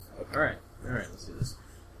Alright, let's do this.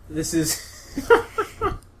 This is...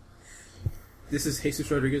 This is Jesus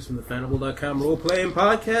Rodriguez from the Fanable.com role-playing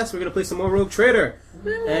podcast. We're going to play some more Rogue Trader.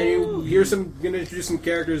 And here's going to introduce some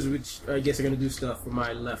characters which I guess are going to do stuff from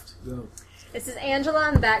my left. Go. This is Angela.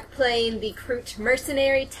 I'm back playing the Kroot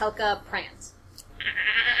mercenary, Telka Prant.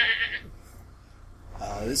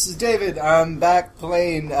 This is David. I'm back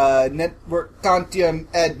playing Network Contium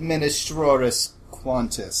Administratorus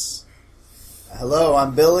Quantus. Hello,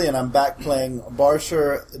 I'm Billy, and I'm back playing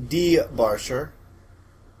Barsher D. Barsher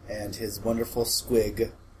and his wonderful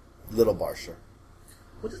squig, Little Barsher.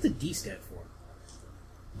 What does the D stand for?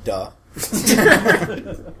 Duh.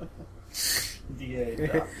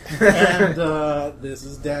 DA. And this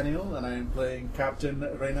is Daniel, and I am playing Captain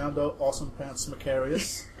Reynaldo Awesome Pants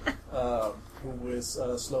Macarius, who is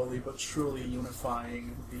slowly but surely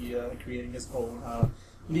unifying creating his own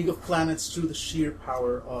League of Planets through the sheer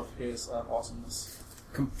power of his awesomeness.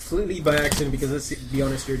 Completely by accident, because let's be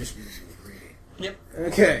honest, you're just really greedy. Yep.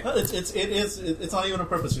 Okay. It's not even on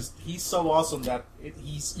purpose. Just he's so awesome that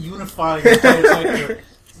he's unifying the entire sector.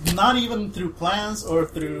 Not even through plans or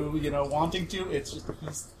through wanting to. It's just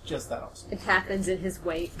he's just that awesome. It happens in his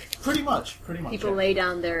wake. Pretty much. People lay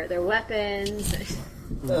down their weapons.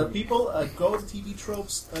 People go to TV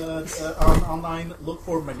tropes online. Look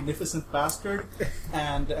for Magnificent Bastard,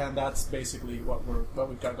 and that's basically what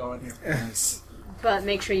we've got going here. Yes. But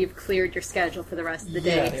make sure you've cleared your schedule for the rest of the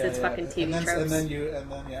day, because it's fucking TV tropes.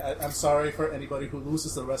 And then I'm sorry for anybody who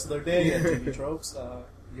loses the rest of their day at TV tropes.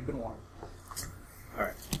 You've been warned. All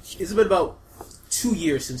right. It's been about 2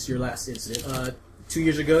 years since your last incident. 2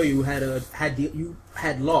 years ago, you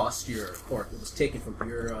had lost your orc. It was taken from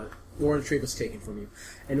your Warren trade was taken from you,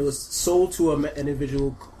 and it was sold to an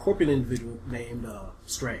individual, corpulent individual named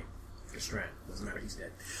Strang. Or Strand, doesn't matter. He's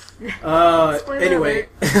dead. Anyway,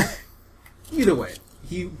 either way,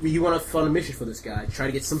 he went on a mission for this guy, try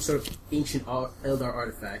to get some sort of ancient Eldar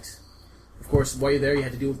artifact. Of course, while you're there, you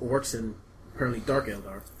had to deal with orcs and apparently Dark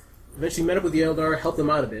Eldar. Eventually met up with the Eldar, helped them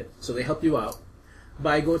out a bit, so they helped you out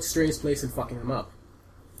by going to Strang's place and fucking him up.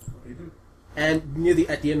 What do you do? And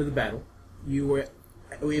at the end of the battle, you were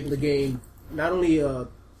able to gain not only a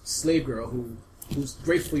slave girl who's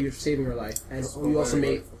grateful for you saving her life, and you also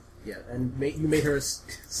made you made her a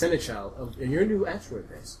seneschal in your new asteroid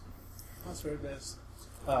base. Asteroid base.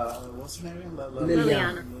 What's her name again?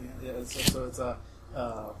 Liliana. Yeah, so it's I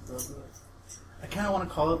kind of want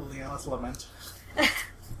to call it Liliana's Lament.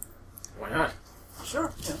 Why not?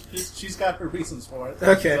 Sure. Yeah, she's got her reasons for it.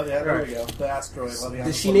 Okay. So, yeah, there we go. The asteroid.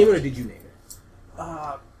 Did she name it or did you name it?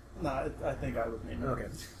 No, I think I would name it. Okay.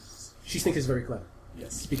 She thinks it's very clever.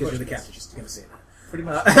 Yes. Because you're the captain, she's going to say that. Pretty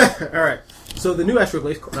much. Alright. So the new asteroid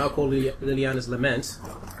base, now called Liliana's Lament,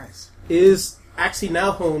 is actually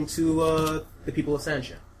now home to the people of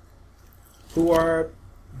Sansha, who are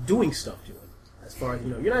doing stuff to it. As far as you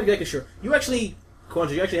know. You're not exactly sure. You actually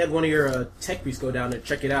had one of your tech priests go down and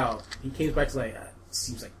check it out. He came back to it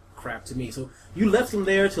seems like crap to me. So you left him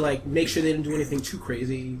there to make sure they didn't do anything too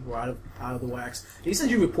crazy or out of the wax. And he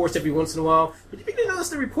sends you reports every once in a while, but you begin to notice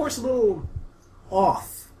the report's a little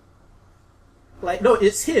off. No,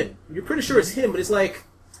 it's him. You're pretty sure it's him, but it's like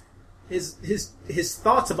his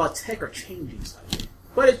thoughts about tech are changing slightly.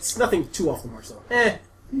 But it's nothing too off the mark, so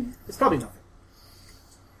it's probably nothing.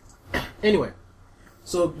 Anyway.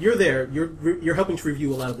 So you're there. You're helping to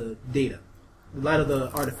review a lot of the data, a lot of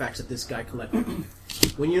the artifacts that this guy collected.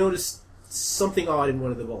 When you notice something odd in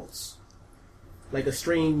one of the vaults, like a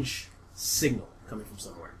strange signal coming from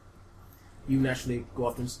somewhere, you naturally go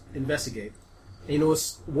off and investigate. And you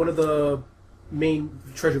notice one of the main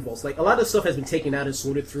treasure vaults. Like a lot of stuff has been taken out and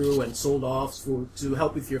sorted through and sold off to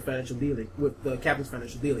help with your financial dealing, with the captain's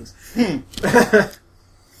financial dealings.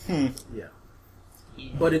 Yeah.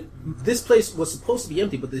 But this place was supposed to be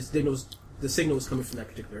empty, but the signal was coming from that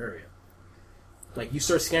particular area. Like, you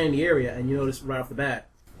start scanning the area, and you notice right off the bat,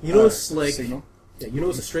 you notice, signal? Yeah, you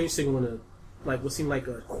notice a strange signal in what seemed like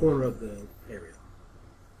a corner of the area.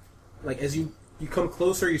 Like, as you come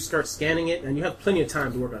closer, you start scanning it, and you have plenty of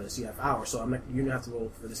time to work on this. You have hours, so you don't have to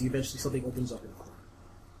roll for this. Eventually, something opens up in the corner.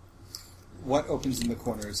 What opens in the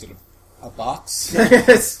corner? Is it a box?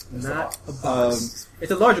 It's not a box.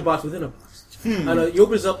 It's a larger box within a box. And it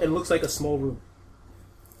opens up and looks like a small room.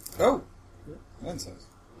 Oh, that's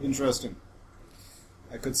interesting.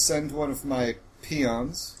 I could send one of my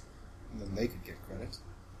peons, and then they could get credit.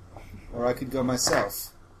 Or I could go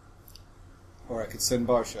myself. Or I could send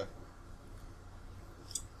Barsha.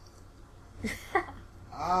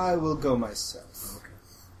 I will go myself. Okay.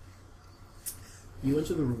 You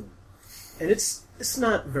enter the room, and it's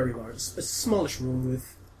not very large. It's a smallish room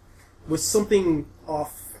with something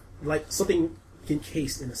off like something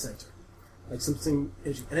encased in the center, like something.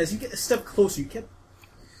 And as you get a step closer, you get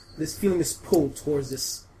this feeling, this pull towards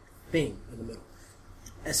this thing in the middle.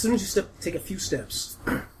 As soon as you take a few steps,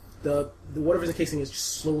 the whatever's encasing it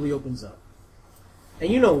just slowly opens up. And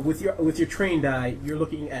you know, with your trained eye, you're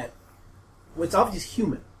looking at what's obviously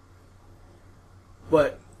human,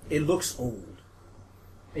 but it looks old,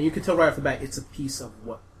 and you can tell right off the bat it's a piece of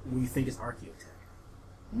what we think is archaeotech.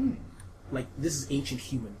 Like, this is ancient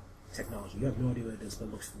human technology. You have no idea what it is, but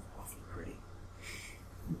it looks awfully pretty.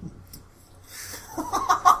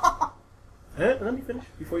 Let me finish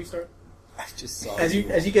before you start. I just saw As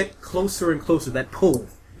you get closer and closer, that pull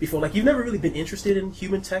before, like, you've never really been interested in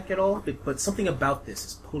human tech at all, but something about this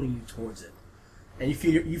is pulling you towards it, and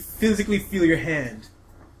you physically feel your hand,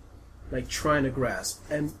 like, trying to grasp.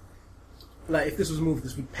 And like, if this was a movie,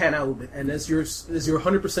 this would pan out a little bit, and as you're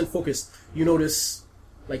 100% focused, you notice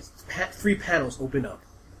like 3 panels open up,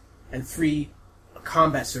 and 3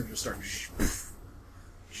 combat surges start.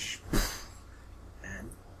 And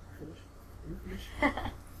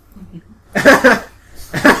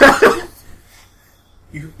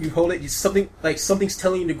you hold it. Something's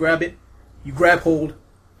telling you to grab it. You grab hold,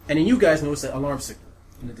 and then you guys notice that alarm signal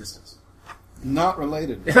in the distance. Not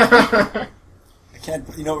related. I can't.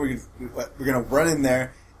 You know, we're gonna run in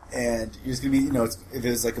there, and you're just gonna be. You know, if it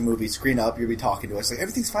was like a movie, screen up, you'll be talking to us like,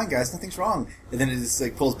 everything's fine, guys, nothing's wrong, and then it just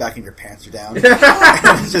like pulls back and your pants are down, and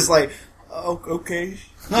it's just like, oh, okay,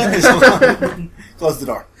 close the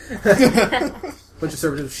door. Bunch of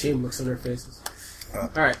servitors with shame looks on their faces. All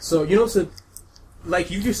right, so you notice that,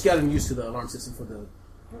 like, you've just gotten used to the alarm system for the.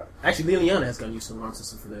 Actually, Liliana has gotten used to the alarm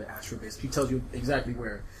system for the Astro base. She tells you exactly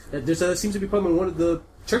where. There seems to be a problem in one of the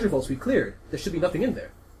treasure vaults we cleared. There should be nothing in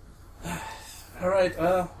there. All right,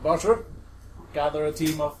 Barcher, gather a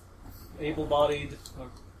team of able-bodied,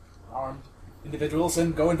 armed individuals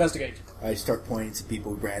and go investigate. I start pointing to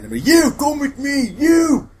people randomly. You, come with me,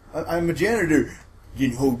 you! I'm a janitor. You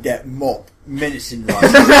can hold that mop menacingly.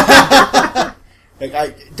 Like,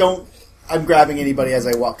 I'm grabbing anybody as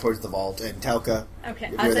I walk towards the vault, and Telka,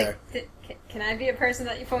 Okay, if I was you're like, can I be a person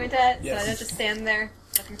that you point at? Yes. So I don't just stand there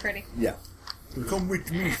looking pretty. Yeah. Come with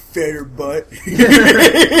me, fatter butt.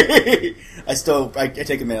 I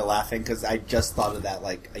take a minute laughing because I just thought of that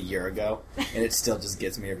like a year ago, and it still just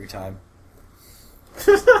gets me every time.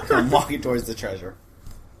 I'm walking towards the treasure.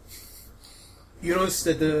 You notice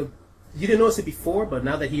that you didn't notice it before, but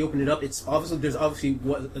now that he opened it up, there's obviously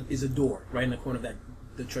what is a door right in the corner of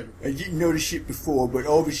the treasure. I didn't notice it before, but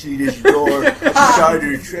obviously there's a door inside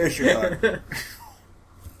of the treasure hut.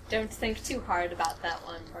 Don't think too hard about that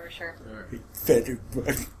one, for sure. Feather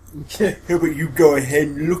butt. How about you go ahead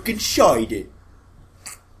and look inside it?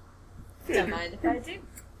 Don't mind if I do.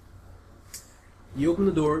 You open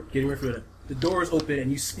the door, getting ready for it. The door is open,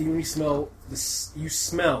 and you smell this. You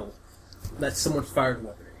smell that someone fired a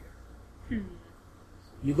weapon in here.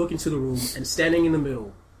 You look into the room, and standing in the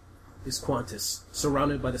middle is Qantas,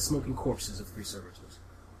 surrounded by the smoking corpses of 3 servitors.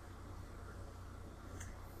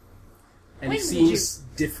 And When he did seems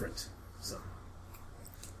different. So.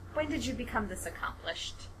 When did you become this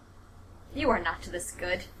accomplished? You are not this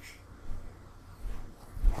good.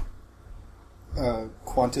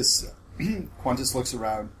 Qantas looks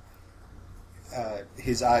around.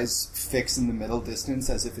 His eyes fix in the middle distance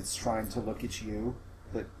as if it's trying to look at you,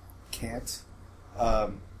 but can't.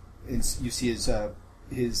 And you see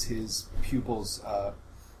his pupils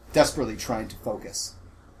desperately trying to focus,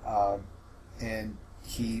 and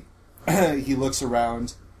he he looks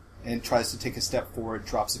around and tries to take a step forward,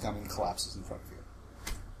 drops the gun, and collapses in front of you.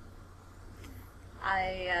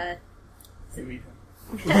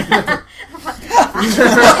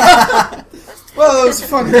 Well, it was a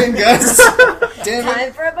fun game, guys. Damn it.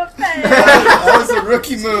 Time for a buffet! That was a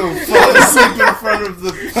rookie move. Fall asleep in front of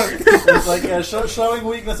the... It's like showing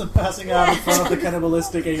weakness and passing out in front of the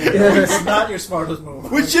cannibalistic alien. It's not your smartest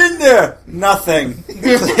move. What's in there? Nothing.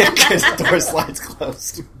 The door slides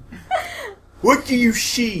closed. What do you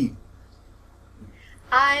see?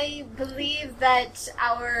 I believe that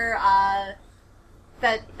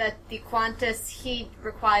that the Qantas, he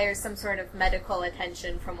requires some sort of medical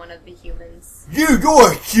attention from one of the humans. You're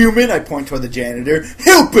a human! I point toward the janitor.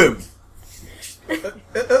 Help him!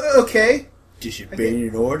 Okay. Disobeying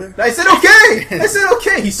an order? I said okay! I said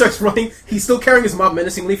okay! He starts running. He's still carrying his mop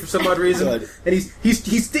menacingly for some odd reason. Good. And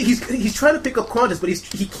he's trying to pick up Qantas, but he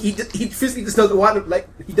physically just doesn't want to, like,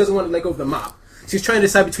 he doesn't want to let go of the mop. So he's trying to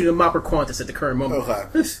decide between the mop or Qantas at the current moment.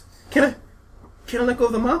 Okay. Can I let go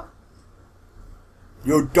of the mop?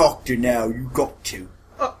 You're a doctor now, you got to.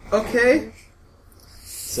 Okay.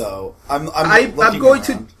 So I'm I'm looking going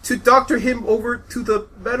around. to doctor him over to the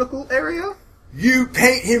medical area. You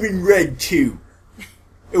paint him in red too.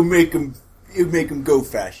 It'll make him go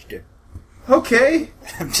faster. Okay.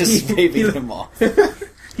 I'm just waving him off.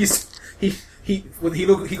 He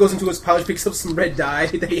goes into his pouch, picks up some red dye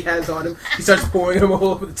that he has on him. He starts pouring him all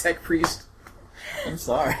over the tech priest. I'm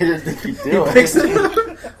sorry, I didn't think you'd do He picks it.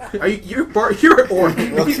 it. You're an orc.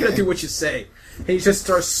 He's Okay. gonna do what you say. And he just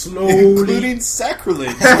starts slowly. Including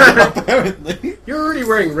sacrilege, apparently. You're already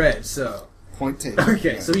wearing red, so Point taken.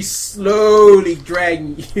 okay. So he's slowly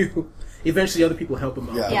dragging you. Eventually, other people help him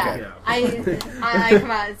up. Yeah. Yeah, Okay. I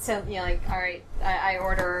come out and so like, all right, I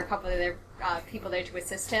order a couple of their people there to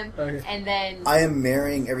assist him, Okay. and then I am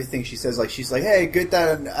marrying everything she says. Like she's like, "Hey, get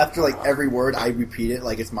that." And after like every word, I repeat it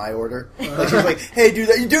like it's my order. Like she's like, "Hey, do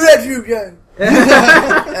that. You do that too, yeah."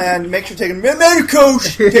 And make sure taking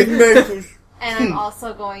medicals. Taking medicals. and I'm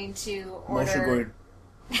also going to Motion order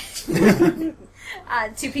going.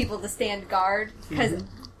 two people to stand guard because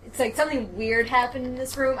it's like something weird happened in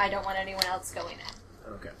this room. I don't want anyone else going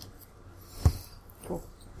in. Okay. Cool.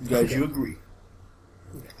 Guys, you agree?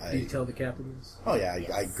 Do you tell the captains? Oh yeah,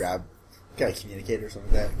 I grab. Gotta communicate or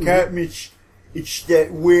something like that. Captain, it's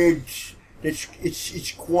that weird. It's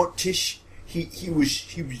Qantas. He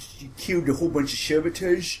killed a whole bunch of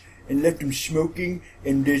saboteurs and left them smoking.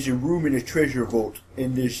 And there's a room in a treasure vault.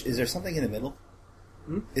 And is there something in the middle?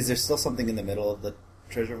 Is there still something in the middle of the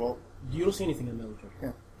treasure vault? You don't see anything in the military.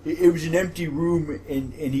 Yeah. It was an empty room,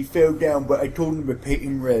 and he fell down. But I told him to paint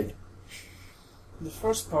him red. The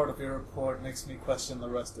first part of your report makes me question the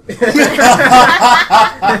rest of it.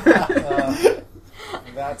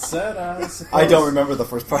 That said, I suppose... I don't remember the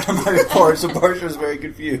first part of my report, so Barsha was very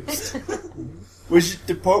confused. Was it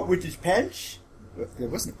the part with his pants? There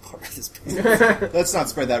wasn't a part with his pants. Let's not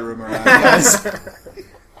spread that rumor around, guys.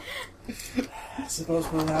 I suppose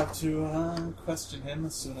we'll have to question him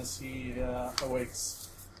as soon as he awakes.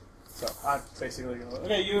 So I'm basically going to...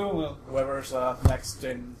 Okay, whoever's next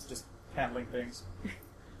in just handling things,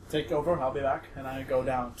 take over, I'll be back, and I go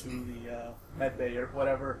down to the med bay or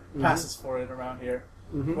whatever passes for it around here,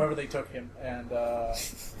 wherever they took him, and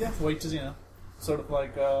wait to, sort of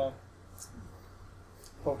like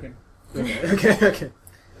poking. Okay.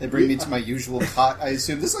 They bring me to my usual cot. I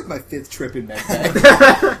assume this is like my 5th trip in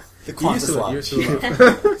medbay. The You're used Qantas to it. lot. You're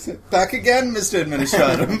used to it. Back again, Mr.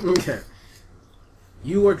 Administratum. Okay.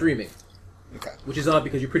 You are dreaming, Okay. which is odd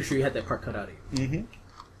because you're pretty sure you had that part cut out of you. Mm-hmm.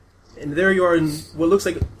 And there you are in what looks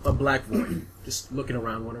like a black void, just looking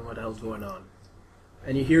around, wondering what the hell's going on.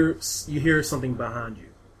 And you hear something behind you.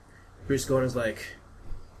 Chris Gordon's like,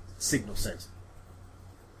 signal sent.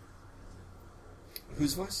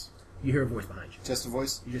 Whose voice? You hear a voice behind you. Just a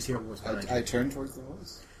voice? You just hear a voice behind I you. turn towards the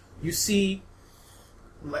voice. You see,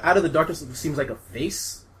 out of the darkness, it seems like a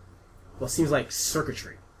face. Well, it seems like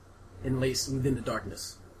circuitry enlaced within the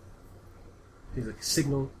darkness. There's a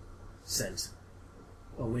signal sent.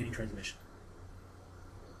 Awaiting transmission.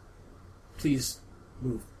 Please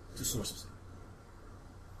move to sources.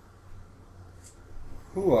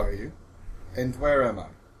 Who are you? And where am I?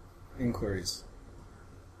 Inquiries.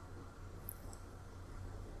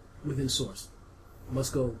 Within source.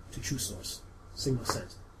 Must go to true source. Signal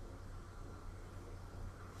sent.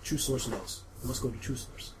 True source knows. Must go to true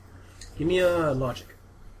source. Give me a logic.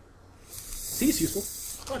 See, it's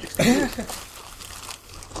useful. Logic.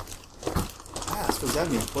 Ah, I suppose that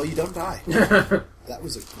means, well, you don't die. That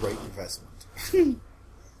was a great investment. We're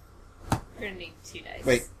gonna need 2 dice.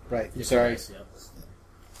 Wait, right. Yes, Sorry. yes, yeah.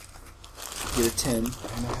 Get a 10. I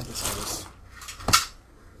know how this goes.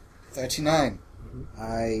 39.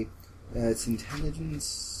 It's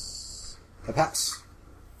intelligence. A pass.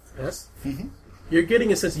 Yes? Mm-hmm. You're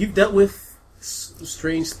getting a sense. You've dealt with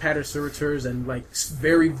strange pattern servitors and, like,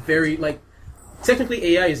 very, very, like,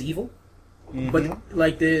 technically AI is evil, but,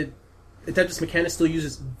 like, the Adeptus Mechanicus still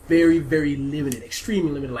uses very, very limited,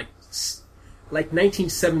 extremely limited, like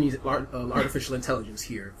 1970s artificial intelligence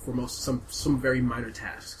here for some very minor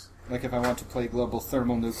tasks. Like if I want to play global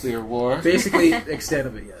thermonuclear war. Basically, extent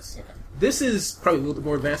of it, yes. Okay. This is probably a little bit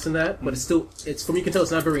more advanced than that, but it's from you can tell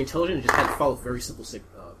it's not very intelligent. It just had to follow very simple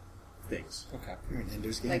things. Okay. You're an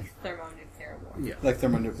Ender's Game. Like thermonuclear war. Yeah. Like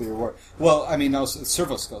thermonuclear war. Well, I mean, also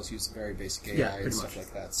servo skulls use very basic AI Yeah, and pretty stuff much.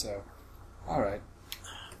 like that. So, all right.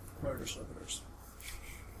 Murder servitors.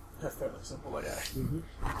 That's fairly simple AI.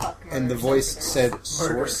 Fuck And the murder voice servitors. said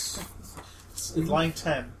source. It's line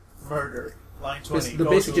 10, murder. Line 20, The go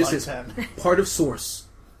basic to gist line is 10. part of source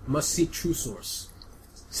must seek true source.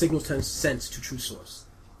 Signal sends to true source.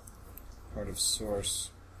 Part of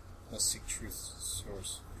source. Let's seek truth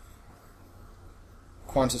source.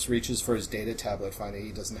 Qantas reaches for his data tablet, finding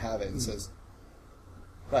he doesn't have it, and says,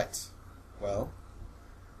 "Right, well,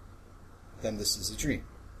 then this is a dream."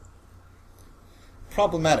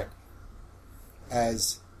 Problematic,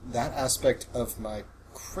 as that aspect of my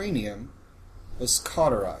cranium was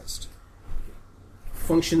cauterized.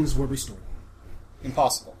 Functions were restored.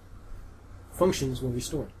 Impossible. Functions were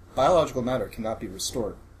restored. Biological matter cannot be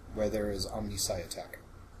restored where there is omnisci attack.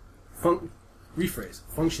 Rephrase.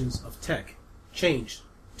 Functions of tech changed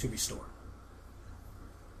to restore.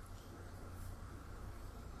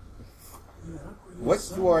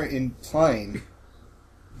 What you are implying,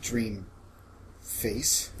 dream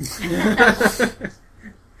face,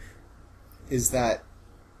 is that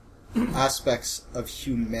aspects of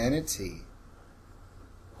humanity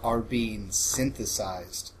are being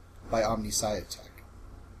synthesized by omnisci attack.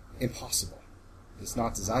 Impossible. It's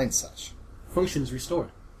not designed such. Functions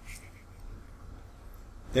restored.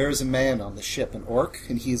 There is a man on the ship, an orc,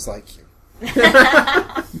 and he's like you.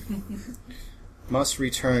 Must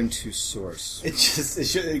return to source.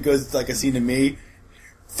 It goes like a scene of me.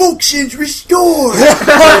 Functions restored.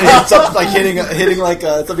 And something like hitting like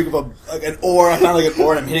something of like an oar. I found like an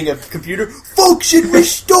oar, and I'm hitting a computer. Function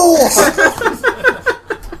restored.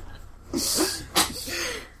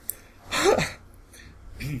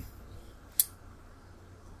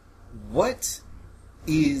 What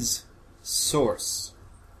is source?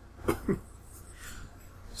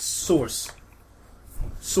 Source.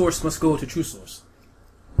 Source must go to true source.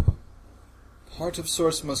 Part of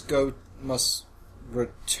source must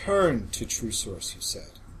return to true source, you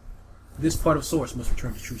said. This part of source must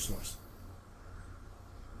return to true source.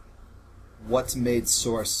 What made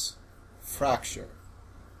source fracture?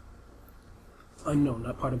 Unknown,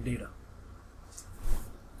 not part of data.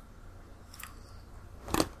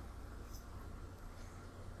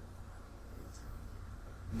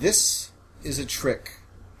 This is a trick.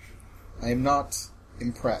 I am not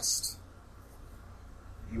impressed.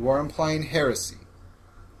 You are implying heresy.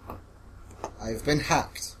 I have been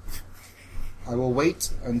hacked. I will wait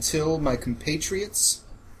until my compatriots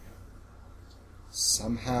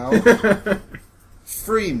somehow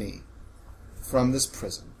free me from this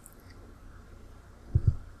prison.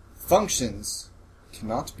 Functions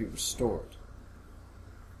cannot be restored.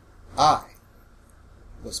 I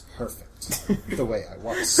was perfect the way I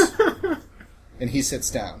was. And he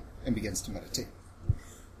sits down and begins to meditate.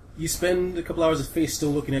 You spend a couple hours of face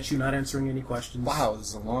still looking at you, not answering any questions. Wow, this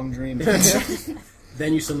is a long dream.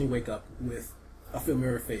 Then you suddenly wake up with a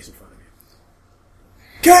familiar face in front of you.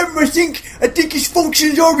 Camera, I think his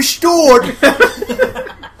functions are restored.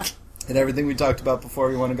 And everything we talked about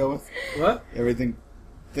before you want to go with? What?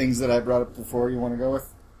 Things that I brought up before you want to go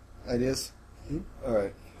with? Ideas?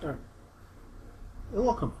 Alright. Alright. It'll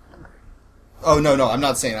all come. Oh, no, I'm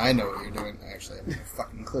not saying I know what you're doing. Actually, I have no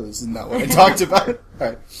fucking clue. This is not what I talked about.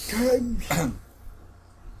 Alright.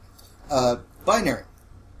 Binary.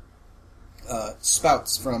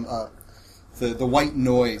 Spouts from, the white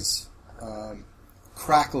noise,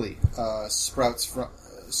 crackly, spouts from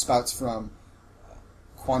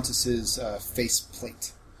Qantas's face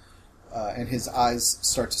plate. And his eyes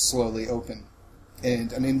start to slowly open.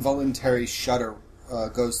 And an involuntary shudder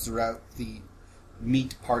goes throughout the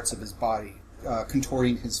meat parts of his body,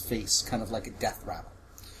 contorting his face, kind of like a death rattle.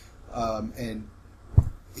 And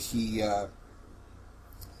he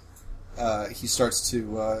starts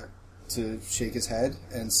to shake his head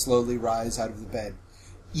and slowly rise out of the bed.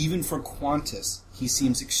 Even for Qantas, he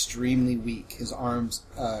seems extremely weak. His arms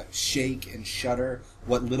shake and shudder.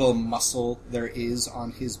 What little muscle there is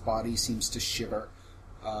on his body seems to shiver,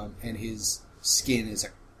 and his skin is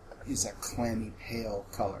a clammy pale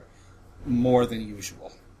color, more than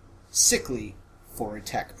usual. Sickly for a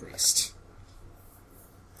tech priest.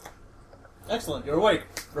 Excellent, you're awake.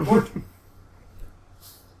 Report.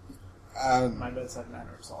 My bedside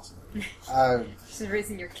manner is awesome. She's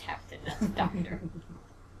raising your captain, doctor.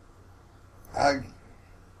 I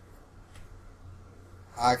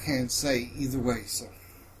can't say either way, so.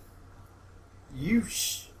 You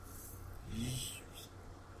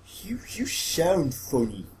sound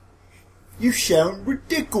funny. You sound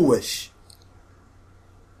ridiculous.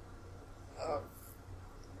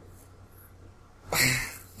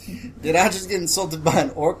 Did I just get insulted by an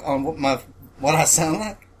orc on what I sound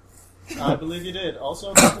like? I believe you did.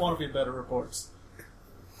 Also, that's one of your better reports.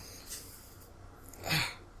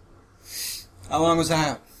 How long was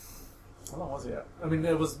that? How long was he at? I mean,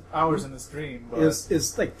 it was hours in this dream, but...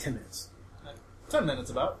 It's like 10 minutes. 10 minutes,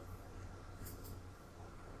 about.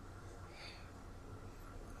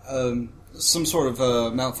 Some sort of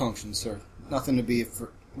malfunction, sir. Nothing to be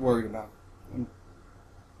worried about.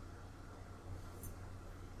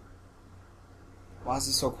 Why is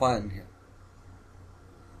it so quiet in here?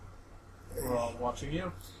 We're all watching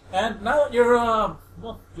you. And now that you're,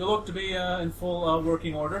 you look to be in full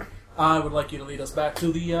working order, I would like you to lead us back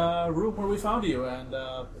to the room where we found you and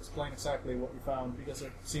explain exactly what you found, because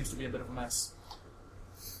it seems to be a bit of a mess.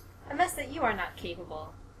 A mess that you are not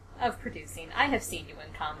capable of producing. I have seen you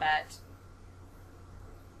in combat.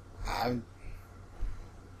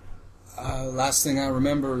 Last thing I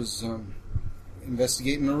remember is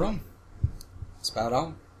investigating a room. That's about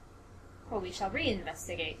all. Well, we shall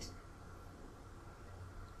reinvestigate.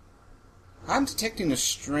 I'm detecting a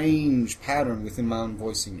strange pattern within my own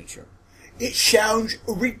voice signature. It sounds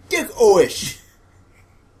ridiculous.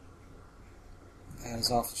 That is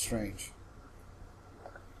awful strange.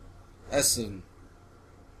 That's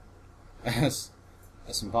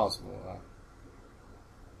impossible.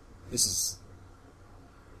 This is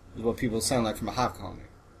what people sound like from a hive colony.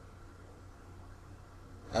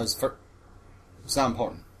 It's not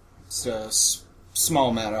important. It's a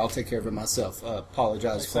small matter. I'll take care of it myself.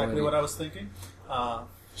 Apologize for Exactly it. what I was thinking.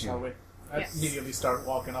 Shall we? I Yes. immediately start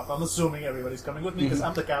walking off. I'm assuming everybody's coming with me because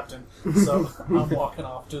I'm the captain. So I'm walking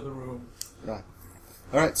off to the room. Right.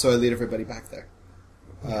 All right. So I lead everybody back there.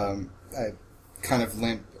 I kind of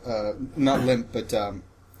limp, not limp, but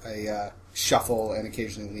I shuffle and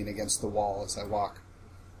occasionally lean against the wall as I walk.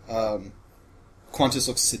 Qantas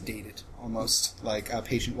looks sedated, almost like a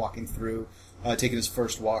patient walking through, taking his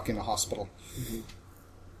first walk in a hospital. Mm-hmm.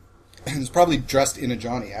 And he's probably dressed in a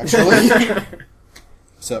Johnny, actually.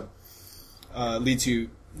 So, leads you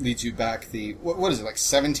back the what is it, like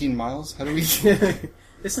 17 miles? How do we?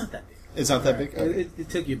 It's not that big. It's not that big. Okay. It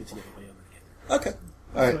took you a bit to get away over again. Okay.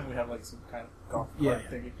 All right. Assuming we have like some kind of golf Yeah,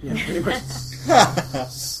 cart thingy. yeah. Pretty much.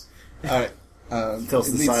 All right. Tilts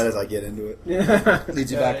it the leads- side as I get into it. Yeah.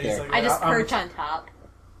 leads you Yeah, back he's there. like, I just I'm- perch on top.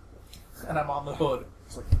 And I'm on the hood.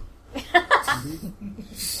 It's like,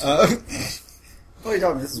 What are you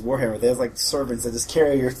talking about? This is Warhammer. There's like servants that just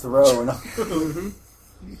carry your throne.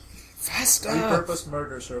 Faster. repurposed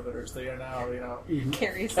murder servitors. They are now,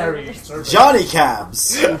 Carry carrying service. servers. Johnny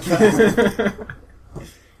cabs.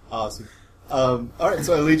 Awesome. All right,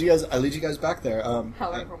 so I lead you guys back there.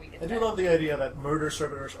 However we get I do there. love the idea that murder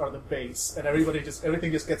servitors are the base, and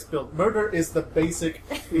everything just gets built. Murder is the basic,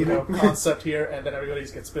 concept here, and then everybody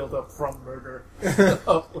just gets built up from murder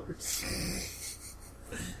upwards.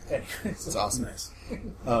 Anyways, It's awesome. Nice.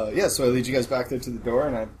 So I lead you guys back there to the door,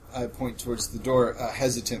 and I point towards the door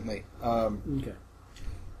hesitantly. Okay.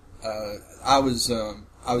 I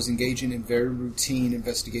was engaging in very routine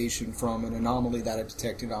investigation from an anomaly that I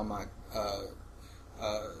detected on my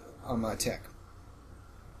tech.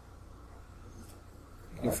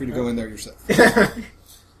 Feel free to go in there yourself.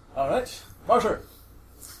 all right, Marshall.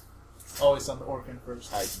 Always on the Orkin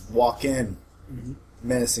first. I walk in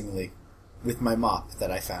menacingly with my mop that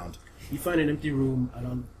I found. You find an empty room,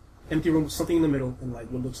 with something in the middle, and like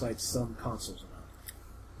what looks like some consoles around.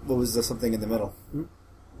 What was the something in the middle?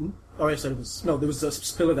 Oh, I said it was there was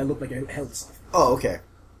a pillar that looked like it held stuff. Oh, okay.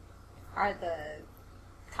 Are the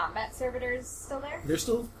combat servitors still there? They're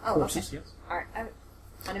still Oh, corpses, okay. yes. Alright, I want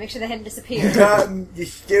to make sure they hadn't disappeared.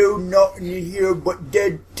 There's still nothing in here but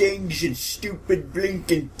dead things and stupid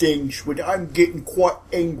blinking things, which I'm getting quite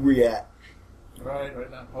angry at. Right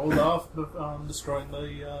now. Hold off destroying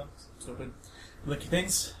the stupid licky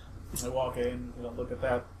things. I walk in, look at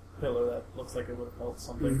that pillar that looks like it would have held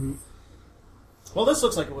something. Mm-hmm. Well, this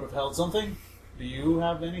looks like it would have held something. Do you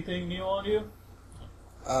have anything new on you?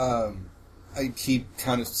 He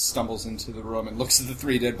kind of stumbles into the room and looks at the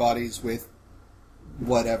three dead bodies with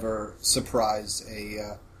whatever surprise,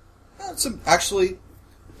 some actually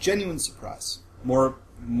genuine surprise, more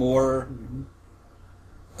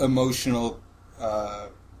emotional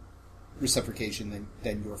reciprocation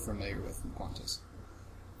than you're familiar with in Qantas.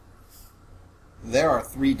 There are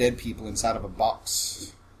 3 dead people inside of a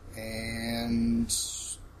box, and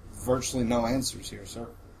virtually no answers here, sir.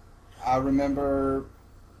 I remember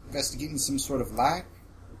investigating some sort of lie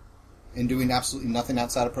and doing absolutely nothing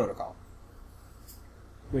outside of protocol.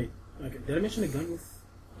 Wait, okay. Did I mention a gun with?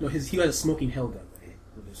 No, he had a smoking hell gun. Right?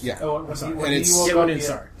 With his- Yeah. Oh, when sorry. he, when And he it's- woke Yeah, up, one in, yeah.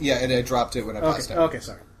 sorry. Yeah, and I dropped it when I passed Okay, out. okay,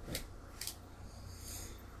 sorry.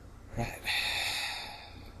 Right.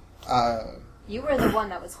 You were the one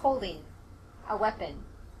that was holding a weapon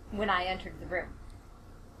when I entered the room.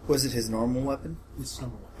 Was it his normal weapon? It's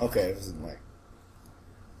number 1. Okay, it wasn't like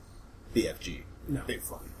BFG. No. Big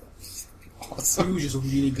fucking gun. Awesome. He was just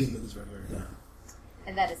really good with his regular gun.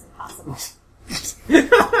 And that is impossible.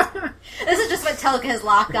 This is just what Telka has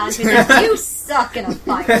locked on to. Like, you suck in a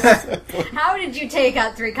fight. How did you take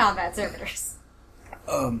out 3 combat servitors?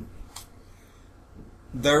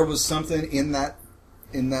 There was something in that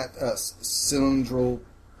in that cylindrical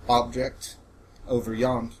object over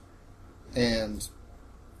yonder, and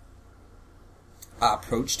I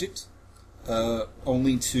approached it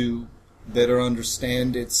only to better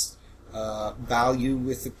understand its value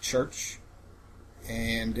with the church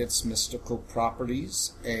and its mystical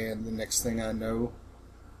properties. And the next thing I know,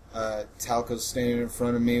 Talco's standing in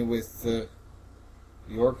front of me with the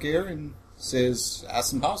York ear and says,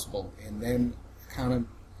 "That's impossible," and then kind of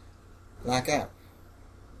black out.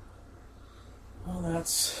 Well,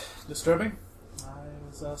 that's disturbing. I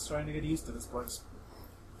was starting to get used to this place.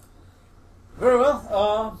 Very well.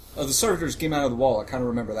 Oh, the servitors came out of the wall. I kind of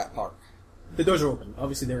remember that part. The doors are open.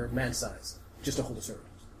 Obviously, they're man-sized, just to hold the servitors.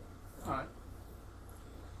 Alright.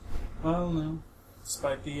 Well, no.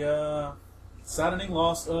 Despite the saddening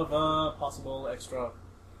loss of possible extra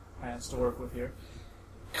hands to work with here,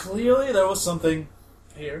 clearly there was something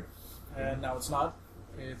here, and now it's not.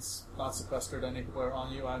 It's not sequestered anywhere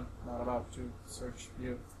on you. I'm not about to search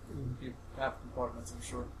you. You have compartments, I'm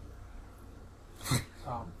sure.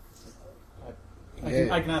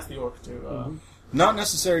 I can ask the orc to... Not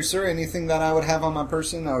necessary, sir. Anything that I would have on my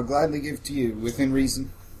person, I would gladly give to you, within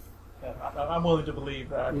reason. Yeah, I'm willing to believe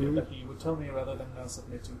that, that he would tell me rather than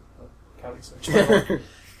submit to a cavity search.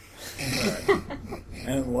 I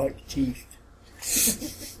don't like teeth.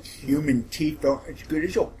 Human teeth aren't as good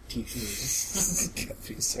as orc teeth.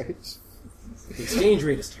 Cavity search. The exchange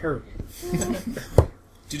rate is terrible.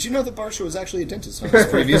 Did you know that Barsha was actually a dentist on his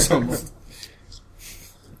previous homeworld?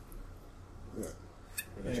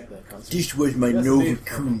 This was my That's Nova Dave.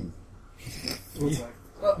 Coon.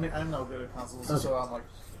 Well, I mean, I'm no good at consoles, so I'm like,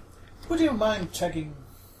 would you mind checking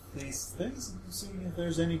these things and seeing if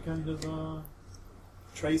there's any kind of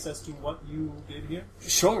trace as to what you did here?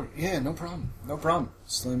 Sure, yeah, no problem. No problem.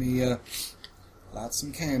 So let me light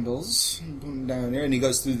some candles and put them down there. And he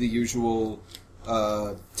goes through the usual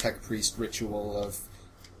tech priest ritual of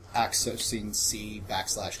accessing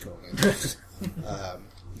C/colon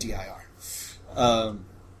DIR.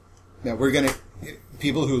 Now, we're going to...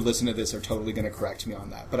 People who listen to this are totally going to correct me on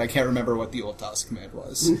that, but I can't remember what the old DOS command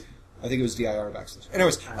was. I think it was DIR backslash.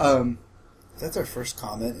 Anyways, That's our first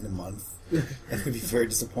comment in a month. That would be very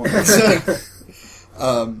disappointing.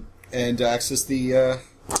 and access the...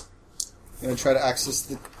 try to access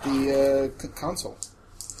the console.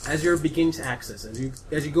 As you're beginning to access, as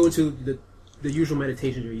you go into the usual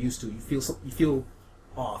meditation you're used to, you feel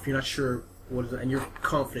off. You're not sure what is it, and your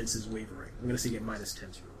confidence is wavering. I'm going to say you get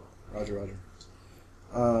 -10 to your roll.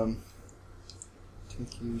 Roger.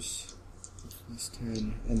 Take use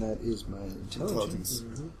 +10, and that is my intelligence.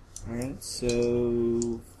 Alright,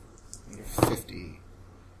 so... 50.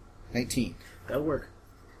 19. That'll work.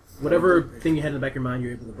 Whatever thing you had in the back of your mind,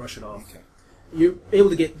 you're able to brush it off. Okay. You're able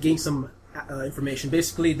to gain some information.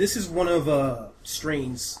 Basically, this is one of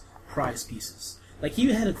Strain's prize pieces. Like,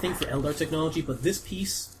 he had a thing for Eldar technology, but this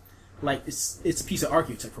piece, like, it's a piece of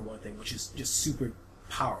architect for one thing, which is just super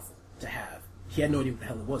powerful to have. He had no idea what the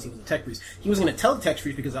hell it was. He was a tech priest. He was going to tell the tech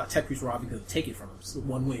priest because the tech priests were obviously going to take it from him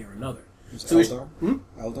one way or another. Eldar?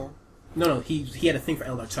 Eldar? No, he had a thing for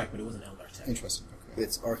Eldar tech, but it wasn't Eldar tech. Interesting. Okay.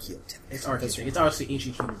 It's archaeotech. It's architect. It's obviously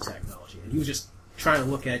ancient human technology. And he was just trying to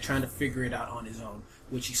look at it, trying to figure it out on his own,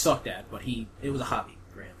 which he sucked at, but it was a hobby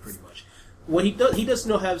for him, pretty much. What he does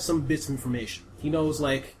know have some bits of information. He knows,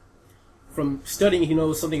 like, from studying, he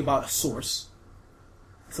knows something about a source.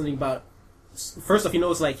 Something about... First off, he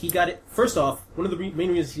knows, like, he got it... First off, one of the main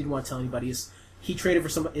reasons he didn't want to tell anybody is he traded for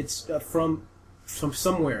some... It's from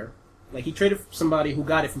somewhere. Like, he traded for somebody who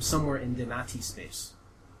got it from somewhere in Denati space.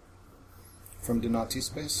 From Denati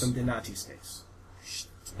space? From Denati space.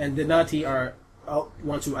 And Denati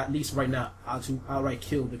want to, at least right now, outright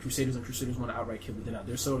kill the Crusaders, and Crusaders want to outright kill the Denati.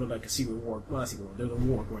 There's sort of like a secret war. Well, not secret war. There's a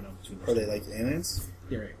war going on between them. Are they like aliens?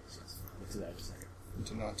 They're aliens, yes. We'll get to that in a second.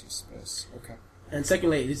 Denati space. Okay. And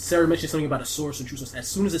secondly, Sarah mentioned something about a source and true source. As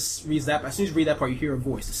soon as you read that part, you hear a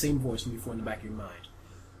voice, the same voice from before in the back of your mind.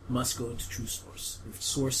 Must go to true source. If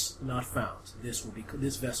source not found, this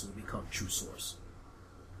vessel will become true source.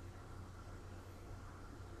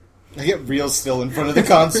 I get real still in front of the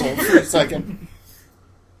console for a second.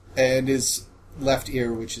 And his left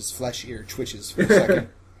ear, which is flesh ear, twitches for a second.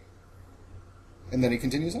 And then he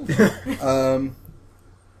continues on.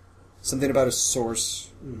 Something about a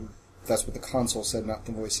source. That's what the console said, not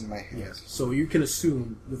the voice in my head. Yes. So you can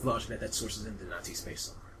assume with logic that source is in the Nazi space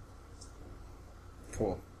somewhere.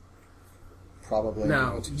 Cool. Probably.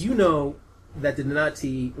 Now, you know that the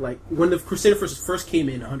Nazi, like, when the Crusader Forces first came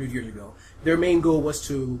in 100 years ago, their main goal was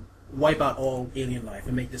to wipe out all alien life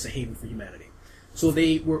and make this a haven for humanity. So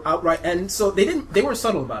they were outright, and so they weren't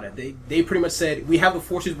subtle about it. They pretty much said, we have the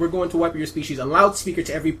forces, we're going to wipe your species, a loudspeaker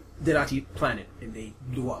to every Donati planet, and they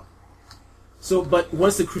blew up. So, but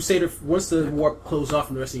once the war closed off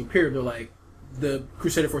from the rest of the Imperium, they're like, the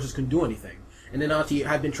Crusader forces couldn't do anything. And the Donati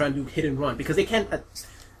have been trying to do hit and run, because they can't,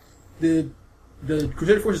 the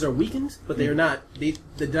Crusader forces are weakened, but they are not, the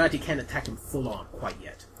Donati can't attack them full on quite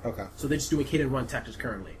yet. Okay. So they're just doing hit and run tactics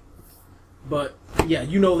currently. But, yeah,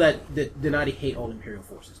 you know that the Donati hate all Imperial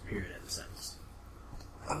forces, period, in a sense.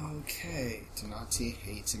 Okay. Donati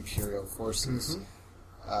hates Imperial forces.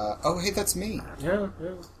 Oh, hey, that's me. Yeah.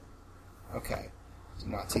 Okay.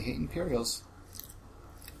 Donati hate Imperials.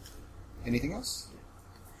 Anything else?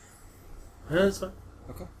 Yeah, that's fine.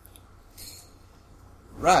 Okay.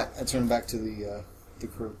 Right. I turn back to the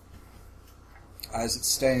crew. As it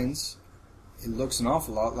stands, it looks an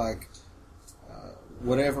awful lot like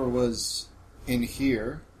whatever was in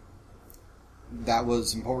here that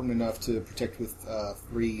was important enough to protect with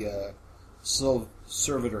 3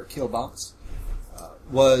 servitor killbots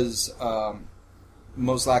was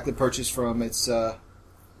most likely purchased from its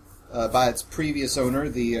by its previous owner,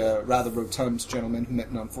 the rather rotund gentleman who met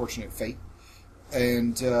an unfortunate fate,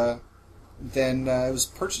 and then it was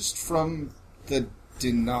purchased from the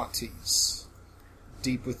Donatis,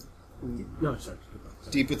 deep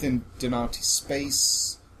within Donati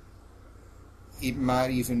space. It might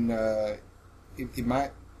even, it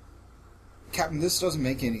might... Captain, this doesn't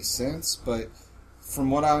make any sense, but from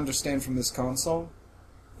what I understand from this console,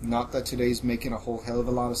 not that today's making a whole hell of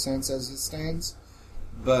a lot of sense as it stands,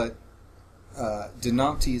 but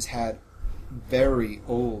Donati's had very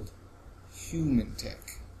old human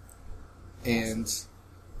tech. And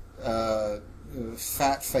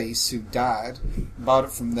Fat Face, who died, bought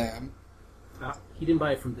it from them. He didn't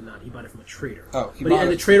buy it from Donati. He bought it from a trader. Oh,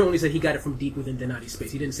 the trader only said he got it from deep within Donati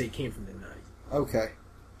space. He didn't say it came from Donati. Okay.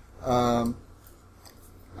 I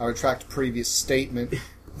retract a previous statement.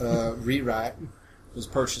 Rewrite was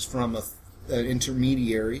purchased from an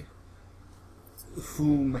intermediary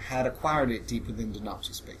whom had acquired it deep within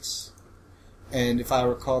Donati space. And if I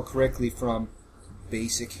recall correctly from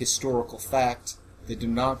basic historical fact, the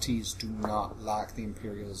Donatis do not like the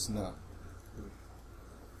Imperials, no.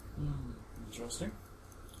 Interesting.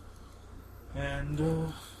 And,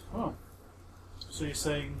 so you're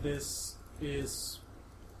saying this is...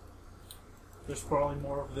 There's probably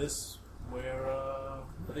more of this where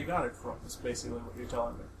they got it from, is basically what you're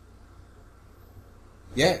telling me.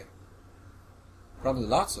 Yeah. Probably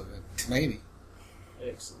lots of it. Maybe.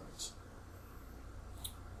 Excellent.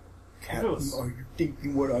 Captain, are you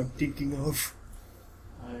thinking what I'm thinking of?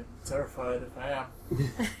 I'm terrified if I am.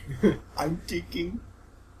 I'm thinking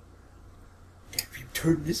that we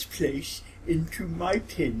turn this place into my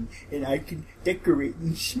pen and I can decorate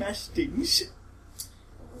and smash things.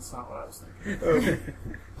 Well, that's not what I was thinking.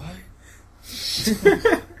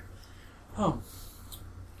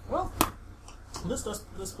 Well,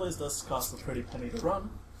 this place does cost a pretty penny to run.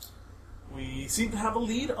 We seem to have a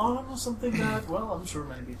lead on something that, well, I'm sure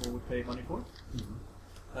many people would pay money for.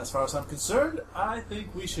 Mm-hmm. As far as I'm concerned, I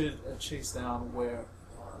think we should chase down where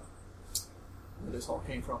this all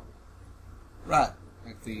came from. Right.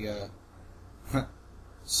 Like the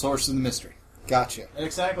source of the mystery. Gotcha.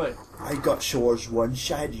 Exactly. I got Shore's one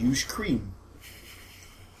side use cream.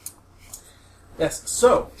 Yes,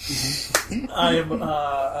 so, I am,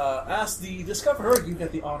 as the Discoverer, you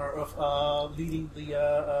get the honor of leading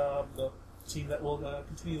the team that will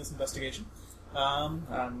continue this investigation.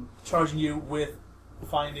 I'm charging you with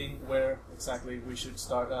finding where exactly we should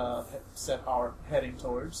start, set our heading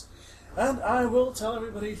towards. And I will tell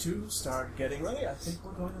everybody to start getting ready. I think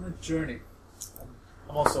we're going on a journey.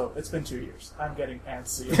 I'm also, it's been 2 years. I'm getting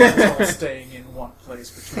antsy about staying in one place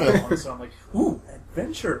for too long, so I'm like, ooh,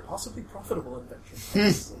 adventure, possibly profitable adventure.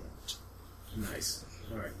 Excellent. Nice.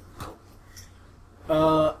 Alright.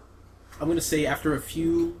 I'm going to say after a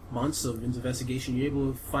few months of investigation, you're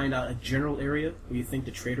able to find out a general area where you think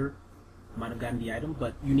the trader might have gotten the item,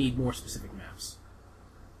 but you need more specific maps.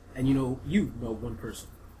 And you know one person.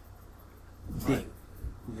 Ding.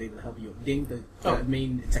 Who's able to help you. Ding, the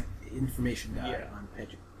main information guy on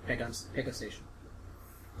Pega Station.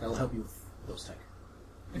 That'll help you with those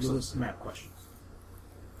those map questions.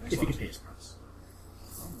 Excellent. If you can pay his price.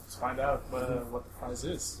 Well, let's find out what the price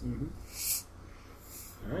is. Mm-hmm.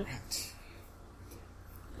 Alright.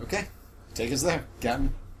 Okay. Take us there,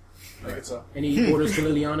 Captain. Make it so. Any orders for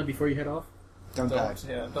Liliana before you head off? Don't die.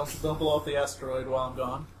 Don't blow up the asteroid while I'm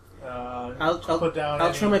gone. I'll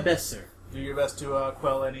try my best, sir. Do your best to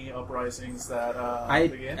quell any uprisings that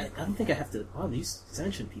begin. I don't think I have to. Wow, these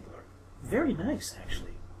Ascension people are very nice,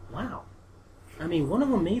 actually. Wow. I mean, one of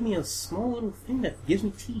them made me a small little thing that gives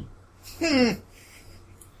me tea.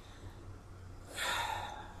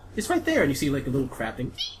 It's right there, and you see like a little crab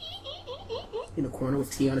thing in a corner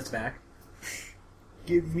with tea on its back.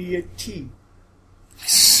 Give me a tea.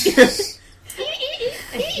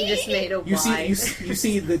 And he just made a You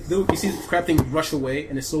see the crab thing rush away,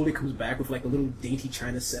 and it slowly comes back with like a little dainty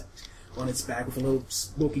china set on its back with a little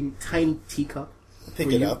smoking tiny teacup. Pick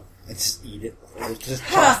For it you. up and just eat it. Or just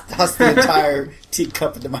toss the entire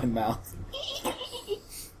teacup into my mouth.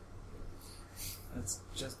 That's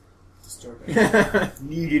just disturbing.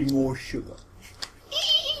 Needed more sugar.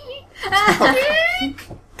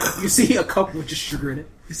 You see a cup with just sugar in it.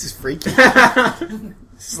 This is freaky.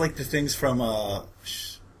 This is like the things from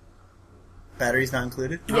Batteries Not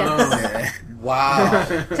Included. Yes. Yeah. Wow.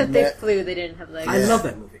 Except they flew, they didn't have legs. I love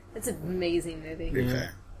that movie. It's an amazing movie. Okay.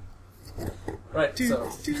 Right,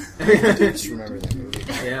 so... Just remember that movie.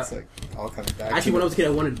 Yeah. It's like all coming back. Actually, when I was a kid, I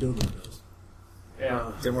wanted to build one of those.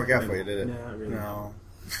 Yeah. Didn't work out for you, did it? Nah, really. No.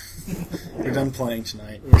 We're done playing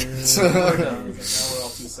tonight. Now we're all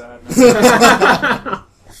too sad.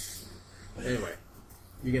 Anyway,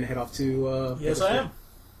 you're gonna head off to. Yes, Pecos I Station? am.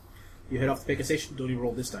 You head off to Pecos Station. Don't even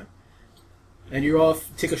roll this time. And you're off.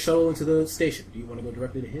 Take a shuttle into the station. Do you want to go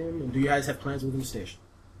directly to him, and do you guys have plans within the station?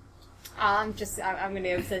 I'm gonna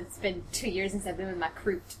go, so it's been 2 years since I've been with my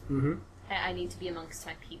crew. Mm-hmm. I need to be amongst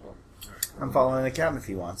my people. I'm following the captain if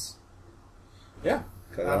he wants. Yeah.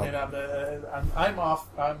 Cut it I off. mean, I'm off.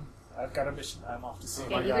 I've got a mission. I'm off to see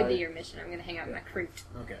Okay, my you guy. go do your mission. I'm gonna hang out with my crew.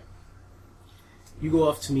 Okay. You go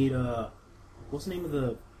off to meet. What's the name of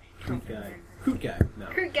the Kroot guy? Kroot guy. No.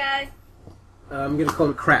 Crew guy. I'm gonna call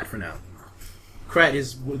him Krat for now. Krat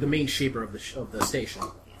is the main shaper of the station.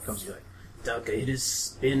 Comes to you like, Duncan, it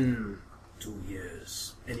has been 2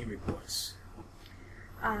 years. Any reports?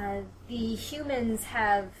 The humans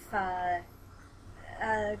have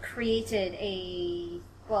created a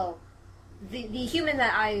the human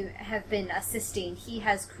that I have been assisting. He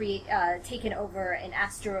has taken over an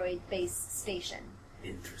asteroid-based station.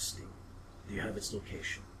 Interesting. Do you have its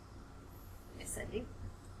location? Yes, I do.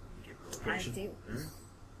 Give the I location. do. Alright.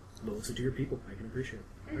 Loyalty to your people. I can appreciate it.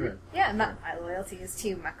 Mhm. Alright. Yeah, my loyalty is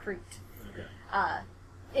to my crew. Okay.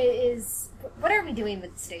 What are we doing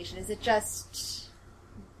with the station? Is it just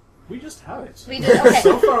We just have it. we just okay?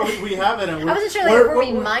 So far, we have it, and I wasn't sure. Like, were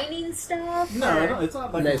we mining stuff? No, or no, it's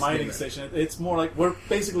not like Nice a mining thing, station. It's more like we're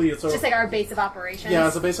basically it's sort just of like our base of operations. yeah,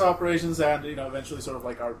 it's a base of operations, and eventually sort of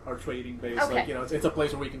like our trading base. Okay. Like it's a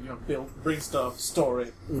place where we can bring stuff, store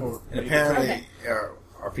it, or And apparently, Okay.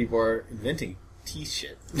 our people are inventing tea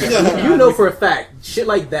shit. You know for a fact, shit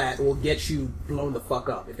like that will get you blown the fuck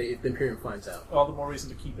up if the Imperium finds out. all the more reason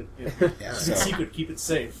to keep it Yeah, keep so it secret, keep it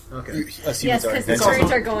safe. Okay. us Yes, humans are because the inventing.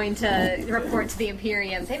 Kroot are going to report to the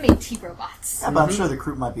Imperium. They made tea robots. Yeah, but I'm sure the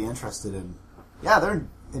crew might be interested in. Yeah, they're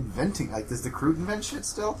inventing. Like, does the crew invent shit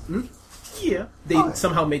still? Yeah. They Oh, yeah.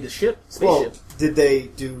 somehow made the ship, Well, spaceship. did they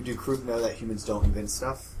do crew know that humans don't invent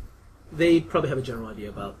stuff? They probably have a general idea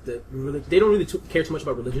about the religion. They don't really care too much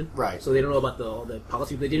about religion. Right. So they don't know about all the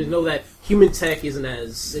policies. They just know that human tech isn't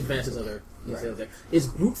as advanced as other tech. It's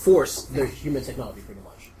brute force, their human technology, pretty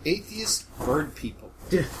much. Atheist bird people.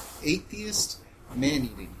 Yeah. Atheist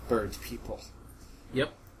man-eating bird people.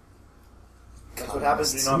 Yep. That's what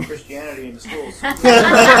happens when you don't have Christianity in the schools.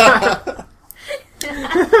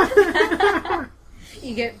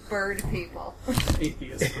 You get bird people.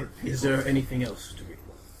 Atheist. Is there anything else to report?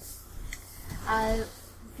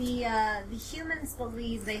 The humans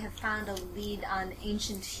believe they have found a lead on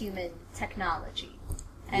ancient human technology,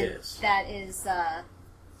 and Yes. that is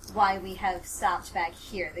why we have stopped back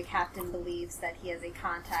here. The captain believes that he has a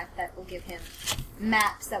contact that will give him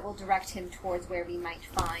maps that will direct him towards where we might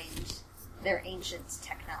find their ancient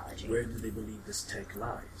technology. Where do they believe this tech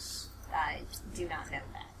lies? I do not know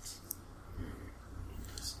that.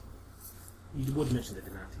 You would mention the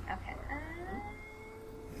Donati. Okay.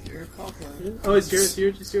 Your call, Oh, it's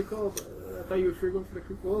your call. I thought you were going for the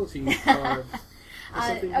crew loyalty.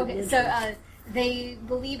 Okay, so they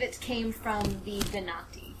believe it came from the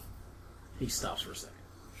Donati. He stops for a second.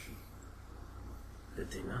 The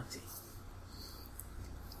Donati.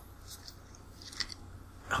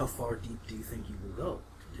 How far deep do you think you will go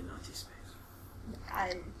to Donati space?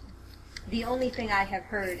 The only thing I have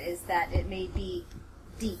heard is that it may be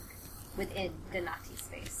deep within Donati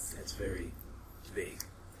space. That's very vague.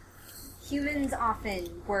 Humans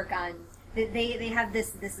often work on they have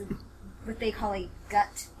this what they call a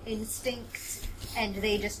gut instinct, and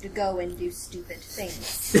they just go and do stupid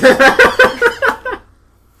things.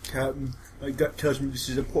 Captain. My gut tells me this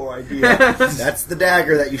is a poor idea. That's the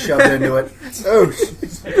dagger that you shoved into it. Oh,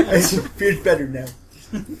 it feels better now.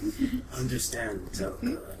 Understand,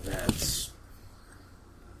 Telka, that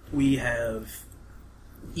we have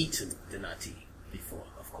eaten the nati before,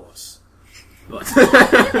 of course. But I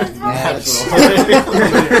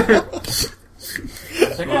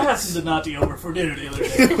had some Donati over for dinner the other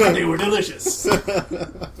day, and they were delicious.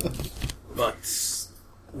 But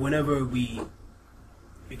whenever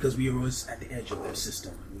because we was at the edge of their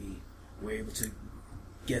system, we were able to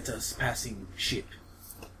get us passing ship,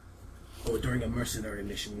 or during a mercenary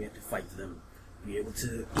mission, we had to fight them. We were able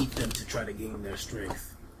to eat them to try to gain their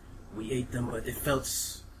strength. We ate them, but it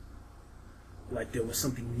felt like there was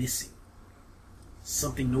something missing.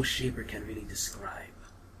 Something no shaper can really describe.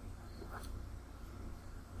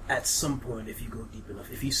 At some point, if you go deep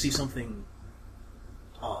enough, if you see something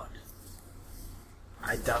odd,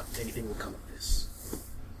 I doubt anything will come of this.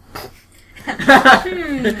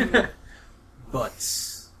 But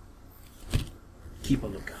keep a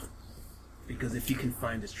lookout. Because if you can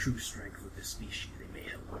find the true strength of this species, they may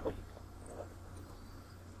help more people.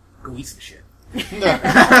 Go eat some shit.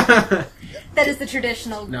 That is the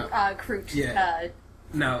traditional No. Kroot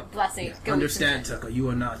Now, blessing. Go understand, eat some Tucker, you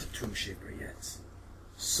are not a true shaper yet.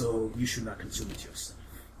 So you should not consume it yourself.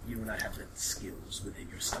 You do not have the skills within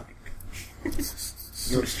your stomach.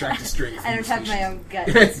 You extract the strength. I don't have my own gut.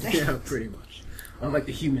 Yeah, pretty much. Unlike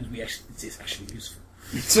the humans, it is actually useful.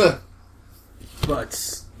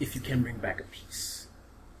 But if you can bring back a piece,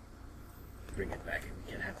 bring it back and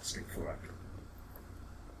we can have the strength for our people.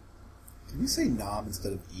 Can you say nom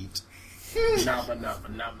instead of eat? Nama, nama,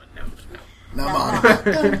 nama, nama, Nom. nama,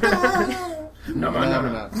 nama, No,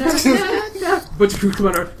 nama. no. Butcher crew, come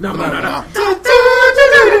on, nama, nama.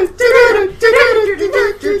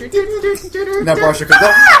 Now Barsha comes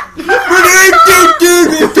up.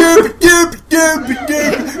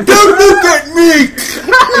 Don't look at me!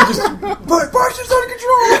 But Barsha's out of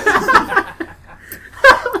control!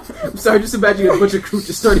 I'm sorry, just imagine a butcher crew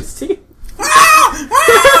just start his team.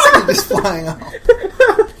 Just flying out.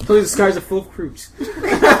 Only the skies are full of crews.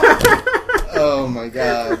 Oh my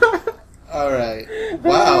god. Alright.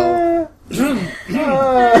 Wow.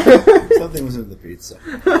 Something was in the pizza.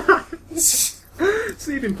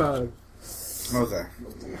 Sleeping powder. Okay.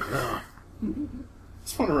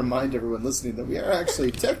 Just want to remind everyone listening that we are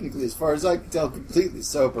actually, technically, as far as I can tell, completely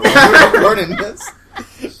sober while we're recording this.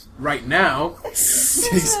 Right now.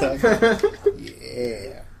 Exactly.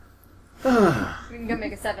 Yeah. We can go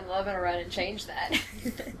make a 7-Eleven run and change that.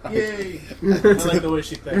 Yay! I like the way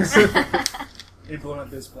she thinks.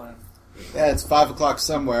 Implement this plan. Yeah, it's 5 o'clock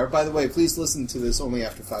somewhere. By the way, please listen to this only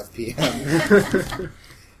after 5 p.m.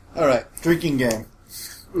 Alright. Drinking game.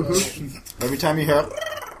 Every time you hear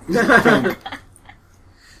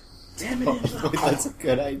Damn it. Wait, that's a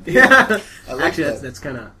good idea. Yeah. I like Actually, that. that's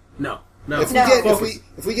kind of... No.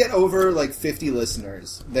 If we get over like 50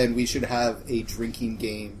 listeners, then we should have a drinking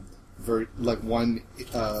game, one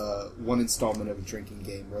installment of a drinking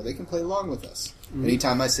game where they can play along with us.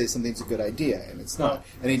 Anytime I say something's a good idea, and it's not.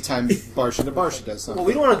 Anytime Barsha to Barsha does something. Well,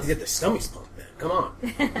 we don't want to get their stomachs pumped, man. Come on.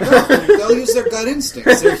 They'll use their gut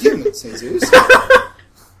instincts. They're humans, Jesus.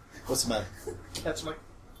 What's the matter? That's like...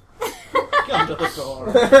 Come to the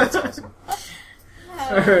door. That's awesome.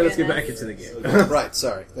 Alright, let's get back into the game. Right,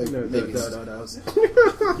 sorry. No.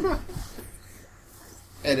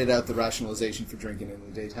 Edit out the rationalization for drinking in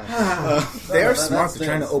the daytime. they are That's smart. They're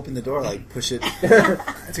trying to nice. open the door, like push it.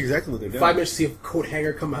 That's exactly what they're doing. 5 minutes to see a coat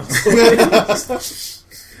hanger come out.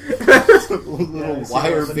 Little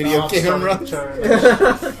wire The video knob camera. started to turn.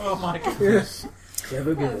 Oh my goodness.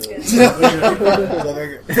 Clever girl.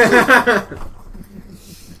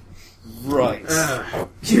 Right.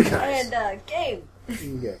 You guys. And game.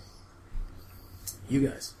 Okay. You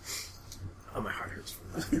guys. Oh, my heart hurts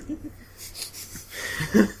from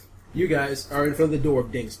that. You guys are in front of the door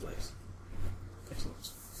of Ding's place. Excellent.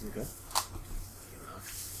 Okay.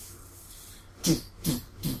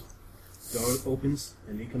 Door opens,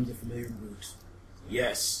 and in comes a familiar brute.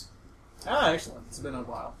 Yes. Ah, excellent. It's been a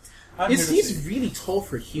while. I'm here to He's see. really tall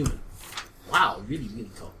for a human. Wow, really,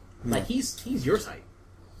 really tall. Like, he's your height.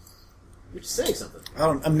 Which is saying something.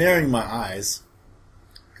 I'm narrowing my eyes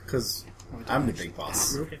because I'm the big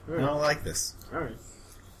boss. Okay, I alright. don't like this. Alright.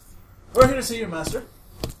 We're here to see you, Master.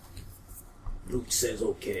 Luke says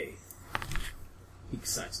okay. He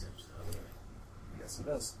sidesteps the other way. Yes, he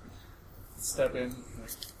does. Step in,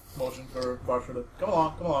 motion for Barsha to come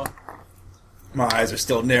along, come along. My eyes are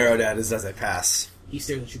still narrowed as I pass. He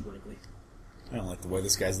stares at you blankly. I don't like the way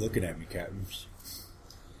this guy's looking at me, Captain.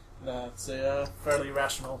 That's a fairly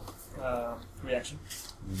rational reaction.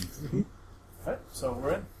 Mm-hmm. Alright, so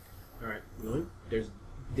we're in. Alright, going. There's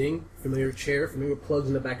Ding, familiar chair, familiar plugs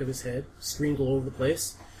in the back of his head, screens all over the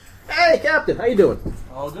place. Hey, Captain, how you doing?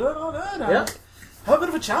 All good, all good. Yeah? Have a bit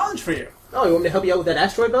of a challenge for you. Oh, you want me to help you out with that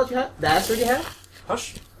asteroid belt you have? The asteroid you have?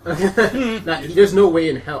 Hush. Nah, there's no way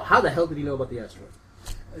in hell. How the hell did he know about the asteroid?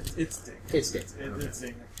 It's Ding. It's Ding. It's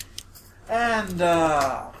Ding. And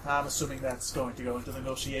I'm assuming that's going to go into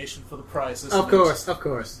negotiation for the price, isn't Of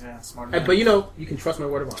course. Yeah, smart. But you know, you can trust my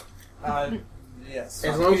word of honor. Yes.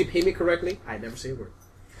 As long as you pay me correctly, I never say a word.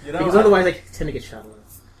 You know, Because otherwise I tend to get shot alive.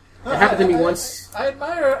 It happened to me once. I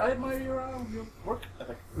admire your work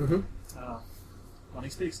ethic. Mm-hmm. Money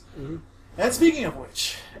speaks. Mm-hmm. And speaking of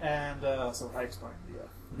which, and so I explained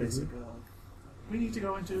the basic. We need to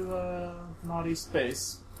go into naughty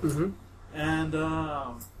space, Mm-hmm. and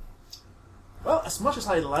well, as much as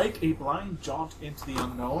I like a blind jaunt into the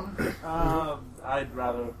unknown, I'd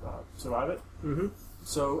rather survive it. Mm-hmm.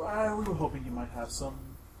 So we were hoping you might have some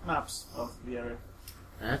maps of the area.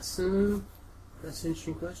 That's an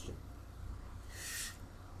interesting question.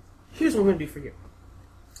 Here's what I'm going to do for you.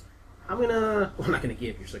 I'm not going to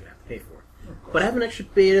give you, so you're going to have to pay for it. But I have an extra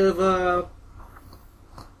bit of,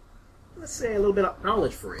 let's say a little bit of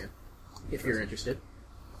knowledge for you, if you're interested.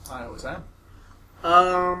 I always am.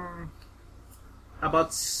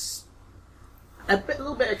 About a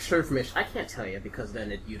little bit extra information. I can't tell you because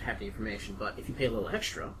then you'd have the information. But if you pay a little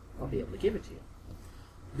extra, I'll be able to give it to you.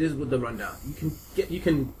 This is with the rundown. You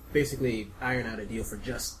can basically iron out a deal for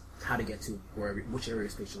just how to get to which area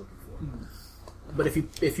of space you're looking for. Mm. But if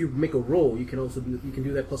you make a roll, you can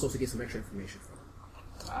do that plus also get some extra information from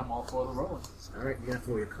it. I'm all for the rolling. All right, you're gonna have to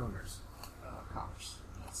roll your commerce. Commerce.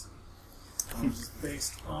 Let's see. Commerce is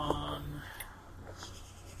based on.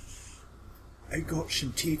 I got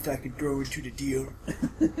some teeth I can throw into the deal.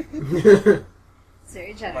 It's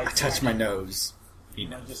very generous. I touch my nose. You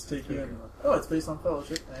know. I just take you in. Oh, it's based on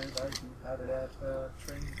fellowship, and I do have it at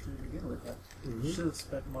training to begin with. I should have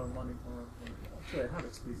spent more money on. Actually, I have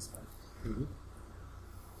XP to spend. Mm-hmm.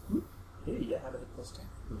 Yeah, you have it at plus 10.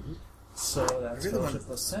 Mm-hmm. So that's really fellowship want-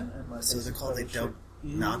 plus 10, and my So is it basic called a fellowship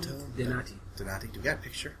Donato? Donati. Donati. Do we got a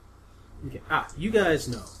picture? Okay. You guys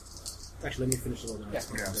know. Actually, let me finish the roll. Yeah.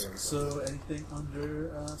 Okay, I'm sorry. So anything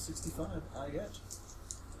under 65, I get.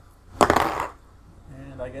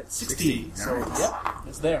 And I get 60. So, Nice. yeah,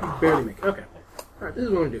 it's there. Barely make it. Okay. Alright, this is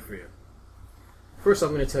what I'm going to do for you. First, I'm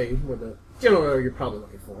going to tell you what the general area you're probably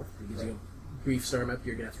looking for. It gives you a brief star map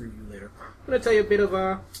you're going to have to review later. I'm going to tell you a bit of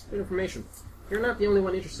information. You're not the only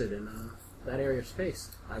one interested in that area of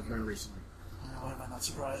space, I've learned recently. Why am I not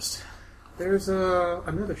surprised? There's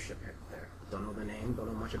another ship headed there. Don't know the name, don't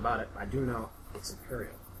know much about it. I do know it's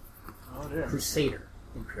Imperial. Oh, dear. Crusader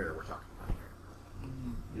Imperial we're talking about here.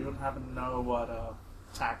 You don't happen to know what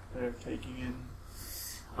tack they're taking in?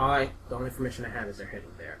 The only information I have is they're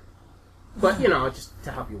heading there. But, just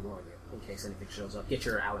to help you warn you, in case anything shows up, get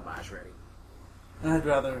your alibis ready. I'd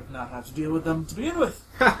rather not have to deal with them to begin with.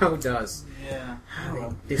 How does? Yeah.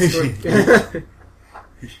 Well, This story...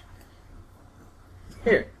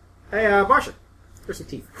 Here. Hey, Barsha. Here's some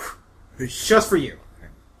teeth. Just for you.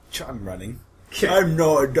 I'm running. I'm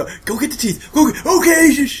not. Go get the teeth. Go get,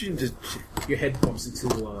 okay. Just, Your head bumps into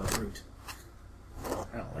root.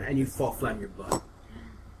 And you fall flat on your butt.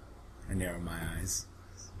 I narrow my eyes.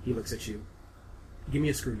 He looks at you. Give me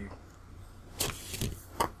a screw needle.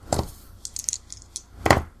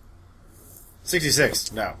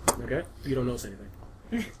 66. No. Okay? You don't notice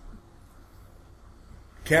anything.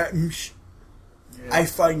 Captain, yeah. I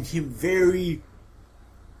find him very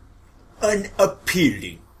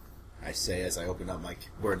unappealing. I say as I open up my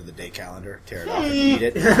word of the day calendar, tear it off and eat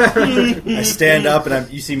it. I stand up and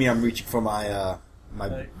you see me. I'm reaching for my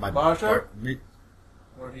Hey, my Barsha? me-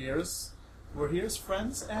 We're here as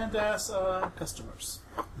friends and as customers.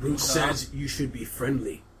 Root says you should be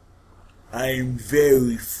friendly. I'm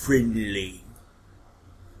very friendly.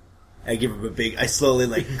 I give him I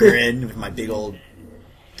slowly grin with my big old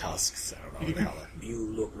tusks. I don't know what the hell. You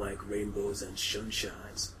look like rainbows and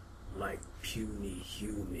sunshines. Like puny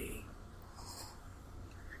Hume.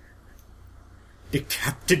 The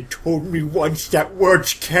captain told me once that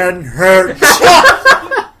words can hurt.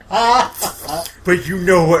 But you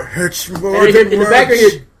know what hurts more And than in the words. back of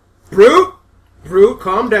your Brute,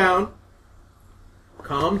 calm down.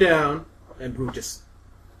 Calm down. And Brute just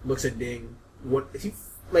looks at Ding.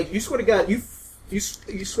 You swear to God, you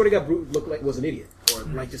swear to God, Brute looked like was an idiot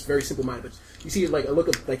or just very simple minded. But you see a look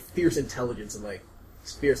of fierce intelligence and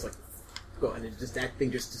fierce go, and that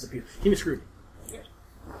thing just disappears. Give me a screw.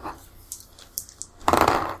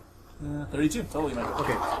 32. Totally make it.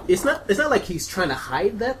 Okay, it's not like he's trying to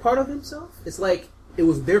hide that part of himself. It's like it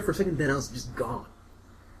was there for a second, then it was just gone.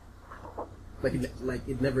 Like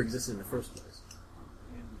it never existed in the first place.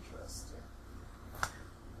 Interesting.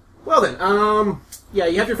 Well then, yeah,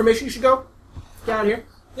 you have your information. You should go. Get out of here.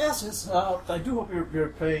 Yes. I do hope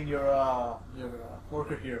you're paying your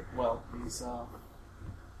worker here well. He's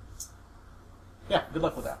yeah. Good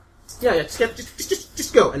luck with that. Yeah,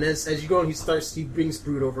 just go. And as you go, he brings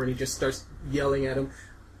Brood over and he just starts yelling at him.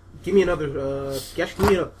 Give me another. Give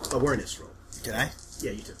me an awareness roll. Can I?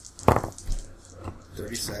 Yeah, you too.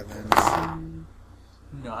 37.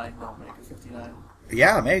 No, I don't make it. 59.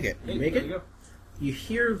 Yeah, I'll make it. You make there it? You go. You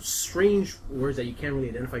hear strange words that you can't really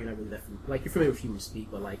identify. You're not really that familiar. Like, you're familiar with human speak,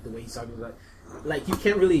 but like the way he's talking about, like you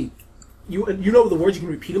can't really. You know the words. You can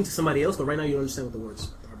repeat them to somebody else, but right now you don't understand what the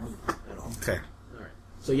words are meaning at all. Okay. All right.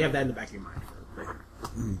 So you have that in the back of your mind. Right?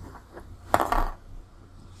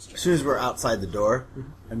 As soon as we're outside the door,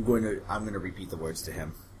 I'm going to repeat the words to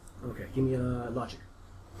him. Okay. Give me a logic.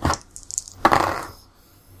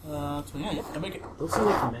 29. Yeah, I make it. Those sound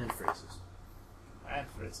like command phrases. And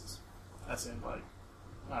phrases. That's in like.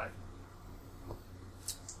 Alright.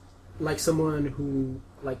 Like someone who,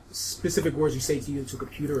 like specific words you say to you to a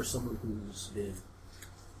computer, or someone who's been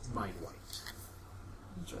mind wiped.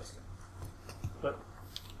 Interesting. But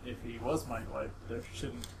if he was mind wiped, there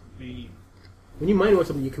shouldn't be. When you mind wipe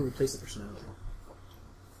something, you can replace the personality.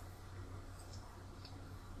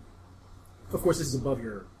 Of course, this is above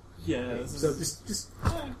your. Yeah. This So is, just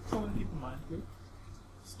something to keep in mind.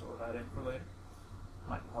 Store that in for later.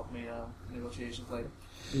 Might help me negotiations later.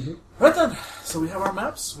 Mm-hmm. Right then. So we have our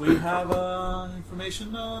maps. We have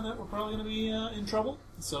information that we're probably going to be in trouble.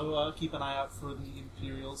 So keep an eye out for the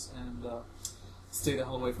Imperials and stay the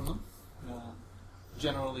hell away from them.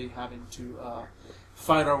 Generally, having to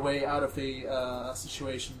fight our way out of a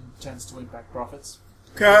situation tends to impact profits.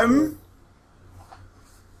 Captain?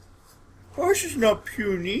 Boss is not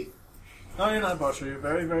puny. No, you're not, Bosher. You're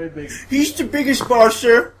very, very big. He's the biggest boss,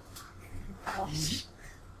 sir. He's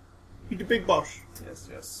the big boss.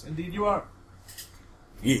 Yes. Indeed you are.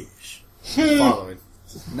 Yes. Following.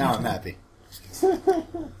 Now I'm happy.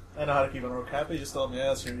 I know how to keep an orc happy. Just tell me,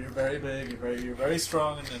 yes, you're very big, you're very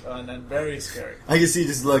strong, and very scary. I can see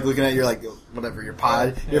just like looking at your whatever your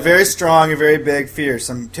pod. Yeah. You're very strong. You're very big, fierce.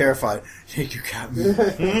 I'm terrified. Thank you,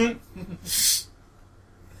 Captain.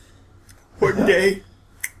 One day,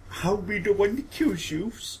 I'll be the one that kills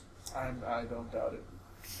you. I don't doubt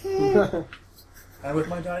it. And with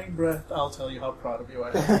my dying breath, I'll tell you how proud of you I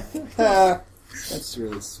am. That's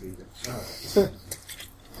really sweet.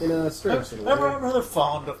 in a strange sort of I'm way. rather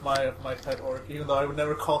fond of my pet orc, even though I would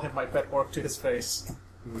never call him my pet orc to his face.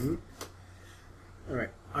 Mm-hmm. All right.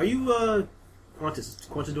 Are you Qantas?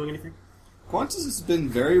 Qantas doing anything? Qantas has been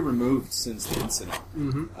very removed since the incident.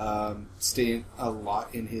 Mm-hmm. Staying a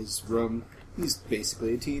lot in his room. He's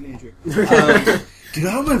basically a teenager. Get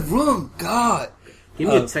out of my room, God! Give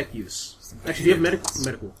me a tech use. Actually, do you have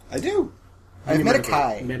medical? I do. I Give have me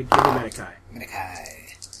Medikai. Give me Medikai. Medikai.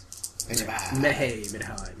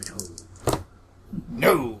 Medihai.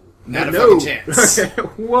 No! Not a No. fucking chance.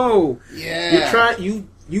 Whoa! Yeah.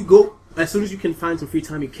 You go as soon as you can find some free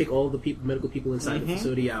time. You kick all the medical people inside the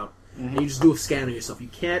facility out, and you just do a scan on yourself. You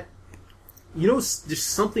can't. You know, there's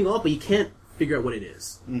something off, but you can't figure out what it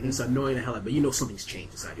is. It's annoying the hell out, but you know something's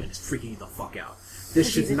changed inside you, and it's freaking you the fuck out. This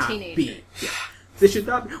should he's a not teenager. be. Yeah. This should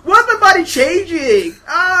not be. Why's my body changing?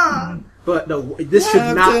 Ah! But no, this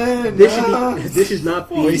should not. This should not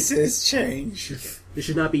be. Voices change. This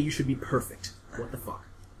should not be. You should be perfect. What the fuck?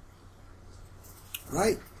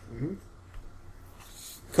 Right.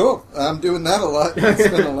 Cool. I'm doing that a lot. I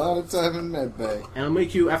spend a lot of time in medbay. And I'll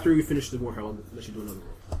make you after we finish the war. I'll let you do another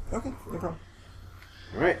roll. Okay, no problem.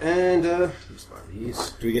 All right, and let's find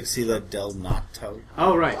these. Do we get to see the Del Nato?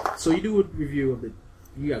 All right, so you do a review of the.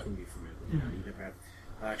 You guys can be familiar with the Nadi. Never had.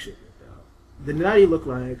 Actually, the Nadi look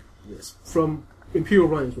like this from Imperial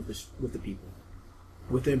run-ins with the people,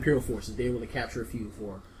 with the Imperial forces. They were able to capture a few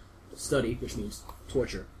for study, which means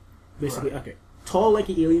torture. Basically, okay. Tall,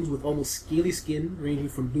 lanky aliens with almost scaly skin, ranging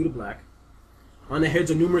from blue to black. On their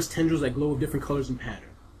heads are numerous tendrils that glow with different colors and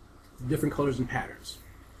patterns.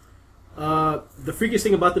 The freakiest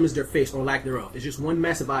thing about them is their face, or lack thereof. It's just one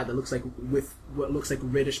massive eye that looks like with what looks like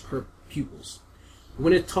reddish pupils.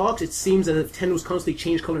 When it talks, it seems as if tendrils constantly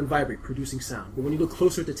change color and vibrate, producing sound. But when you look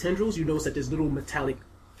closer at the tendrils, you notice that there's little metallic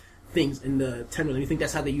things in the tendrils, and you think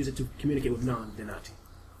that's how they use it to communicate with non-Denati.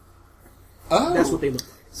 Oh. That's what they look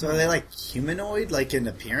like. So are they like humanoid, like in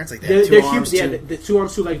appearance? Like they They're have two arms, huge, the 2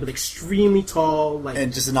 arms, 2 legs, but extremely tall, like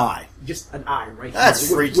and just an eye. just an eye, right? That's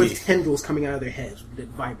here, freaky. with tendrils coming out of their heads that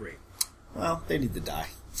vibrate. Well, they need to die.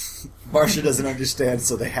 Barsha doesn't understand,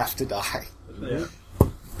 so they have to die. Yeah.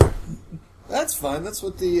 That's fine. That's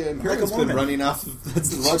what the Imperium's been woman. running off of. That's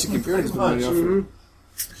the logic Imperium's been running off Mhm. of.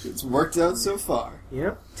 It's worked out so far.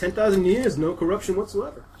 Yep. 10,000 years, no corruption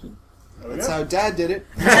whatsoever. That's how Dad did it.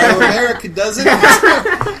 That's how America does it.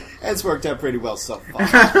 It's worked out pretty well so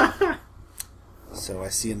far. So I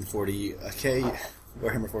see in the 40K,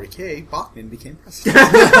 Warhammer 40K, Bachman became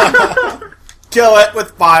president. Kill it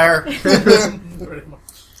with fire! Pretty much.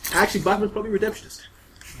 Actually, Bachman's probably redemptionist.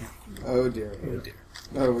 Oh dear. Oh dear.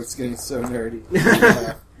 Oh, it's getting so nerdy.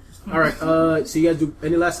 Alright, so you guys do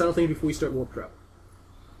any last final things before we start warp travel?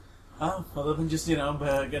 Other than just,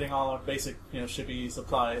 getting all our basic, shippy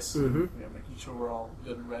supplies, Mhm. making sure we're all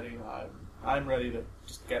good and ready, I'm ready to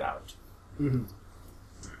just get out. Mm-hmm.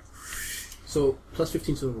 So, plus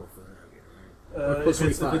 15 to the warp for that. Plus If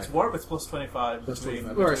it's 25. warp, it's plus 25. Plus between-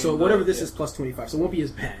 25. Alright, so between whatever the- this yeah. is, plus 25. So it won't be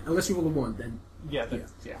as bad. Unless you roll a 1, then... Yeah, we'll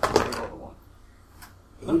roll the one.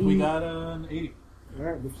 Oh, 80. we got an 80.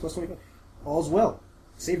 Alright, with plus 25. All's well.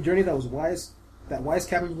 Safe journey that was wise. That wise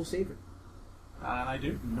captain will save it. And I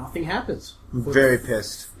do. Nothing happens. I'm very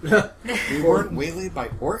pissed. We weren't waylaid by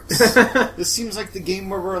orcs? This seems like the game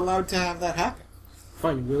where we're allowed to have that happen.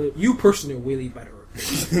 Fine, you personally are waylaid by the orc.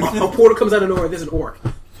 A portal comes out of nowhere, there's an orc.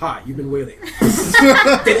 Hi, you've been waylaid.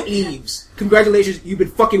 Then it leaves. Congratulations, you've been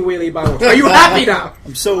fucking waylaid by orcs. Are you happy now?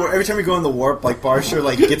 I'm so every time we go in the warp,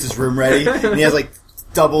 Barsha gets his room ready, and he has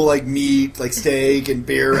double meat, steak and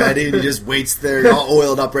beer ready, and he just waits there, all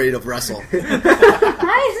oiled up, ready to wrestle.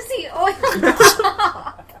 Why is he oiled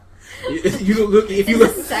up? If you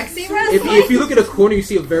look, Sexy wrestling? if you look at a corner, you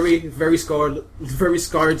see a very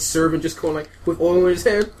scarred servant just going with oil in his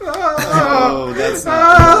hand. Oh, that's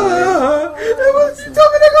not It told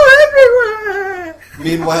me to go everywhere.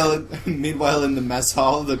 Meanwhile, in the mess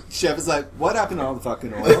hall, the chef is like, "What happened to all the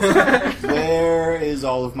fucking oil? Where is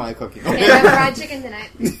all of my cooking oil?" They have fried chicken tonight.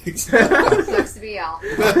 Sucks to be y'all.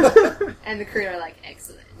 And the crew are like,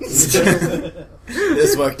 excellent.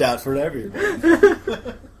 This worked out for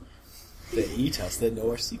everyone. They eat us, they know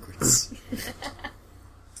our secrets.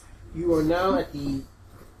 You are now at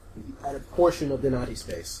a portion of Denati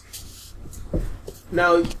space.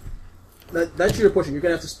 Now, that's your portion. You're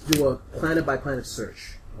going to have to do a planet-by-planet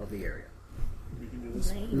search of the area. We can do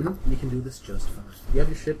this. You can do this just fine. Do you have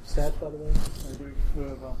your ship stats, by the way? I do.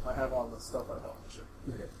 Well, I have all the stuff I have on the ship.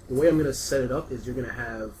 Okay. The way I'm going to set it up is you're going to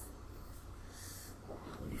have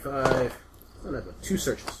 25, two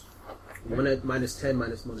searches. One at minus 10,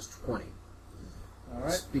 minus 20.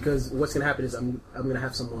 Alright. Because what's going to happen is I'm going to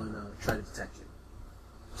have someone try to detect you.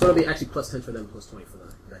 So it'll be actually plus 10 for them, plus 20 for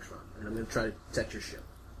the next round. And I'm going to try to detect your ship.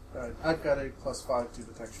 Alright. I've got a plus 5 to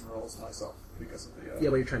detection rolls myself because of the. Yeah,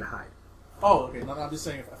 but you're trying to hide. Oh, okay. No, I'm just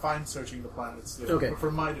saying if I'm searching the planets, Okay. for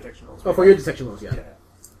my detection rolls. Oh, for your detection rolls, yeah. Yeah.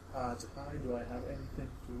 To hide, do I have anything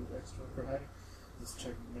to do extra for hiding? Let's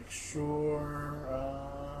check and make sure.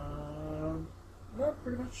 No,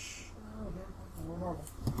 pretty much. Normal.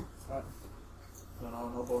 Alright.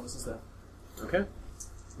 No bonuses there. Okay.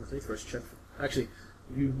 Let's say first check. Actually,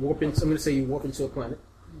 you warp into. I'm going to say you warp into a planet.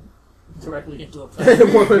 Directly into the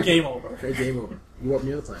planet. Game over. Okay, game over. You warp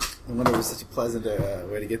near the planet. I wonder if it was such a pleasant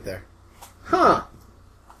way to get there. Huh.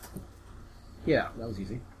 Yeah, that was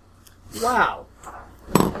easy. Wow.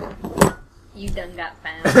 You done got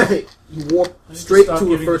found. You warp I need straight stop to a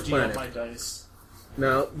giving first the GM planet. my dice.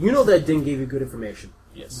 Now, you know that Din gave you good information.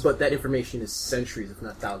 Yes. But that information is centuries, if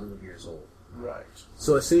not thousands of years old. Right.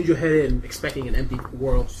 So as soon as you head in, expecting an empty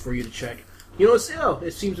world for you to check, you know,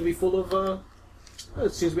 it seems to be full of,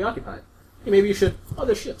 it seems to be occupied. Hey, maybe you should,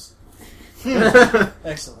 there's ships.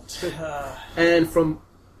 Excellent. And from,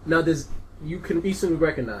 now you can easily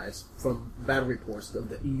recognize from battle reports of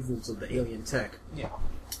the evils of the alien tech, Yeah.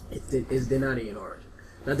 it is Denati in origin.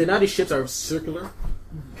 Now, Denati ships are circular,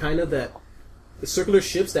 kind of that. The circular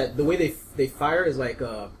ships that the way they fire is like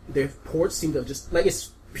their ports seem to just it's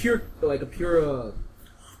pure like a pure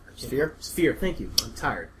sphere. Thank you. I'm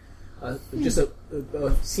tired. Just a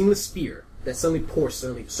seamless spear that suddenly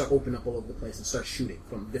start opening up all over the place and start shooting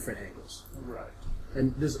from different angles. Right.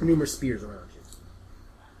 And there's numerous spears around you.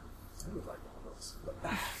 I would like one of those.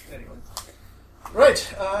 But, anyway.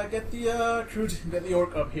 Right. Get the crew, get the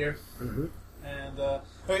orc up here. Mm-hmm. And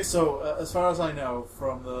okay. So as far as I know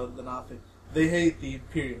from the Nazi, they hate the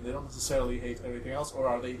Imperium. They don't necessarily hate everything else, or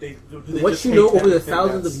are they? Do they What just you know, hate over the everything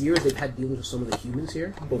thousands that's- of years, they've had dealings with some of the humans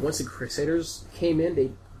here. But once the Crusaders came in,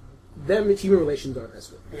 human relations aren't as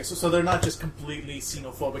good. Okay, so they're not just completely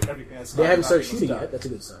xenophobic. Everything that's They not haven't started Nazi shooting was yet. done. That's a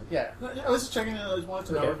good sign. Yeah, I was just checking. I just wanted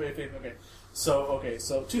to know Okay. if okay.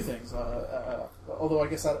 So two things. Although I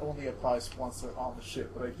guess that only applies once they're on the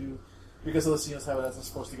ship, but I do because the Xenos have it as they're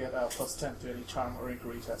supposed to get plus 10 to any charm or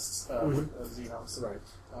inquiry tests with Xenos. Right.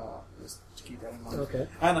 Just to keep that in mind. Okay.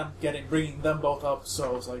 And I'm bringing them both up,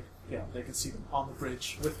 so it's like, they can see them on the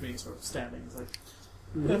bridge with me, sort of standing. It's like,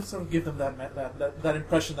 sort of give them that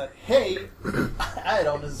impression that, hey, I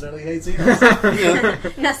don't necessarily hate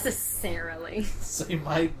Xenos. Necessarily. So you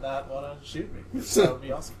might not want to shoot me. So that would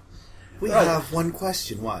be awesome. We have one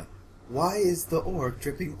question. Why is the orc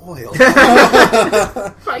dripping oil?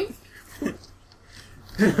 Right.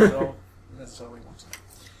 I don't necessarily want to.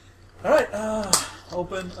 Alright,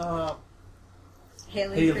 open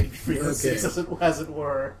hailing frequencies, as it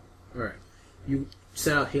were. Alright. You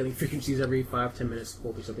send out hailing frequencies every 5-10 minutes,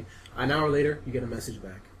 hopefully something. An hour later, you get a message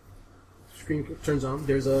back. Screen turns on.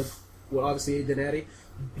 There's obviously a Denari,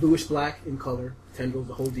 bluish black in color, tendrils,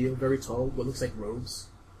 the whole deal, very tall, what looks like robes.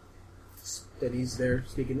 That he's there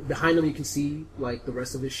speaking. Behind him, you can see like the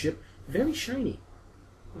rest of his ship, very shiny.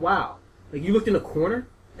 Wow! Like you looked in a corner,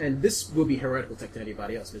 and this will be heretical tech to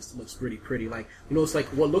anybody else. This looks pretty. Like it's like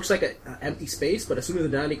what looks like an empty space, but as soon as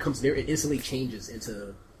the Denari comes near, it instantly changes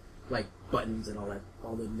into like buttons and all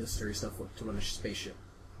the necessary stuff to run a spaceship.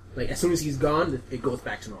 Like as soon as he's gone, it goes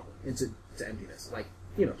back to normal, into emptiness. Like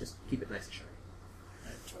just keep it nice and shiny.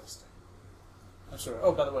 Interesting. I'm sure.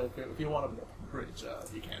 Oh, by the way, if you want to be up on the bridge,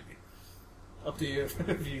 you can be. Up to you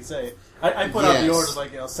if you say. I put out the orders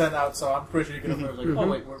send out, so I'm pretty sure you can open it. Oh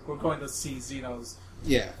wait, we're going to see Xenos.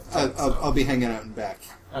 Yeah, I'll be hanging out in back.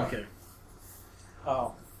 Okay.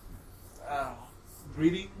 Oh.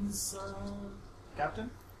 Greetings,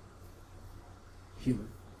 Captain. Human.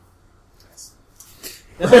 Yes.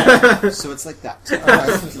 So it's like that.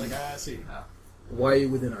 It's like, I see. Why are you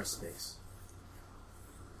within our space?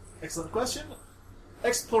 Excellent question.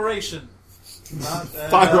 Exploration. Not,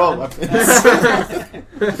 Fire all weapons.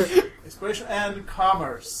 Exploration and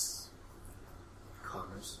commerce.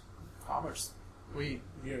 Commerce. You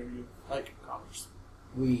like commerce.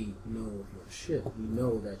 We know of your ship. We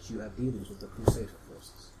know that you have dealings with the Crusader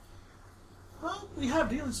forces. Well, we have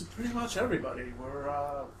dealings with pretty much everybody.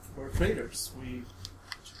 We're traders. We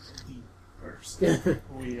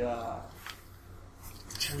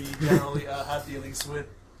generally have dealings with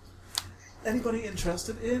anybody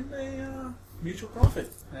interested in a mutual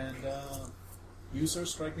profit, and you, sir,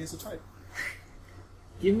 strike me as a type.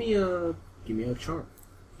 Give me a charm.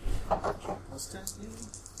 Plus 10 healing.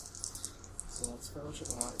 So that's fellowship.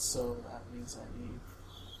 Alright, so that means I need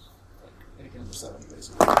anything under 70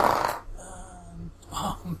 basically.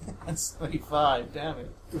 Oh man, that's 25, damn it.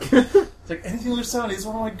 It's like anything under 70 is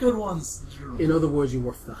one of my good ones. In other words, you're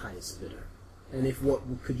worth the highest bidder. And if what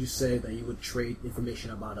could you say that you would trade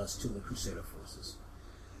information about us to the Crusader forces?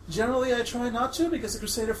 Generally, I try not to, because the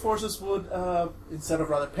Crusader forces would, instead of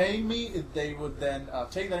rather paying me, they would then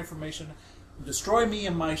take that information, destroy me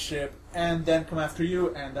and my ship, and then come after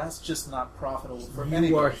you, and that's just not profitable for anybody.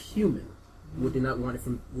 You are human. Would they not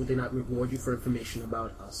reward you for information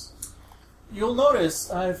about us? You'll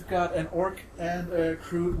notice I've got an orc and a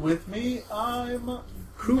crew with me.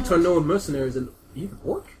 Crew unknown mercenaries and even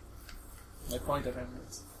orc? I point at him.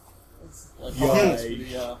 It's like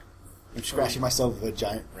Yikes. I'm scratching myself with a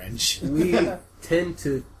giant wrench. We tend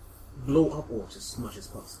to blow up orcs as much as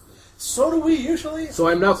possible. So do we usually. So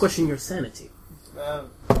I'm now questioning your sanity.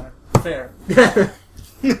 Fair.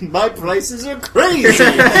 My prices are crazy!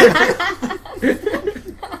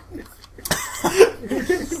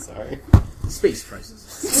 Sorry. Space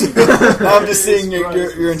prices. I'm just seeing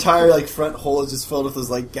your entire front hole is just filled with those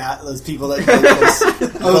those people that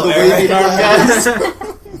the waving arm guys.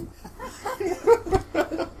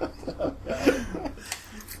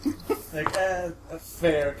 A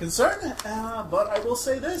fair concern, but I will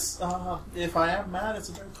say this: if I am mad, it's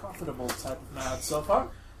a very profitable type of mad so far,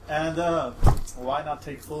 and why not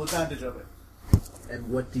take full advantage of it? And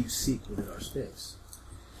what do you seek within our space?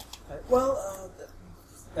 Okay,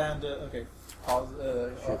 pause,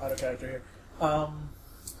 out of character here.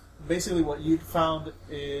 Basically, what you found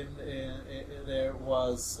in there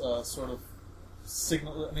was sort of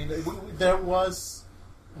signal. I mean, there was.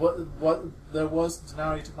 What there was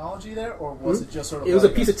Denari technology there, or was it just sort of? It was a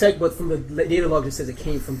piece of tech, but from the data log it says it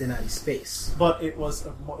came from Denari space. But it was,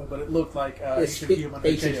 but it looked like ancient human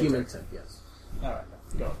tech. Yes. All right,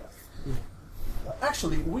 go with that.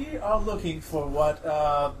 Actually, we are looking for what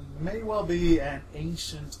may well be an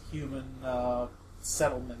ancient human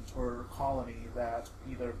settlement or colony that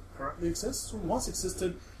either currently exists or once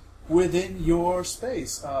existed within your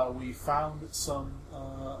space. We found some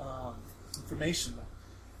information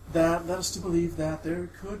that led us to believe that there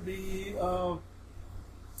could be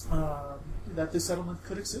that this settlement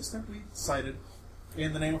could exist, and we decided,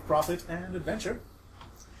 in the name of profit and adventure,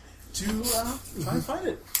 to try and find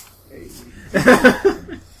it.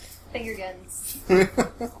 Finger guns.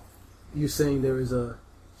 You saying there is a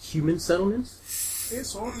human settlement? It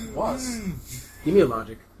sort of was. Give me a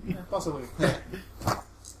logic. Yeah, possibly.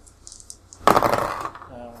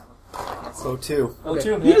 So too. Okay.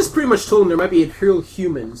 two, You just pretty much told them there might be imperial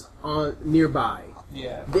humans on nearby.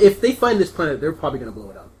 Yeah. If they find this planet, they're probably going to blow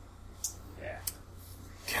it up. Yeah.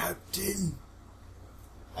 Captain.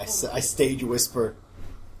 I stage whisper.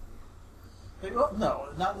 Well, no,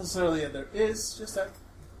 not necessarily that there is, just that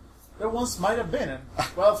there once might have been. And,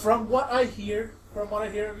 well, from what I hear,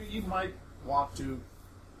 you might want to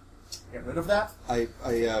get rid of that. I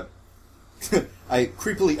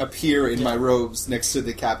creepily appear in my robes next to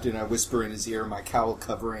the captain. I whisper in his ear, my cowl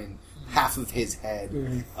covering half of his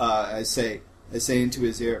head. I say into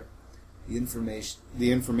his ear,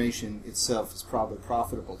 the information itself is probably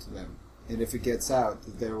profitable to them. And if it gets out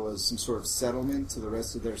that there was some sort of settlement to the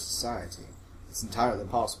rest of their society, it's entirely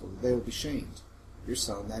possible that they will be shamed. You're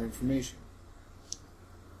selling that information.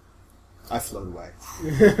 I float away.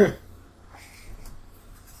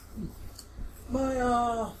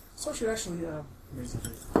 My associate actually raised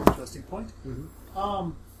an interesting point.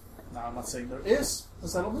 Now, I'm not saying there is a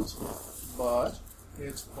settlement, but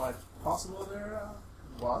it's quite possible there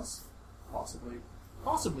was,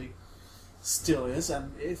 possibly still is,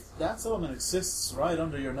 and if that settlement exists right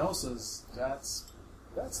under your noses, that's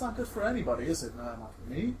not good for anybody, is it? Not for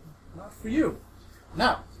me, not for you.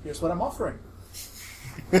 Now, here's what I'm offering.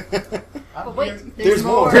 Wait, There's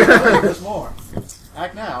more. There's more.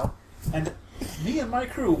 Act now, and me and my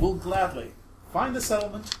crew will gladly find the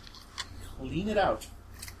settlement, clean it out.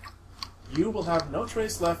 You will have no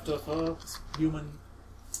trace left of a human.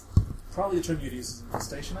 Probably the Trim is in the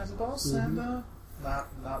station, I suppose, and not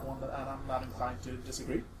one that, and I'm not inclined to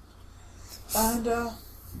disagree. And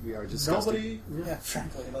We are disgusting. nobody, yeah,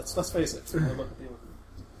 frankly, let's face it. Look at the.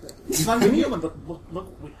 It's not even human, but look what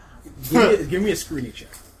we have. Give me a screening check.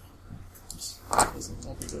 This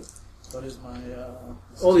won't be good. What is my?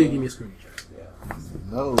 Only give me a screening check. Yeah.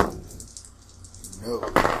 No.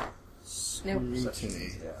 Nope. Perception.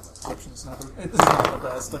 Yeah, perception is not the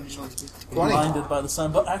best. I'm usually blinded by the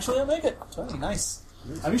sun, but actually I make it. 20, nice.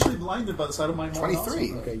 I'm usually blinded by the sight of my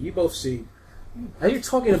 23. Okay, you both see. As you're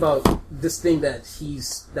talking about this thing that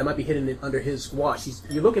might be hidden under his watch,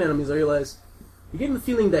 you're looking at him and you realize you're getting the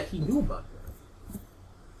feeling that he knew about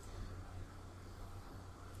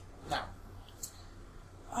it.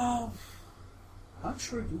 Now, I'm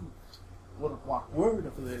sure you wouldn't want word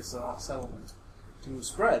of this settlement to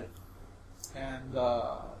spread. And,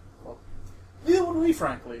 well, neither would we,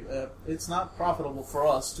 frankly. It's not profitable for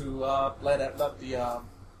us to let the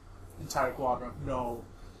entire quadrant know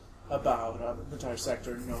about, the entire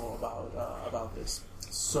sector know about this.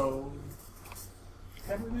 So,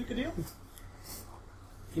 can we make a deal?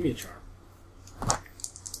 Give me a charm.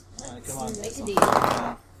 Come on. Make a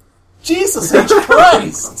deal. Jesus H.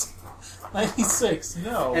 Christ! 96,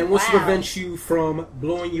 no. And what's to Wow. prevent you from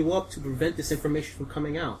blowing you up to prevent this information from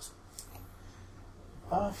coming out?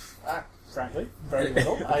 Frankly, very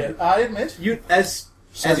little. I admit. You as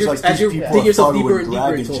Sounds you're, like as these you're people digging are yourself deeper following and deeper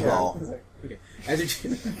Dragon's into it. Law. Okay. As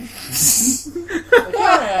you're Like, here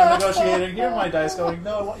I am negotiating. Here are my dice going,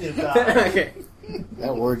 no, I want you to die. okay.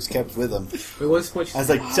 That word's kept with him. Wait, what's what? I was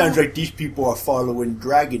like, sounds like these people are following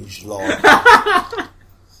Dragon's Law.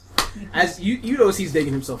 As you notice, he's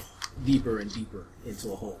digging himself deeper and deeper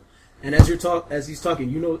into a hole. And as he's talking,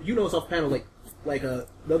 you notice off panel like the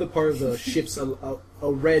other part of the ship's a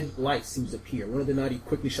red light seems to appear. One of the Nadi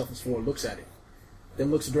quickly shuffles forward, looks at it, then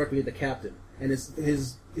looks directly at the captain, and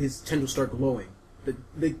his tendrils start glowing.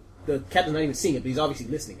 The captain's not even seeing it, but he's obviously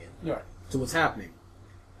listening in You're right. to what's happening,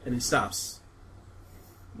 and then stops,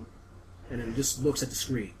 and then just looks at the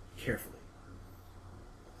screen carefully,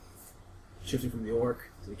 shifting from the orc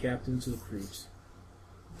to the captain to the crews.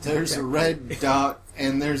 There's a red dot,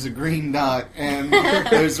 and there's a green dot, and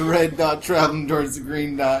there's a red dot traveling towards the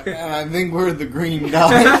green dot, and I think we're the green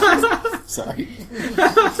dot. Sorry.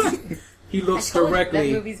 He looks I told you, directly.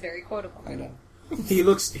 that movie's very quotable. I know. He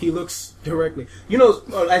looks directly. You know,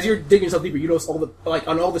 as you're digging yourself deeper, you notice all the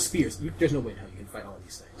on all the spears. There's no way in hell you can fight all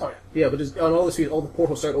these things. Oh, yeah. Yeah, but on all the spears, all the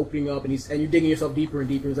portals start opening up, and you're digging yourself deeper and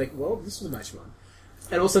deeper. It's like, well, this was a nice run.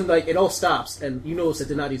 And all of a sudden, it all stops, and you notice that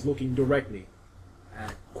Donati's looking directly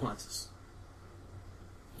at Qantas.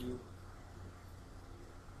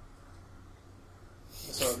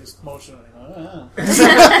 So just motioning.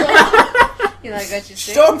 You like what you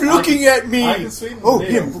see? Stop looking at me! I can swing Oh, the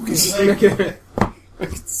him! deal. Okay.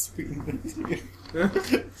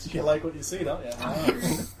 You like what you see, don't you?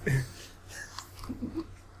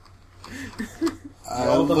 I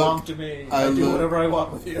all belong look- to me. I I do look- whatever I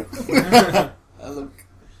want with you. I look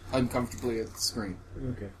uncomfortably at the screen.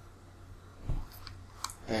 Okay.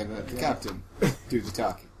 And the captain do the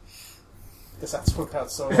talking. Guess that's worked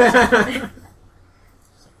out so well.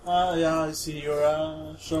 Yeah, I see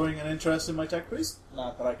you're showing an interest in my tech priest.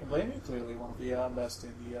 Not that I can blame you. Clearly one of the best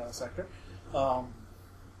in the sector.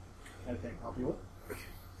 Anything I can help you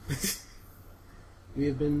with? We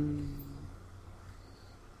have been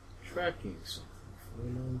tracking something for a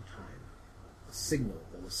long time. A signal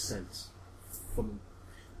that was sent from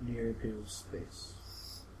near Imperial space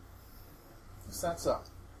What's that so?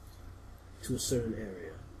 to a certain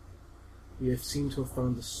area. We have seemed to have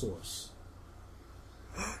found the source.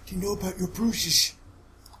 Do you know about your bruises?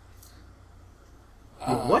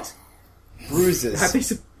 Your what? Bruises. I think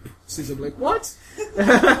so. I'm like, what?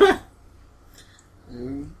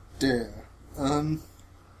 Oh, dear.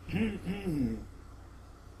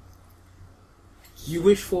 You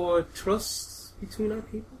wish for trust between our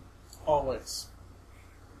people? Always.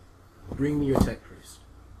 Bring me your tech priest,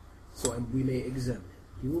 so we may examine him.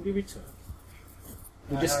 He will be returned.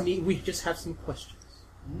 We just have some questions.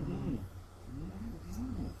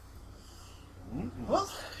 Well,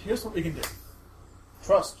 here's what we can do.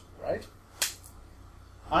 Trust, right?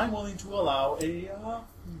 I'm willing to allow a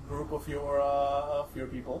group of your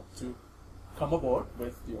people to come aboard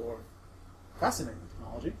with your fascinating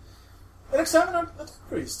technology and examine our tech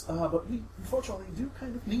priest. But we unfortunately do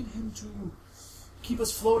kind of need him to keep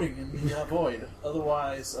us floating in the void.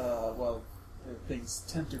 Otherwise, things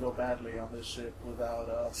tend to go badly on this ship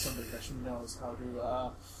without somebody that knows how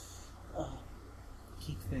to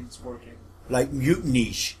keep things working. Like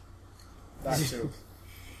mutinies. That too.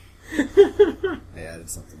 I added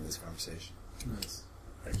something to this conversation. Nice.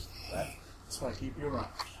 That's why I keep you around.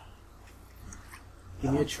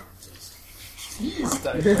 Give me a charm test. Jeez,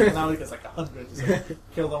 dice. Now he gets like 100. Just like,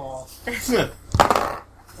 kill them all.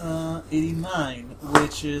 89,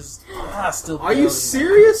 which is still. Are you barely-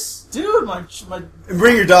 serious? dude? My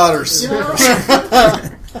Bring your daughters. you know,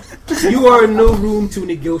 You are in no room to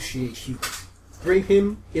negotiate here. Bring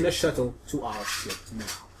him in a shuttle to our ship now.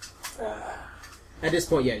 At this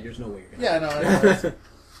point, yeah, there's no way you're gonna. yeah, no, I know.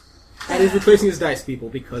 And he's replacing his dice, people,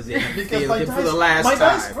 because they have Because failed my him dice, for the last my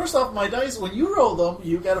time. dice. First off, my dice. When you roll them,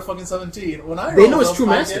 you get a fucking 17. When I roll They know it's them, true I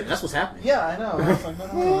master. get- That's what's happening. Yeah, I know. I was like, no,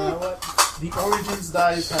 what? The Origins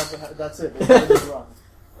dice have that's it. They have to run.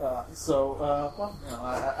 Well, you know,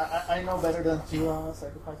 I know better than to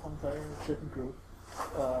sacrifice my entire ship and crew.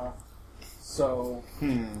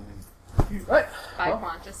 Right. By Well,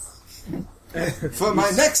 Qantas. For my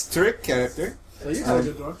next trick character, so you got a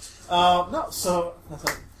good one. No, so that's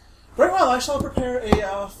like, very well. I shall prepare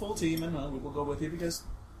a full team, and we will go with you because,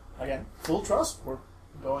 again, full trust. We're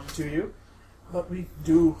going to you, but we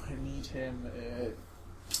do need him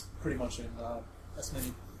pretty much in as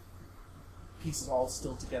many pieces all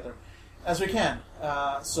still together as we can.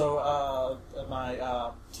 My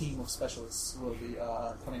team of specialists will be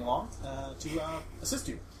coming along to assist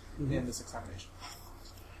you in this examination.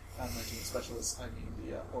 And my team of specialists, I mean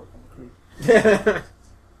the orc and the crew.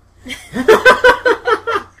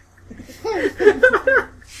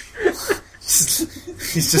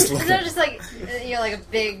 He's just Is looking. there just like like a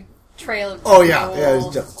big trail of Oh yeah, yeah.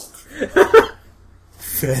 gold? It's just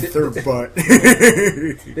feather butt.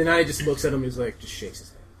 Then I just looks at him and he's like, just shakes his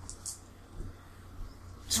head.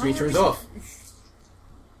 Screen turns off.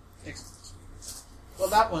 Excellent. Well,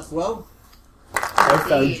 that went well.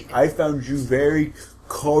 I found you very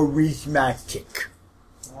charismatic.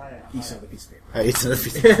 Eats another piece of paper. I ate another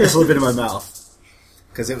piece. There's a little bit in my mouth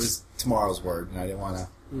because it was tomorrow's word, and I didn't want to.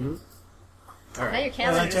 All Now right. your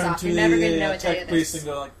And I calendar's turn off. to You're never the going to know what day tech it priest is.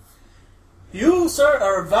 and go like, "You, sir,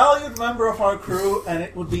 are a valued member of our crew, and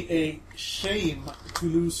it would be a shame to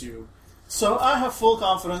lose you. So I have full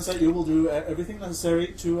confidence that you will do everything necessary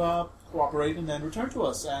to cooperate and then return to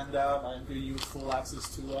us. And I am giving you full access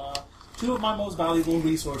to two of my most valuable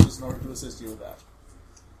resources in order to assist you with that."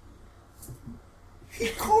 He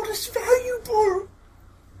called us valuable.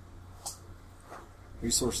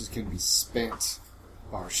 resources can be spent,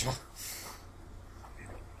 Barsha.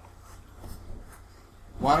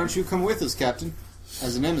 Why don't you come with us, Captain,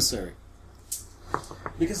 as an emissary?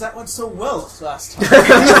 Because that went so well last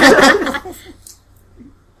time.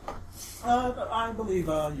 I believe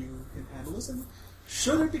you can handle this, and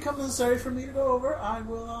should it become necessary for me to go over, I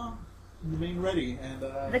will remain ready. And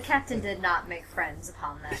The captain did not make friends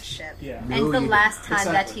upon that ship. yeah, No, And the you last time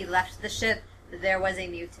that Exactly. he left the ship, there was a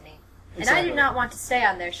mutiny. And I Exactly. do not want to stay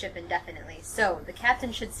on their ship indefinitely, so the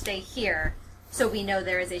captain should stay here so we know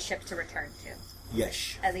there is a ship to return to.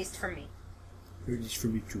 Yes. At least for me. It is for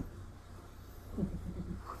me too.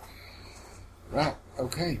 Right,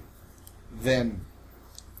 okay. Then,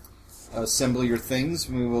 assemble your things.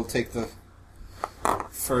 We will take the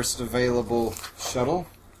first available shuttle,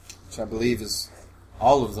 which I believe is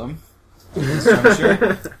all of them at this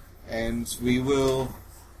juncture. And we will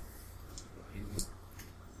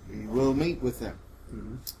meet with them.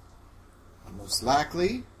 Mm-hmm. Most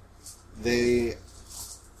likely, the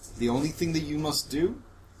only thing that you must do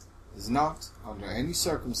is not, under any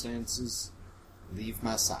circumstances, leave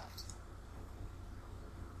my sight.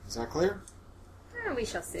 Is that clear? We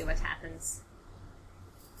shall see what happens.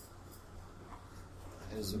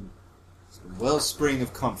 There's a wellspring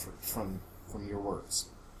of comfort from your words.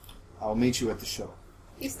 I'll meet you at the show.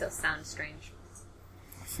 You still sound strange.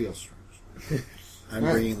 I feel strange. I'm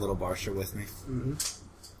bringing little Barsha with me. Mm-hmm.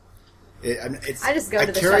 I just go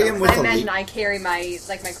to the carry shuttle. him with I a imagine le- I carry my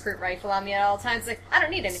Kurt rifle on me at all times. Like, I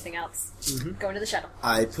don't need anything else. Mm-hmm. Go into the shuttle.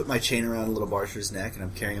 I put my chain around little Barsha's neck, and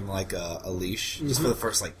I'm carrying him like a leash, just for the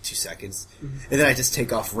first, 2 seconds. And then I just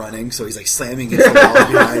take off running, so he's, slamming into the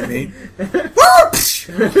wall behind me.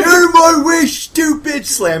 Out of my way, stupid!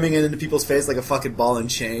 Slamming it into people's face like a fucking ball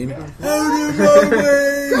and chain. Out of my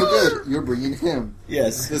way! Good. You're bringing him.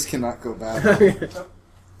 Yes. This cannot go bad.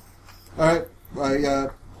 Alright. I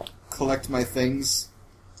collect my things.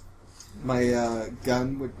 My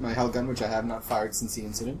gun, my hell gun, which I have not fired since the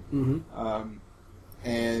incident. Mm-hmm.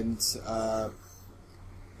 And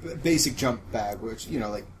basic jump bag, which,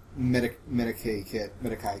 Medicae kit.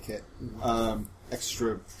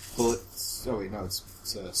 Extra bullets. Oh, wait, no,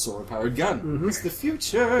 it's a solar-powered gun. Mm-hmm. It's the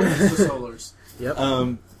future! It's the solars. Yep.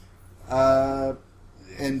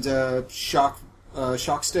 And shock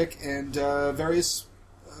stick and various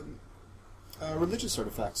religious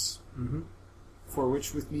artifacts, for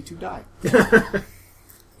which with me to die. You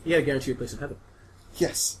gotta guarantee a place in heaven.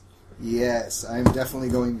 Yes, I'm definitely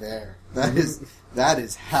going there. That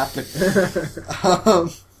is happening.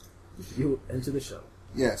 You enter the shuttle.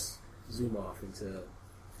 Yes. Zoom off into.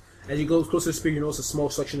 As you go closer to the speaker, you notice a small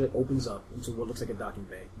section that opens up into what looks like a docking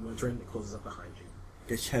bay. You enter in, it closes up behind you.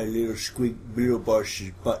 That's how little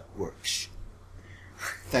Barsha's butt works.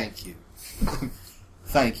 Thank you.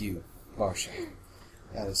 Thank you, Barsha.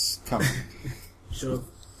 That is coming.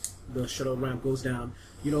 The shuttle ramp goes down.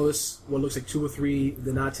 You notice what looks like 2 or 3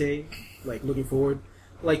 Venate, looking forward.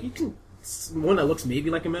 You can... One that looks maybe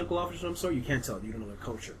like a medical officer of some sort, you can't tell. You don't know their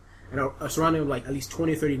culture. And are surrounded with at least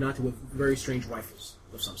 20 or 30 Nate with very strange rifles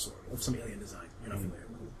of some sort, of some alien design. You're not familiar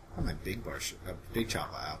with. I'm a big Barsha, a big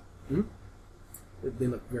Choppa out. Hmm? They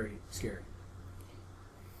look very scary.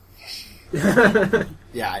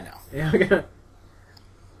 Yeah, I know. Yeah, okay.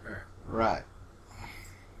 Right.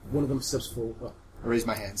 One of them steps forward. Well, I raise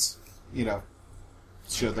my hands.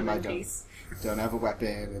 Show them I in peace. don't have a weapon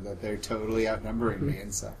and that they're totally outnumbering me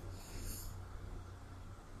and stuff.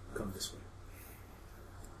 come this way.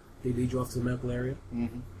 They lead you off to the medical area.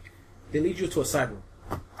 Mm-hmm. They lead you to a side room.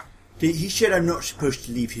 He said I'm not supposed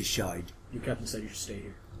to leave his side. Your captain said you should stay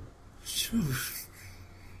here.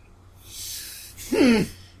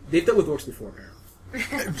 They've dealt with orcs before,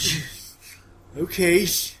 apparently. Okay.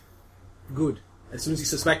 Good. As soon as you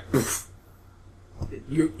suspect, poof,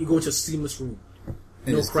 you go into a seamless room.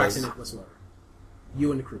 And No it's cracks closed. in it whatsoever.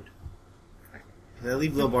 You and the crew. Did I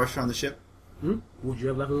leave Lil Barsha on the ship? Would you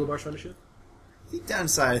have left a little Barsha on the ship? Deep down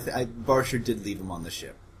inside, Barsha did leave him on the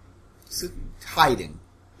ship. So, hiding.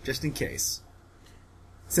 Just in case.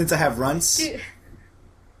 Since I have runts... I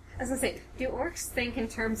was gonna say, do orcs think in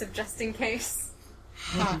terms of just in case?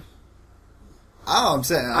 Oh, I'm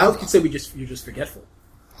saying... I would say you're just forgetful.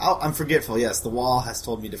 I'm forgetful, yes. The wall has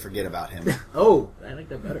told me to forget about him. Oh, I like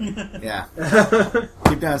that better. Yeah.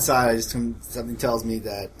 Deep down inside, something tells me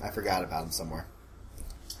that I forgot about him somewhere.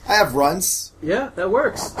 I have runts. Yeah, that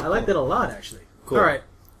works. I like that a lot, actually. Cool. All right.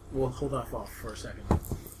 We'll hold off for a second.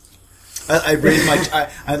 I raise my...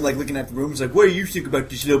 I'm like looking at the room. It's like, what do you think about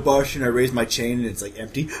this little Barsha? And I raise my chain and it's like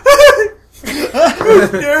empty.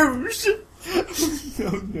 Nose. No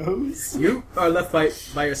nose. You are left by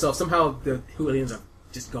yourself. Somehow the two aliens are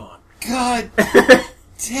just gone. God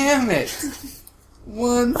damn it!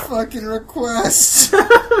 One fucking request.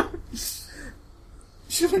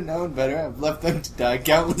 Should have known better. I've left them to die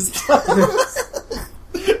countless times.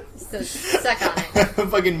 So suck on it. A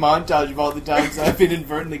fucking montage of all the times I've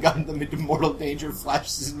inadvertently gotten them into mortal danger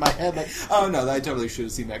flashes in my head. Like, oh no, I totally should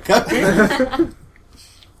have seen that coming.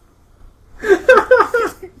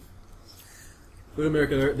 In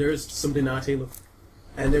America, there's some Denate look,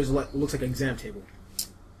 and there's looks like an exam table.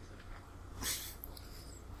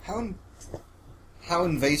 How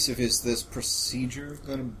invasive is this procedure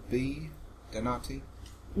going to be, Donati?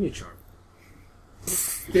 Give me a charm.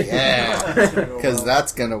 Yeah, because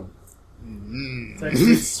that's going to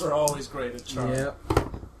Texans are always great at charm.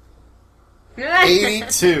 Yeah.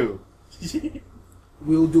 82.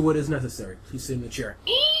 We'll do what is necessary. Please sit in the chair.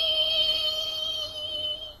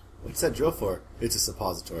 What's that drill for? It's a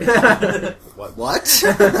suppository. What?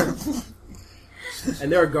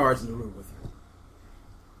 And there are guards in the room with you.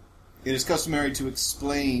 It is customary to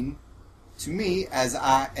explain to me, as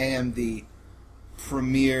I am the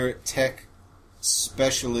premier tech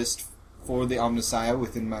specialist for the Omnissiah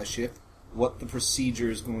within my ship, what the procedure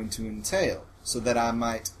is going to entail, so that I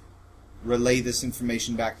might relay this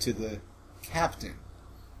information back to the captain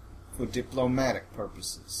for diplomatic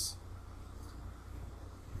purposes.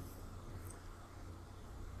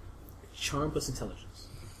 Charm plus intelligence.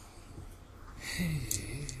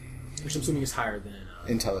 Which I'm assuming is higher than...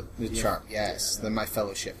 Charm, yes, than my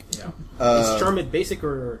fellowship. Yeah. Is charm at basic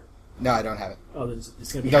or... No, I don't have it. Oh, then it's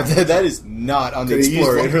going to be... No, higher. that is not on the Could he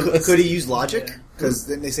Explorer list. could he use logic? Because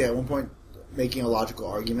then they say at one point, making a logical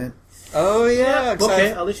argument. Oh, yeah.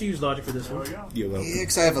 Okay, I'll let you use logic for this There one. we go. You're welcome. Yeah,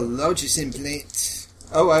 because I have a Logis implant.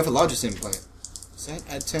 Oh, I have a Logis implant. Is that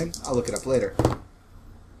at 10? I'll look it up later.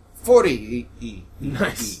 40.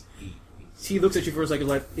 Nice. He looks at you for a second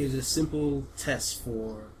like, it's a simple test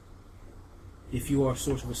for if you are a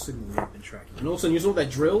source of a signal we have been tracking. And all of a sudden, you know that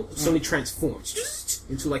drill suddenly transforms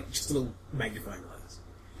into like just a little magnifying glass.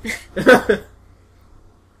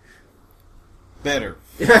 Better.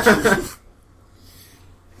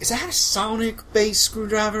 Is that a sonic-based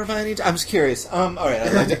screwdriver by any time? I'm just curious.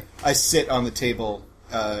 Alright, I sit on the table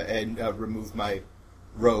and remove my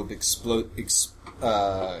robe, exposing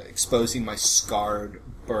my scarred,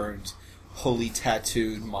 burned, wholly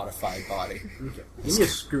tattooed, modified body. Okay. Give me a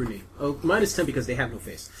scrutiny. Oh, mine is 10 because they have no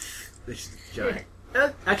face. They're just giant.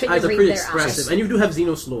 Actually, Can you eyes are read pretty their expressive. eyes? And you do have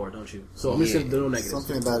Xenos lore, don't you? So I'm just going to no negatives.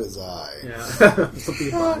 Something about his eye. Yeah. Something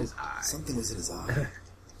about his eye. Something was in his eye.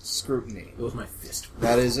 Scrutiny. It was my fist.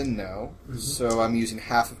 That is a no. So I'm using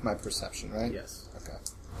half of my perception, right? Yes. Okay.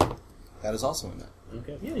 That is also a no.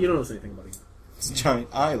 Okay. Yeah, you don't notice anything about it. It's a giant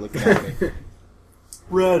eye looking at me.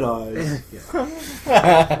 Red eyes.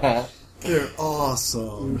 Yeah. They're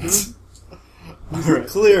awesome. Alright.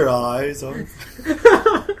 Clear eyes. I'm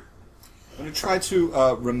going to try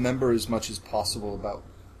to remember as much as possible about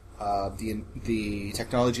the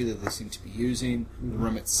technology that they seem to be using, the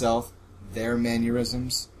room itself, their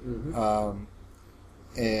mannerisms,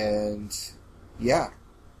 and yeah,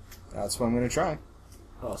 that's what I'm going to try.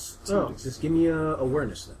 Awesome. So, just give me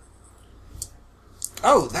awareness then.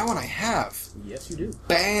 Oh, that one I have. Yes, you do.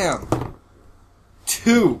 Bam!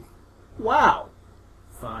 2. Wow.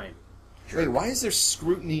 Fine. Wait, why is there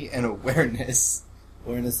scrutiny and awareness?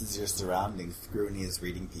 Awareness is your surroundings. Scrutiny is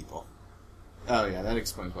reading people. Oh yeah, that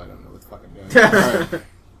explains why I don't know what the fuck I'm doing. Alright.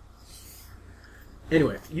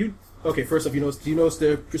 Anyway, first off, do you notice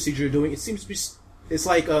the procedure you're doing? It seems to be, it's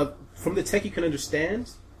like, from the tech you can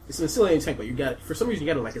understand, it's an oscillating tech, but for some reason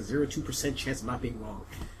you got like a 0.2% chance of not being wrong.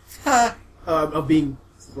 Of being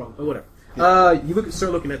wrong, or whatever. Yeah. You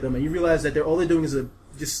start looking at them, and you realize that all they're doing is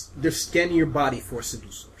they're scanning your body for a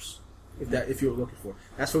signal source. If you're looking for.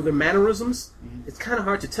 As for their mannerisms, it's kind of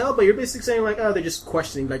hard to tell, but you're basically saying like, they're just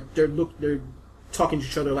questioning, like they're talking to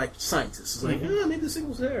each other like scientists. It's like, maybe the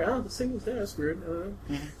signal's there. The signal's there. That's weird.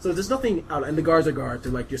 So there's nothing out, and the guards are guards.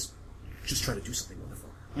 They're like just trying to do something with the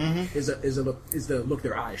phone. Is the look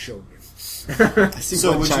their eyes showing you? I see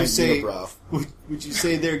So one would you giant say unibrow. would you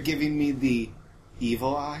say they're giving me the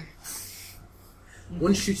evil eye?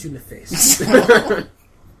 One shoots you in the face.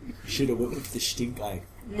 Should have went with the stink eye.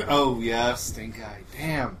 Oh yeah, stink eye.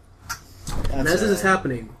 Damn. And as this is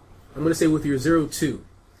happening, I'm going to say with your 02,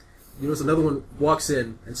 you notice another one walks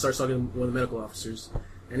in and starts talking to one of the medical officers,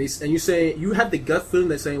 and you say you have the gut feeling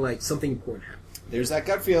that's saying like something important happened. There's that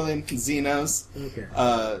gut feeling, Xenos. Okay.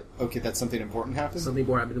 Okay, that's something important happened. Something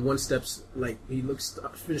important happened. And one steps like he looks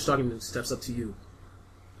finished talking and steps up to you.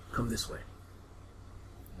 Come this way.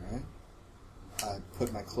 All right. I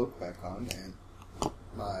put my cloak back on and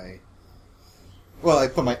I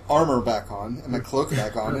put my armor back on and my cloak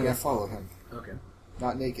back on, and I follow him. Okay.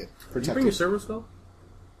 Not naked. Did you Protected. bring your servo spell?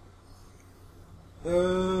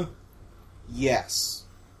 Yes.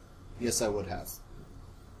 Yes, I would have.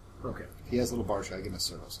 Okay. He has a little bar, should I give him a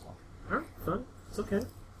servo skull? Alright, fine. It's okay.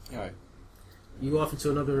 Alright. You go off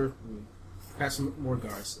into another, past some more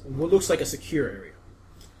guards. In what looks like a secure area.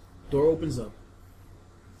 Door opens up.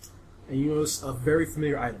 And you notice a very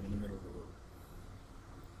familiar item in the middle of the room.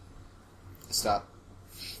 Stop.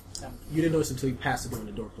 You didn't notice until you passed the door and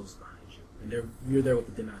the door closes behind you. And you're there with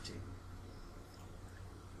the Donati.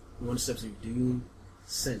 One steps in. Do you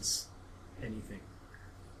sense anything?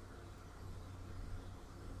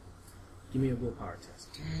 Give me a willpower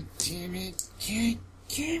test. God damn it. God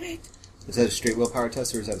damn it. Is that a straight willpower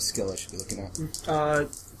test, or is that a skill I should be looking at?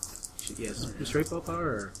 Yes. Straight willpower,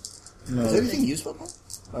 or... No. Is everything use willpower?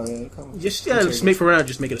 Oh, yeah, come on. Just make for now,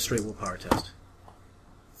 just make it a straight willpower test.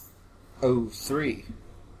 03.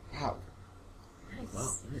 Wow.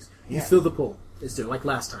 Wow, nice. Yeah. You feel the pull. It's there, like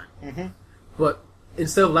last time. Mm-hmm. But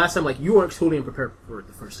instead of last time, like, you weren't totally unprepared for it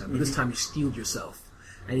the first time. But this time you steeled yourself.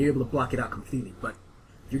 And you're able to block it out completely. But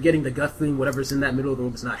you're getting the gut feeling, whatever's in that middle of the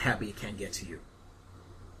room is not happy, it can't get to you.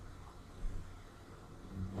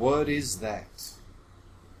 What is that?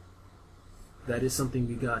 That is something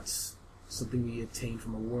we got, something we obtained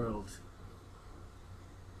from a world.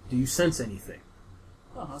 Do you sense anything?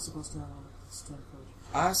 Oh, I'm supposed to have stand approach.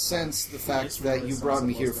 I sense the fact that you brought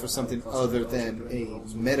me here for something other than a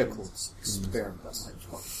medical experiment.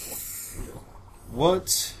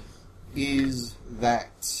 What is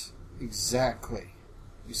that exactly?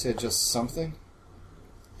 You said just something?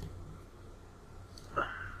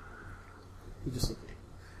 He just looked at me.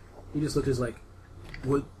 He just looked as like,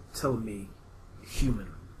 would tell me,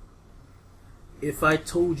 human. If I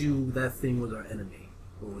told you that thing was our enemy,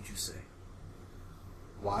 what would you say?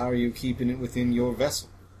 Why are you keeping it within your vessel?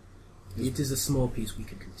 It is a small piece we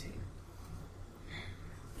can contain.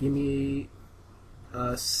 Give me... do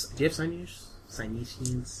you have Cynians?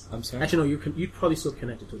 Cynesians? I'm sorry? Actually, no, you're probably still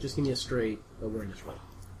connected to it. Just give me a straight awareness roll.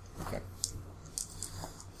 Okay.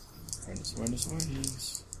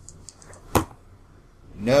 Awareness.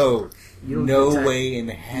 No. You don't No detect- way in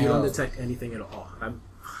hell. You don't detect anything at all.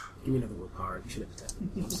 Give me another willpower. You should have detected.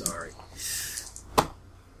 I'm sorry.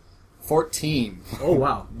 14. Oh,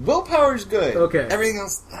 wow. Willpower's good. Okay. Everything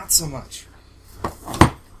else, not so much.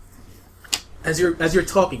 As you're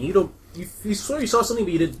talking, you don't... You sort of saw something,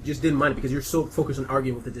 but you just didn't mind it because you're so focused on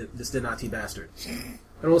arguing with this Denati bastard. And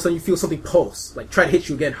all of a sudden, you feel something pulse, like try to hit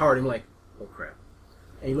you again hard, and you're like, oh crap!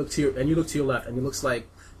 And you look to your left, and it looks like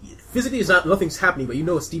physically it's not nothing's happening, but you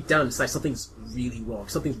know it's deep down inside something's really wrong.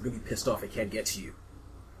 Something's really pissed off. It can't get to you.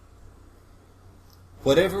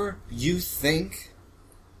 Whatever you think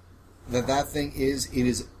that thing is, it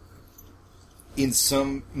is in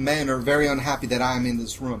some manner very unhappy that I am in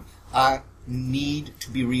this room. I need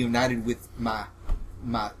to be reunited with my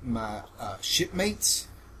shipmates,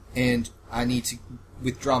 and I need to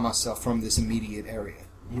withdraw myself from this immediate area.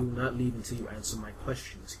 You will not leave until you answer my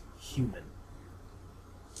questions, human.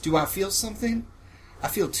 Do I feel something? I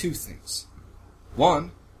feel two things.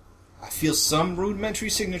 One, I feel some rudimentary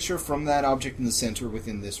signature from that object in the center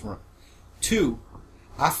within this room. Two,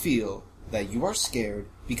 I feel that you are scared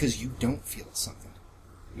because you don't feel something.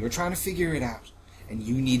 You're trying to figure it out, and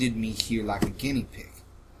you needed me here like a guinea pig.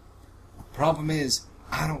 Problem is,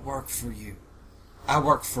 I don't work for you. I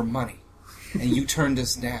work for money, and you turned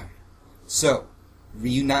us down. So,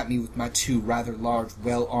 reunite me with my two rather large,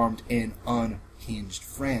 well-armed, and unhinged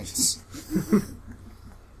friends.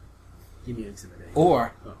 Give me an intimidation.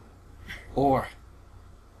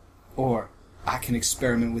 Or I can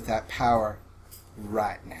experiment with that power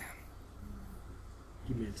right now.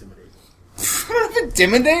 Give me intimidation.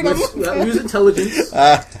 Intimidate? Use intelligence.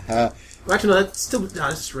 Actually, no, that's still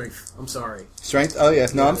that's strength. I'm sorry. Strength? Oh, yeah.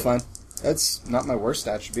 No, I'm fine. That's not my worst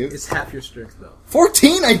attribute. It's half your strength, though.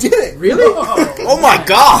 14? I did it! Really? Oh my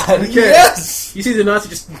god! Okay. Yes! You see the Nazi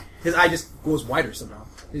his eye just goes wider somehow.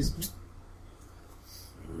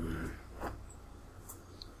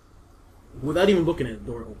 Without even looking at it,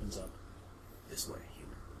 the door opens up. This way,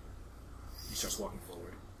 human. He starts walking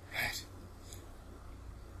forward. Right.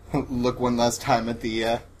 Look one last time at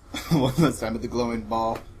the glowing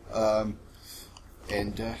ball.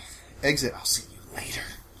 And exit. I'll see you later.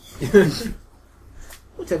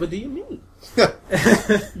 Whatever do you mean?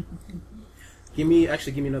 Give me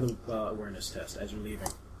another awareness test as you're leaving.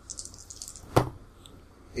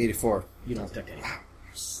 84. You don't detect anything.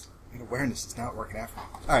 And awareness is not working out for me.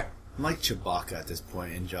 Alright. I'm like Chewbacca at this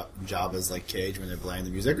point in Jabba's like cage when they're playing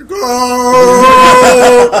the music.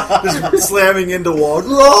 Just slamming into walls.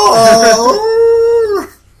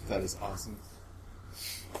 That is awesome.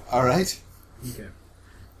 Alright. Okay.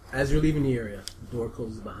 As you're leaving the area, the door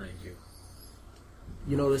closes behind you.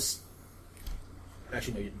 You notice...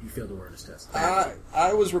 Actually, no, you failed the awareness test.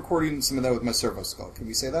 I was recording some of that with my servo skull. Can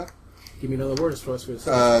we say that? Give me another awareness for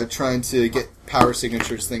us. Trying to get power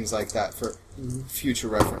signatures, things like that, for future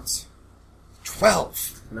reference.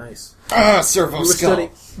 12! Nice. Servo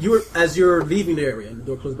skull! As you're leaving the area and the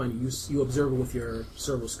door closes behind you, you observe it with your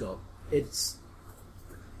servo skull.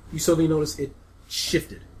 You suddenly notice it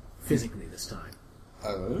shifted physically this time.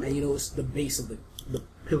 And you notice the base of the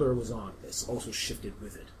pillar it was on. It's also shifted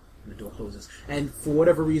with it. And the door closes. And for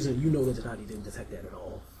whatever reason, you know that Denati didn't detect that at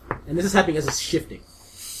all. And this is happening as it's shifting.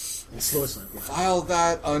 And slow slant. Yeah. File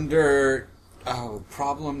that under... Oh,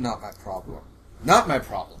 problem? Not my problem. Not my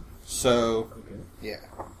problem. So, Okay. yeah.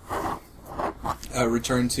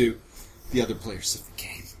 Return to the other players of the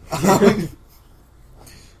game.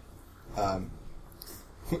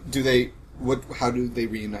 Do they... How do they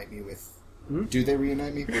reunite me with... Do they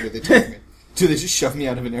reunite me? Or do they take me? Do they just shove me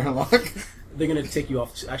out of an airlock? They're going to take you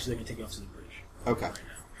off... Actually, they're going to take you off to the bridge. Okay. Right now.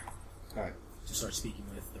 Alright. To start speaking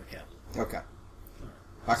with their captain. Okay.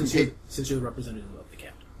 Since you're the representative of the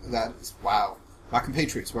captain. That is... Wow. My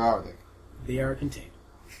compatriots, where are they? They are contained.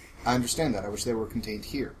 I understand that. I wish they were contained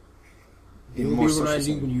here. They will be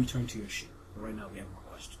reunited when you return to your ship. But right now, we have more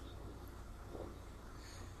questions.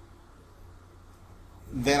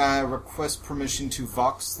 Then I request permission to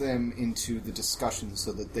vox them into the discussion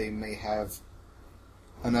so that they may have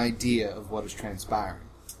an idea of what is transpiring.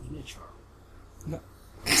 Isn't it, Charles? No.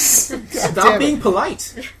 Stop being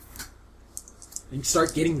polite! And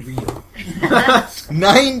start getting real.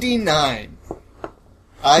 99.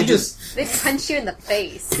 I just... They punch you in the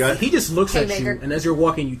face. He just looks at you, Haymaker. and as you're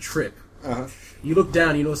walking, you trip. Uh-huh. You look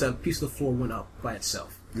down, you notice that a piece of the floor went up by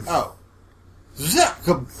itself. Oh. Zap!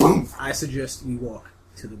 Kaboom! I suggest we walk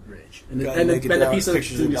to the bridge. And the, Gotta and the, make it and the down, piece of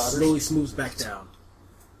pictures of food daughters. slowly smooths back down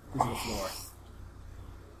into the floor.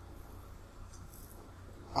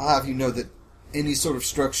 I'll have you know that any sort of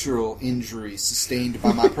structural injury sustained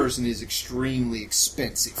by my person is extremely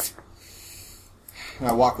expensive. And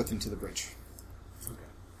I walk with them to the bridge.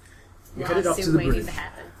 You're headed off to Lawsuit the waiting bridge. to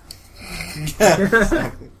happen.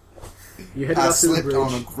 You're headed I off to the slipped bridge.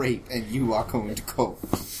 on a grape and you are going to go.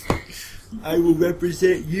 I will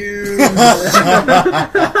represent you.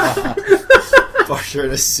 Butcher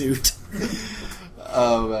in a suit.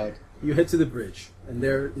 Oh, man. You head to the bridge, and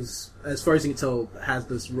there is, as far as you can tell, has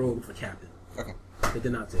this robe of a captain. Okay. They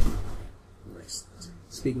did not take. Nice.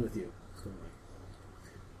 Speaking with you.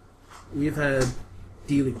 We've had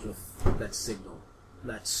dealings with that signal,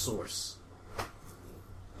 that source,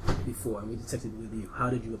 before, and we detected it with you. How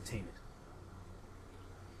did you obtain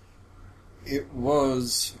it? It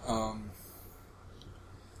was on...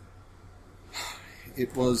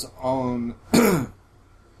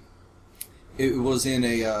 It was in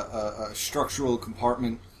a structural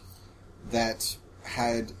compartment that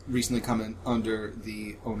had recently come in under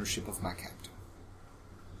the ownership of my captain.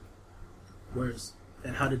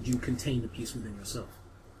 And how did you contain the piece within yourself?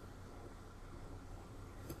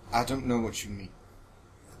 I don't know what you mean.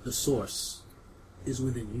 The source is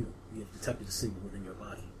within you. You have detected the signal within your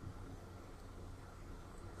body.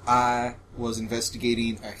 I was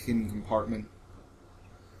investigating a hidden compartment.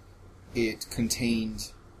 It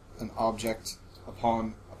contained an object.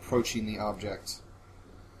 Upon approaching the object,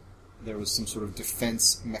 there was some sort of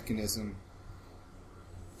defense mechanism.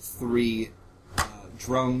 3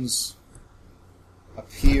 drones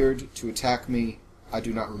appeared to attack me. I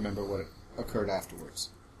do not remember what occurred afterwards.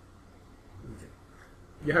 Okay.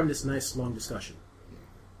 You're having this nice long discussion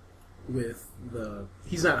with the...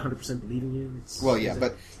 He's not 100% believing you. Well, yeah,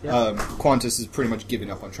 but Yeah. Qantas is pretty much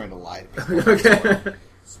giving up on trying to lie to people. Okay.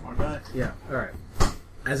 Smart guy. Yeah, alright.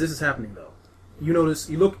 As this is happening, though, you notice,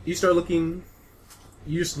 you're just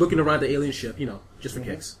looking around the alien ship, just for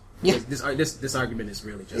kicks. Yeah. This argument is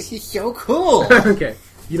really just... This is so cool! Okay.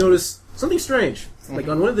 You notice something strange. Like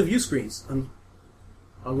on one of the view screens, on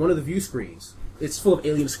one of the view screens, it's full of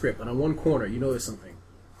alien script, and on one corner, you notice something.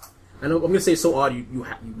 I know, I'm going to say it's so odd you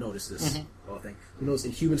notice this whole thing. You notice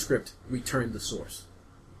in human script, return the source.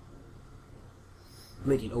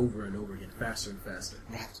 Blinking over and over again, faster and faster.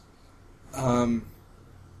 Right.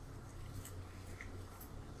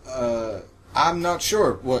 I'm not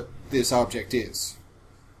sure what this object is.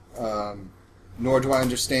 Nor do I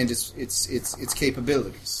understand its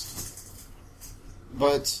capabilities.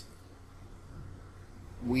 But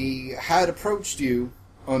we had approached you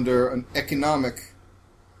under an economic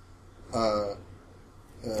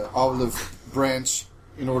olive branch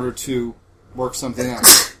in order to work something out.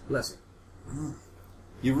 Bless you.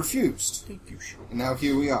 You refused. And now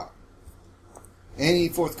here we are. Any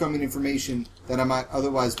forthcoming information that I might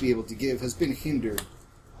otherwise be able to give has been hindered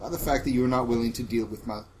by the fact that you are not willing to deal with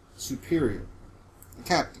my superior, the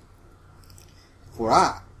captain. For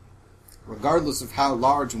I, regardless of how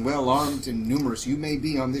large and well-armed and numerous you may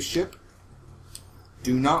be on this ship,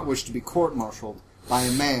 do not wish to be court-martialed by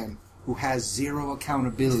a man who has zero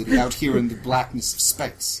accountability out here in the blackness of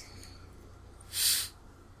space.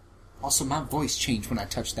 Also, my voice changed when I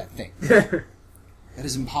touched that thing. That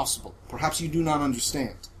is impossible. Perhaps you do not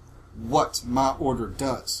understand what my order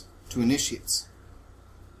does to initiates.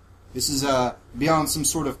 This is beyond some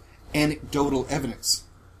sort of anecdotal evidence.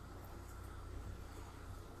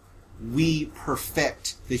 we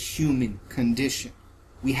perfect the human condition.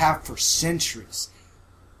 We have for centuries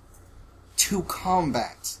to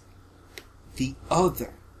combat the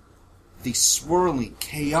other, the swirling,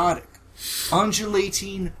 chaotic,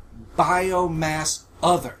 undulating biomass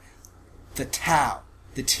other, the Tau,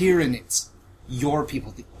 the Tyranids, your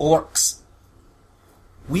people, the Orcs.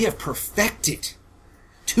 We have perfected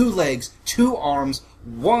 2 legs, 2 arms,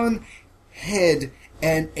 1 head,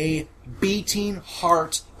 and a beating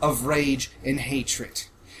heart of rage and hatred.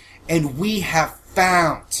 And we have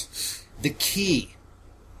found the key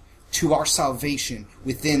to our salvation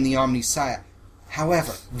within the Omnissiah.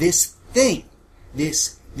 However, this thing,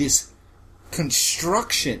 this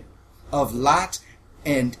construction of light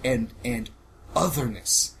and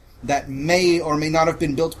otherness that may or may not have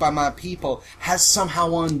been built by my people has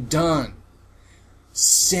somehow undone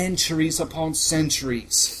centuries upon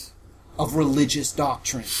centuries of religious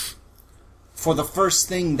doctrine. For the first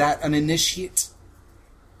thing that an initiate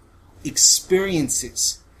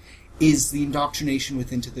experiences is the indoctrination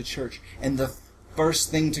within to the church. And the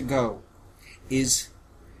first thing to go is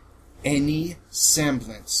any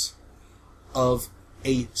semblance of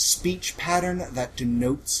a speech pattern that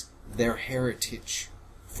denotes their heritage.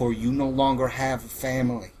 For you no longer have a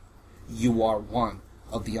family. You are one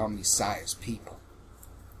of the Omnissiah's people.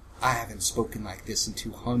 I haven't spoken like this in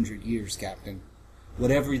 200 years, Captain.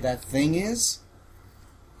 Whatever that thing is,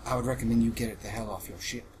 I would recommend you get it the hell off your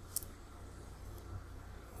ship.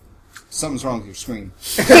 Something's wrong with your screen.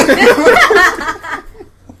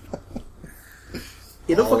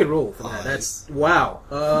 Yeah, don't fucking roll for that. That's... Wow.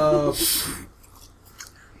 The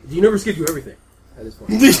universe gives you everything at this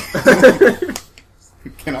point.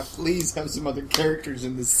 Can I please have some other characters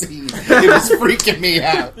in the scene? It was freaking me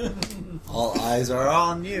out. All eyes are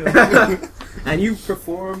on you. And you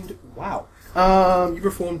performed... Wow. You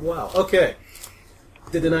performed wow. Okay.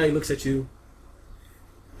 The Denai looks at you,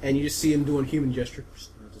 and you just see him doing human gestures.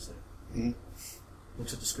 Mm-hmm.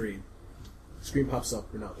 Looks at the screen. The screen pops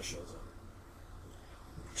up, Ronaldo shows up.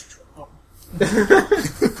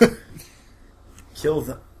 Kill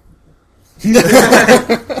them.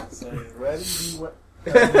 So, ready to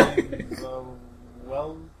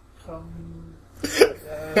welcome.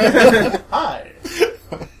 Hi.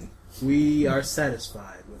 We are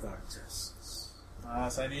satisfied with our tests.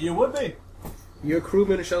 As I knew you would be. Your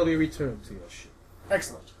crewmen shall be returned to your ship.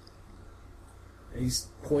 Excellent. And he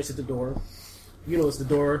points at the door. You know it's the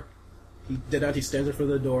door. Denati stands in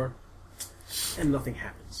front of the door, and nothing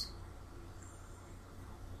happens.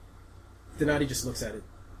 Denati just looks at it.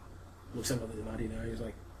 Looks at another Denati now. He's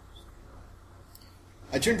like...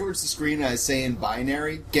 I turn towards the screen and I say in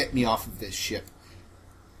binary, get me off of this ship.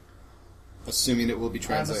 Assuming it will be I'm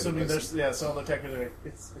translated. assuming there's some of the tech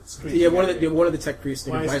it's screeching. Yeah, one of the tech priests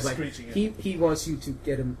Why is it like, screeching? he wants you to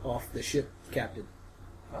get him off the ship, Captain.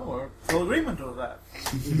 Oh, we're full agreement with that.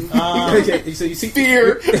 Okay, so you see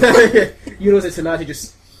Fear! You know that Tanati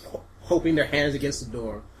just hoping their hands against the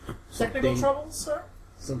door. Technical troubles, sir?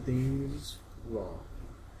 Something's wrong.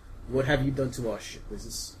 What have you done to our ship? Is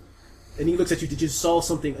this... And he looks at you. Did you solve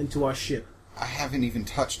something into our ship? I haven't even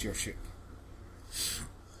touched your ship.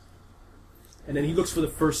 And then he looks for the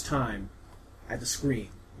first time at the screen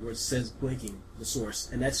where it says blinking the source,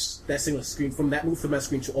 and that single screen from that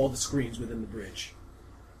screen to all the screens within the bridge.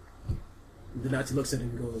 And the Nazi looks at it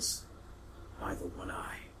and goes, "By the one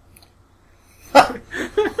eye."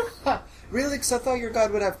 Really? Because I thought your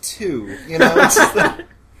god would have 2. You know. It's just like...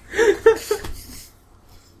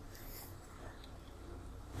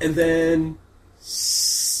 And then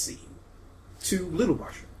scene to Little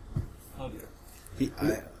Marshall, Oh dear.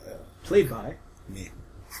 played by Me.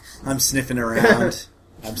 I'm sniffing around.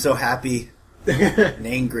 I'm so happy and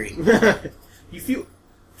angry. You feel,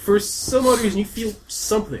 for some odd reason, you feel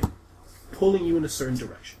something pulling you in a certain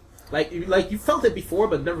direction. Like you felt it before,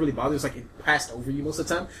 but it never really bothered. It's like it passed over you most of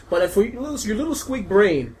the time. But for your little squig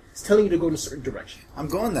brain, it's telling you to go in a certain direction. I'm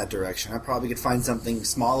going that direction. I probably could find something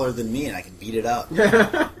smaller than me and I can beat it up.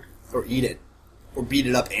 Or eat it. Or beat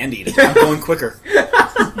it up and eat it. I'm going quicker.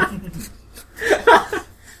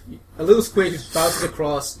 A little squig just bounces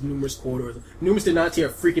across numerous corridors. Numerous Denati are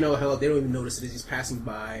freaking out hell. They don't even notice it as he's passing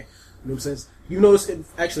by. You know what I'm saying? You notice it,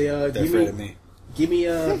 actually. They're afraid of me. Give me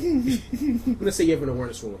a. I'm gonna say you have an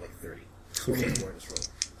awareness roll of like 30. Okay. An awareness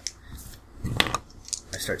roll.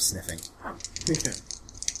 I start sniffing. Okay.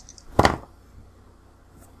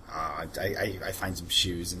 I find some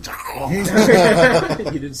shoes and...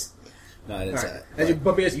 You just. No, I didn't say Alright. that. As you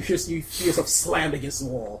bump against, you feel yourself slammed against the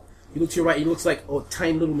wall. You look to your right. It looks like a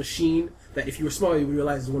tiny little machine that, if you were small, you would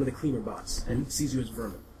realize is one of the cleaner bots, and he sees you as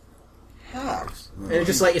vermin. Halves. And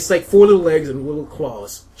it's like 4 little legs and little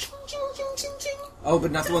claws. Oh,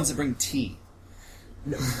 but not the ones that bring tea.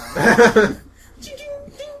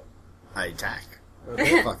 I attack.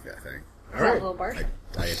 Okay. Fuck that thing. Is that a little bark?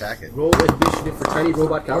 I attack it. Roll initiative for tiny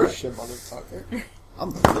robot coward. Shit, motherfucker. I'm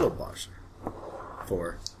a little boss.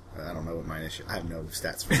 4. I don't know what my initiative. I have no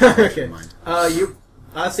stats for that. Okay. Mind.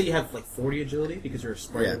 I'd say you have like 40 agility because you're a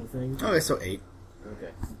smart Yeah. little thing. Okay, so 8.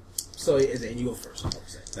 Okay. So and you go first. I would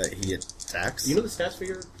say. He attacks. You know the stats for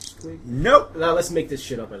your squig? Nope. Now let's make this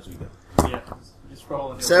shit up as we go. Yeah. Just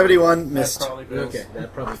roll and 71 that missed. probably fails. Okay,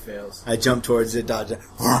 that probably fails. I jump towards it, dodge it.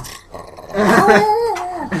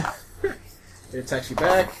 It attacks you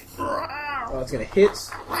back. Oh, it's gonna hit.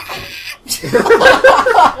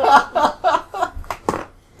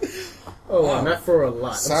 Oh, wow, not for a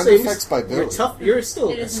lot. Sound I'm saying effects by You're Billy. tough. You're still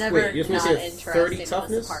It a is squid. never You're supposed not to say interesting 30 in this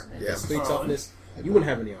toughness. apartment. Yeah. Squid toughness. You wouldn't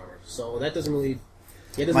have any armor, so that doesn't really.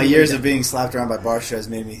 It doesn't My really years do of being slapped around by Barsha has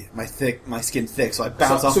made me my skin thick, so I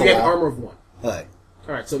bounce off so the you have wall. armor of 1. Like,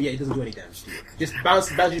 Alright, so yeah, it doesn't do any damage to you. Just bounce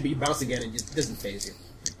you, but you bounce again and it doesn't phase you.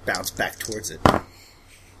 bounce back towards it.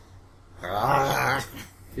 Ah.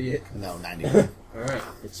 See it? No, 90. Alright,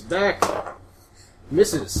 it's back.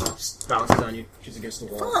 Misses. Just bounces on you. She's against the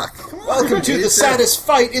wall. Fuck. Come on, Welcome to the dude. saddest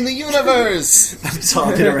fight in the universe! I'm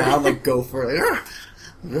talking around like gopher.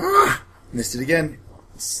 Like, missed it again.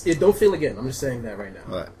 It don't fail again. I'm just saying that right now.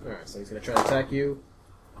 What? Alright, so he's gonna try to attack you.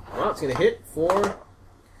 Well, it's gonna hit for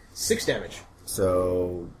 6 damage.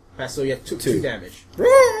 So, So you have 2 2. damage. I'm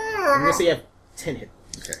gonna say you have 10 hit.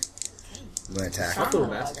 okay. I'm gonna attack. Not little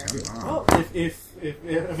bad. Well, if I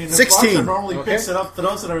mean, if 16. Boxer normally Okay. picks it up,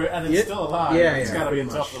 throws it, and it's Yeah. still alive, Yeah, it's yeah, got to be a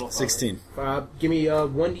pretty tough much. little fucker. 16. Give me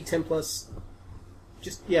 1d10 plus.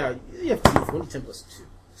 Just yeah, you have 1d10 plus 2.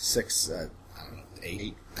 6. I don't know.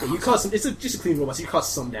 8. Yeah, you cause some. It's just a clean robot, so you cause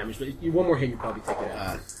some damage. But one more hit, you probably take it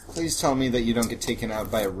out. Please tell me that you don't get taken out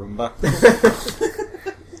by a Roomba.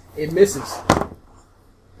 It misses.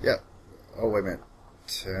 Yeah. Oh, wait a minute.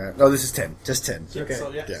 10. No, this is 10. Just 10. Okay. So,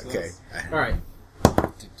 yeah, Yeah, so okay. All right.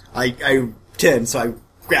 I 10, so I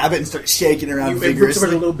grab it and start shaking around It rips apart vigorously.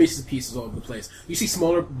 in little bits and pieces all over the place. You see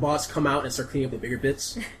smaller bots come out and start cleaning up the bigger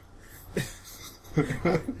bits.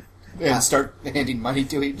 And start handing money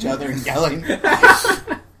to each other and yelling.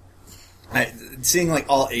 Seeing like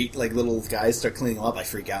all 8 like little guys start cleaning them up, I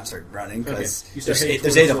freak out and start running Okay. because You start there's heading 8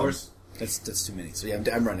 towards of them. the doors. That's too many. So yeah,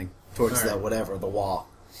 I'm running towards All right. the whatever, the wall.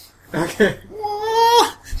 Okay.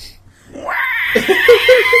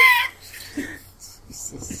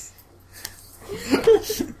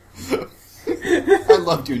 I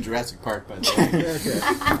loved you in Jurassic Park, by the way.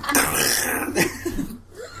 Okay.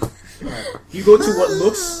 You go to what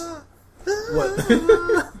looks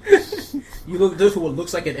you go to what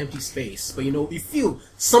looks like an empty space, but you feel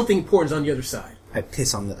something important on the other side. I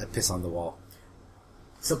piss on the wall.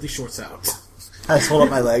 Something shorts out. I just hold up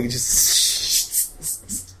my leg and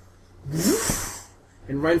just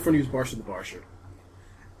And right in front of you is Barsha the Barsher.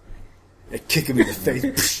 I kick him in the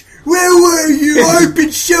face. Where were you? I've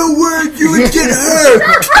been so worried you would get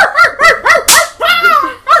hurt.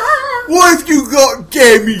 Why have you got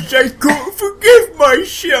damaged? I can't forgive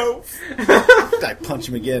myself. I punch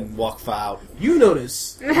him again and walk out. You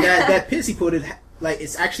notice that piss he put in, like,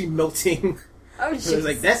 it's actually melting. Oh, So it's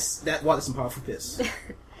like, jeez. that's some powerful piss.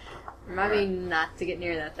 Remind me not to get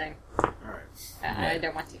near that thing. Alright. I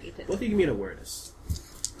don't want to eat it. Both of you give me an awareness.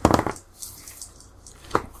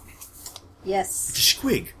 Yes.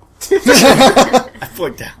 Squig. I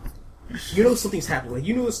float down. You know something's happening. Like,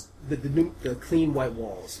 you notice the clean white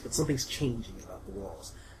walls, but something's changing about the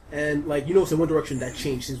walls. And, like, you notice in one direction that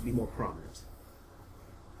change seems to be more prominent.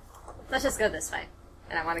 Let's just go this way.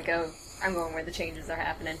 And I want to go. I'm going where the changes are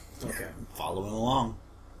happening. Okay. I'm following along.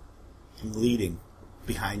 I'm leading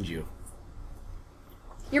behind you.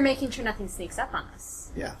 You're making sure nothing sneaks up on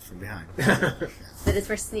us. Yeah, from behind. That is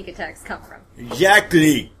where sneak attacks come from.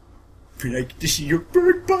 Exactly. Can I get to see your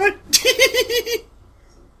bird butt?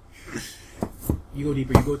 You go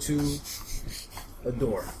deeper. You go to a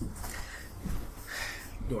door.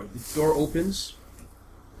 The door opens,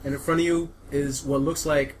 and in front of you is what looks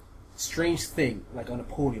like a strange thing, like on a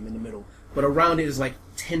podium in the middle. But around it is like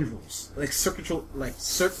tendrils, like circuitry,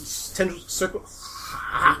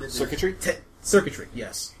 Circuitry? circuitry.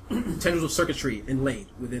 Yes, tendrils of circuitry inlaid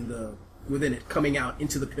within it, coming out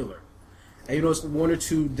into the pillar. And you notice 1 or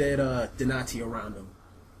 2 dead Donati around them,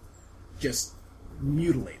 just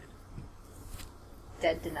mutilated.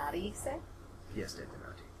 Dead Donati, you say? Yes, dead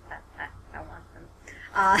Donati. I want them.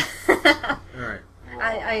 All right.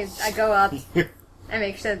 I go up and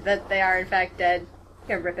make sure that they are in fact dead. I'm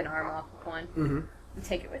gonna rip an arm off of one Mm-hmm. and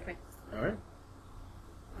take it with me. All right.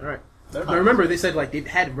 All right. Now remember, they said like they've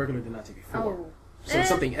had regular Donati before, Oh. so it's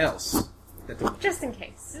something else. That they- Just in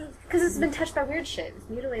case. Because it's been touched by weird shit. It was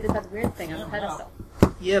mutilated by the weird thing on the pedestal.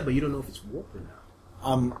 yeah, but you don't know if it's warped or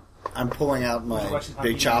not. I'm pulling out my Question, how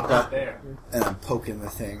big do you know it's chopper there? and I'm poking the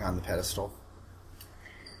thing on the pedestal.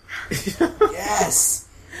 Yes!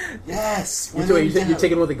 Yes! You're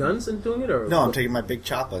taking one of the guns and doing it, or No, I'm taking my big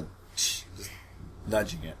chopper, just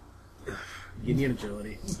nudging it. You need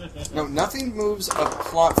agility. No, nothing moves a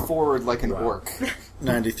plot forward like an orc.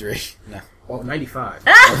 93. No. Well, 95.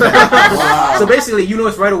 So basically, you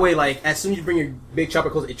notice right away, like as soon as you bring your big chopper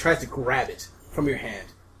close, it tries to grab it from your hand.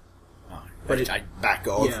 But it- I back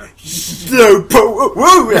off. Yeah. Slow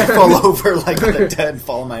woo! And I fall over like the dead and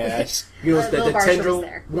fall on my ass. You notice that Little the Barsham tendril, is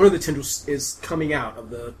there. one of the tendrils is coming out of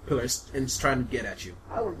the pillars and it's trying to get at you.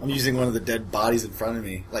 Oh. I'm using one of the dead bodies in front of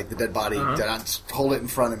me, like the dead body. Uh-huh. Just hold it in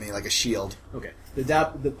front of me like a shield. Okay.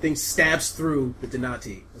 The thing stabs through the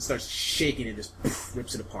Donati and starts shaking and just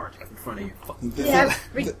rips it apart in front of you. Yeah,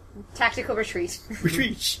 tactical retreat.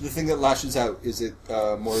 Retreat. The thing that lashes out, is it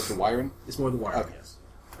more of the wiring? It's more the wire, Okay. yes.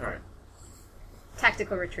 Alright.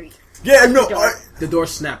 Tactical retreat. Yeah, no. Door. The door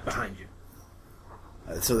snapped behind you.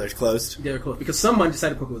 So they're closed. They're close because someone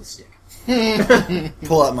decided to poke it with a stick.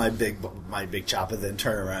 Pull out my big chopper, then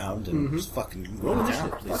turn around and just fucking Roll roll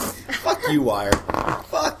initiative, down. please. Fuck you, Wire.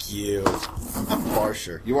 Fuck you. I'm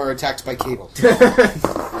Barsher. You are attacked by Cable.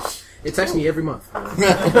 It attacks me every month.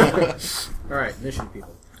 Alright, initiative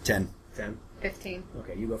people. 10. 10. 15.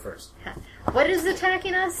 Okay, you go first. What is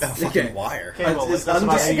attacking us? Oh, fucking Okay. Wire. Cable, It's that's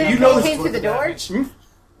what I undis- mean. you know It this- came through the door?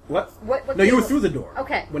 What? What No, you were cable? through the door.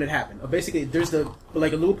 Okay. When it happened. Basically, there's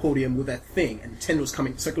like a little podium with that thing, and tendrils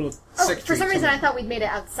coming, circular. Oh, secretary for some reason coming. I thought we'd made it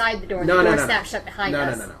outside the door and No, the no, door no, no. snapped shut behind No,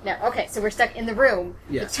 no, us. no. Okay, so we're stuck in the room.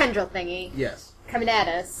 Yes. The tendril thingy Yes. coming at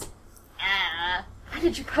us. Ah. Why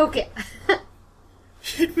did you poke it?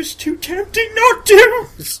 It was too tempting not to.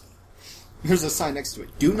 There's a sign next to it.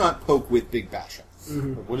 Do not poke with Big Basha.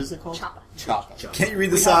 What is it called? Choppa. Chop. Can't you read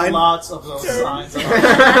the We sign? have lots of those signs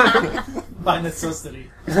by necessity.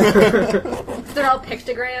 They're all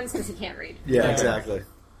pictograms because he can't read. Yeah, Yeah. exactly.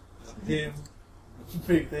 Him,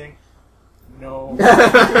 big thing. No.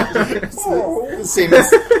 Same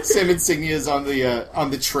insignias on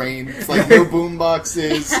the train. It's like no boom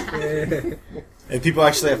boxes. And people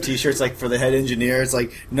actually have T-shirts like for the head engineer. It's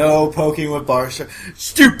like no poking with Barsha.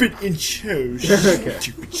 Stupid in shows.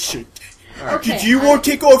 Stupid shit. Okay, Did you want to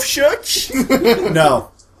take off shirts?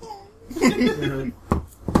 No.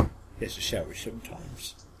 Yes, a shower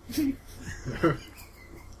sometimes.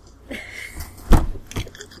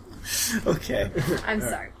 Okay. I'm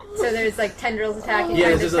sorry. So there's like tendrils attacking, Yeah,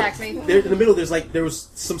 trying to there's attack me. there, in the middle. There was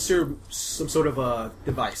some sort of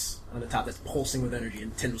device on the top that's pulsing with energy,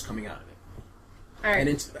 and tendrils coming out of it, Alright. and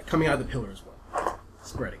it's coming out of the pillar as well,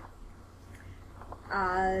 spreading.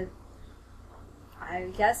 I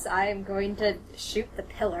guess I am going to shoot the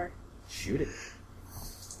pillar. Shoot it.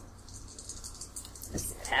 Let's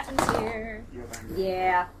see what happens here.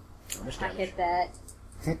 Yeah, How much I damage? hit that.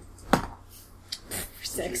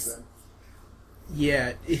 6.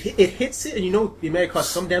 Yeah, it hits it, and you know it may cause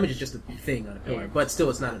some damage. It's just a thing on a pillar, Yeah. but still,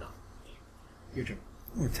 it's not enough. Your turn.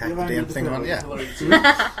 Attack You the have damn to thing do on. the Yeah. pillar.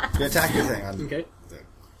 You attack the thing on. Okay.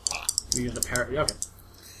 You use the power. Okay.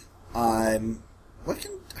 What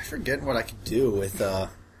can I forget what I could do with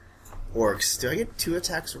orcs? Do I get 2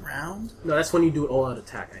 attacks around? No, that's when you do an all-out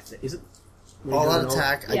attack. I think. Is it? When you All do out an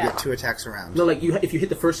attack. I Yeah. get 2 attacks around. No, like if you hit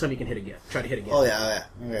the first time, you can hit again. Try to hit again. Oh yeah.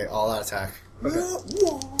 Okay, all out attack.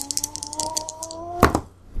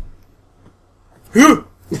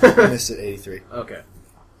 I missed at 83. Okay.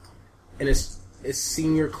 And it's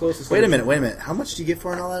seeing your closest. Wait a minute. How much do you get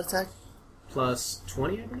for an all out attack? Plus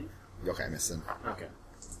 20, I believe. Okay, I missed it. Okay.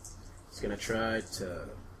 It's gonna try to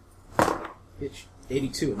hit you.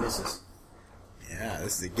 82. It misses. Yeah,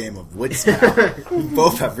 this is a game of wits now. We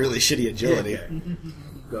both have really shitty agility. Okay.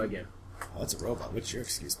 Go again. Oh, it's a robot. What's your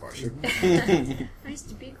excuse, Barsha? Nice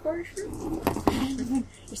to be Barsha.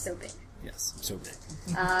 You're so big. Yes, I'm so big.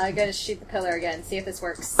 I gotta shoot the pillar again, see if this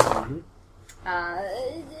works.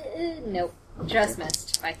 Nope. Just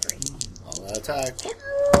missed by 3. All out attack.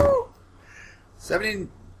 70.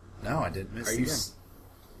 No, I didn't miss Are you? again.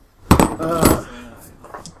 Uh,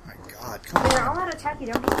 My God, I come mean, on. they're all out attack. You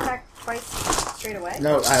don't get attack twice straight away.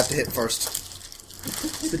 No, I have to hit first.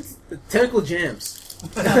 the tentacle jams.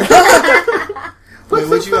 Wait,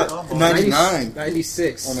 what'd you got? Almost. 99.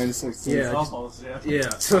 96. Oh, 96. Yeah. Almost, yeah. Yeah.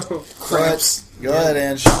 So. Cramps. Go ahead,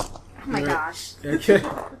 Ange. Oh my gosh. Okay.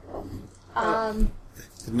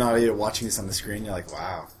 Now you're watching this on the screen, you're like,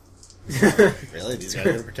 wow. Really? These guys are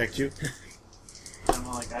going to protect you? I'm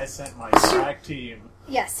like, I sent my tag team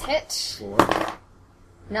Yes, hit. 4.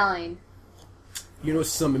 9. You know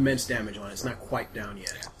some immense damage on it. It's not quite down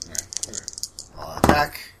yet. I'll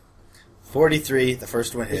attack. 43. The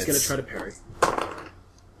first one hits. It's going to try to parry.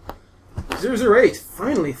 008.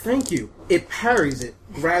 Finally, thank you. It parries it,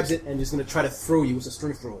 grabs it, and is going to try to throw you with a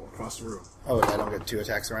strength throw across the room. Oh, I don't get 2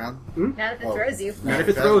 attacks around? Not if it throws you. Not if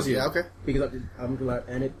it throws you. Yeah, okay. Because I'm glad,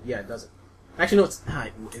 and it does it. Actually, no,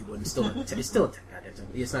 it wouldn't. Still, it's still a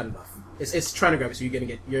it's not enough. It's trying to grab it, so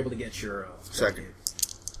you're able to get your Second.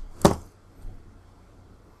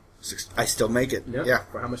 I still make it. Yep. Yeah.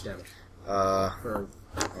 For how much damage? For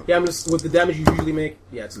I'm just with the damage you usually make.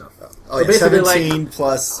 Yeah, it's enough. Oh, So yeah, basically, 17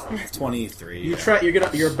 plus 23.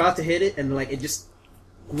 You're about to hit it, and like it just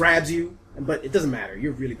grabs you, but it doesn't matter.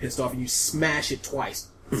 You're really pissed off, and you smash it twice,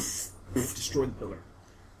 destroy the pillar,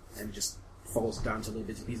 and it just falls down to little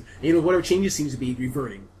bits and pieces. And, whatever changes seems to be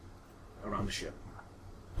reverting around the ship.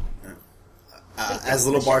 As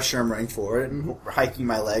Little Barsha, I'm running forward, hiking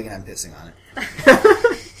my leg, and I'm pissing on it.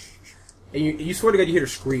 And you swear to God, you hear a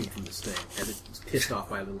scream from this thing as it's pissed off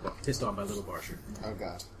by Little Barsha. Oh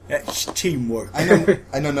god. That's teamwork. I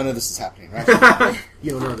know none of this is happening, right?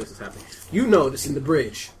 You don't know this is happening. You notice in the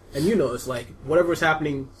bridge, and you notice like whatever is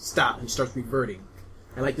happening stops and starts reverting,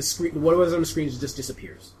 and like the screen, whatever's on the screen just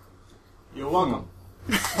disappears. You're welcome.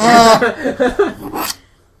 The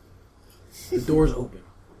doors open,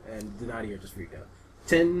 and Denadia just freaked out.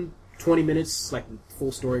 10, 20 minutes, like the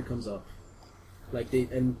full story comes up. Like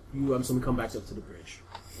someone come back up to the bridge.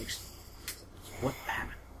 Like, what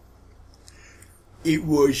happened? It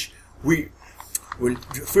was the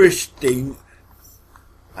first thing.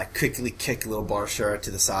 I quickly kick Little Barsha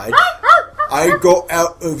to the side. I got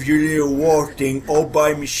out of your little wall thing all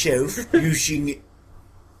by myself using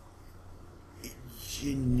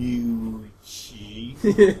ingenuity.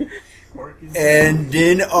 And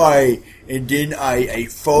then I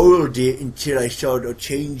followed it until I saw the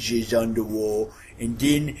changes on the wall, and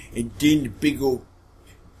then the big old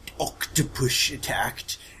octopus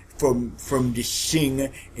attacked from the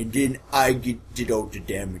thing, and then I did all the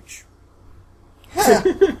damage.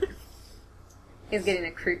 He's getting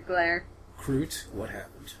a Kroot glare. Kroot, what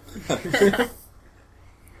happened?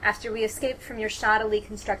 After we escaped from your shoddily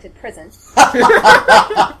constructed prison,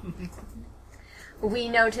 we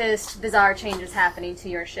noticed bizarre changes happening to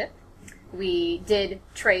your ship. We did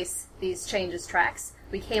trace these changes tracks.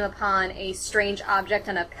 We came upon a strange object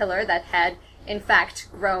on a pillar that had, in fact,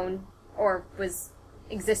 grown or was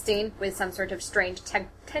existing with some sort of strange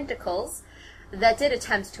tentacles that did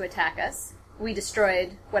attempt to attack us. We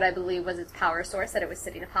destroyed what I believe was its power source that it was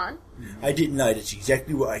sitting upon. I didn't lie. That's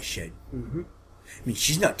exactly what I said. Mm-hmm. I mean,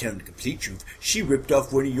 she's not telling the complete truth. She ripped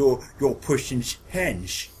off one of your person's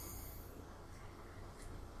hands.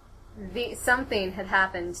 Something had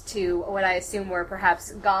happened to what I assume were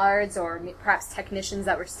perhaps guards or perhaps technicians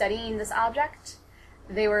that were studying this object.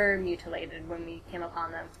 They were mutilated when we came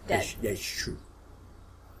upon them, dead. That's true.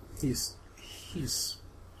 He's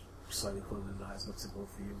slightly closing his eyes, looks at both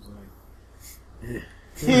of you,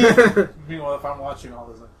 Meanwhile, if I'm watching all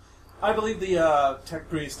this, I believe the tech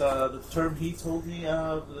priest, the term he told me,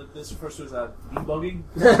 this refers to as debugging.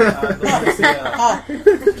 That's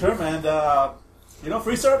the term, and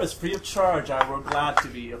free service, free of charge. We're glad to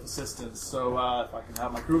be of assistance. So if I can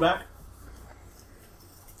have my crew back.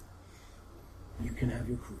 You can have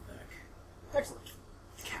your crew back. Excellent.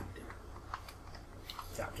 Captain.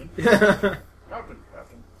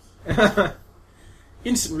 Captain.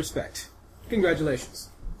 Instant respect. Congratulations.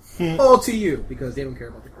 All to you, because they don't care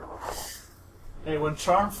about the crew. Hey, when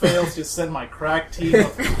charm fails, just send my crack team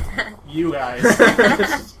of you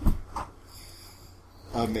guys.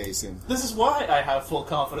 Amazing. This is why I have full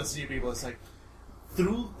confidence in you people. It's like,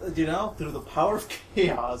 through the power of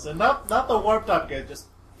chaos, and not the warped up chaos, just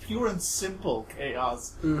pure and simple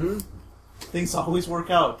chaos. Mm-hmm. Things always work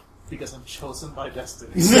out, because I'm chosen by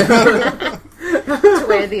destiny. To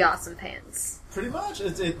wear the awesome pants. Pretty much.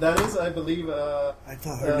 That is, I believe, I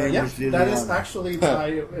thought her name was Liliana. that is actually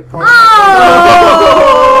my part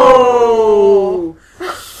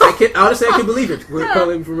Oh! Honestly, I can believe it. We're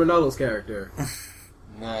calling from Ronaldo's character.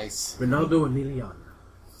 Nice. Ronaldo and Liliana.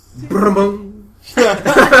 Brum.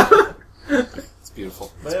 It's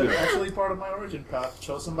beautiful. But it's actually part of my origin path,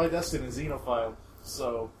 chosen by destiny, Xenophile.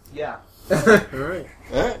 So, yeah. Alright.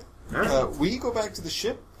 Alright. We go back to the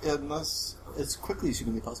ship unless as quickly as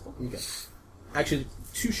humanly possible. Okay. Actually,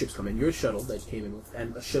 two ships come in. Your shuttle that you came in with,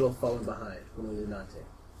 and a shuttle following behind. One of the Nante.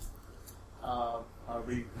 Are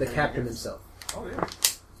we... The captain himself. Oh, yeah.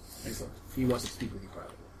 Excellent. He wants to speak with you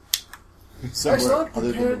privately. Somewhere Excellent.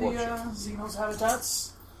 other Prepare than the the warship. Xenos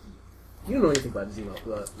habitats. You don't know anything about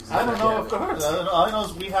Xeno. I don't know, of course. I don't know. All I know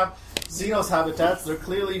is we have Xenos habitats. They're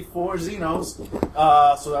clearly for Xenos.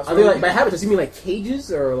 So that's Are they like by habitats? You mean like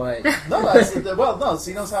cages or like? No,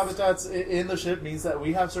 Xenos habitats in the ship means that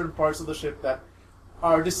we have certain parts of the ship that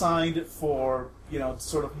are designed for,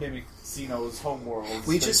 sort of mimic Xenos' homeworlds.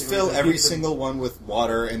 We just basically, fill to every keep them- single one with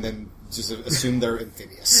water and then just assume they're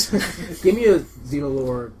amphibious. Give me a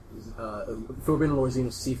Xenolore, Forbidden Lore Xenos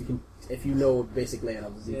to see if you know basic layout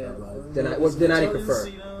of the Xeno. Then I prefer.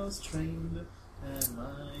 Xenos trained, and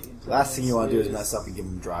my Last thing you want to do is mess up and give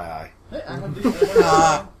them dry eye. Hey, I have these.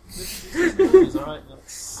 Alright,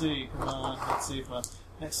 let's see. Come on, let's see if my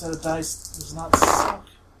next set of dice does not suck.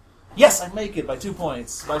 Yes, I make it by 2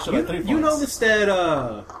 points. By 3 points. You notice that,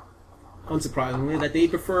 unsurprisingly, that they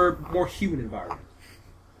prefer more human environment.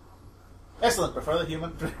 Excellent. Prefer the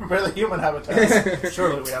human habitats.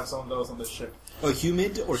 Surely we have some of those on this ship. Oh,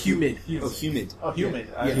 humid or Humid. Oh, humid. Oh, humid.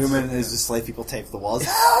 Yes. Human is just like people tape the walls.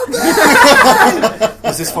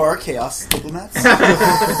 Is this for our chaos diplomats?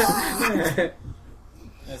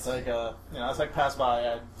 It's like it's like pass by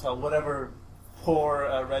and tell whatever poor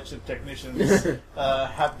Redshift technicians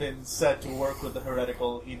have been set to work with the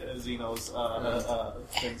heretical Xenos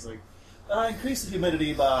things like increase the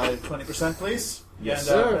humidity by 20%, please. Yes, and,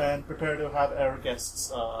 sir. And prepare to have our guests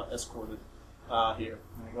escorted here.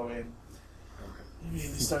 And I go in.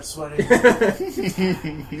 Immediately start sweating.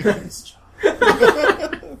 Nice job.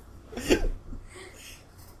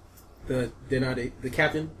 The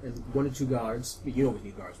captain and 1 or 2 guards. You always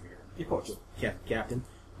need guards for here. Of course. Captain.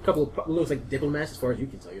 A couple of looks like diplomats, as far as you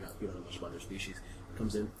can tell. You don't know much about their species.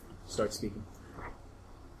 Comes in, starts speaking.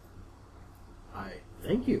 I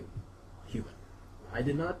thank you, human. I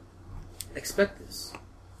did not expect this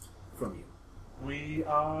from you. We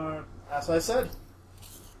are, as I said,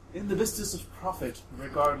 in the business of profit,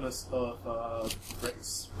 regardless of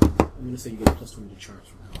race. I'm going to say you get a +20 to charms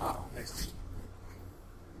from now. Wow, excellent.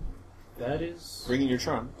 That is... Bringing your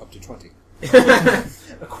charm up to 20.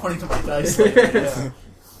 According to my dice, yeah.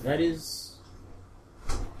 That is...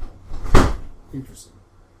 interesting.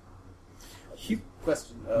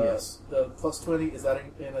 Question. Yes. The +20, is that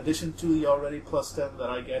in addition to the already +10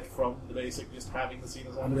 that I get from the basic, just having the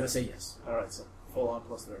Xenos on? I'm going to say yes. Alright, so full on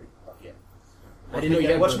 +30. Fuck yeah. I didn't know you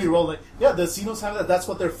had Watch those. me roll. Yeah, the Xenos have that. That's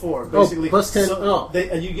what they're for. Oh, Basically, +10. So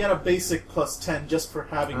and you get a basic +10 just for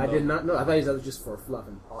having. I them. did not know. I thought that was just for fluff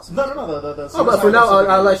and awesome. No. The Oh, but Xenos for now, have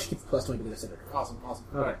I'll let you keep the +20 because I said it. Awesome.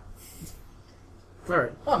 Okay.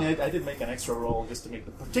 Alright. I mean, I did make an extra roll just to make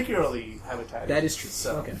them particularly habitat. That is true.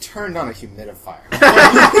 So, Okay. Turned on a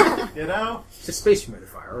humidifier. you know, It's a space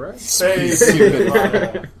humidifier, alright? space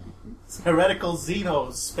humidifier. It's heretical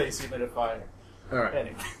Xenos space humidifier. Alright.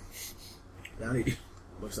 Anyway, Now he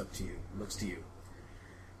looks up to you. Looks to you.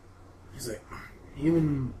 He's like,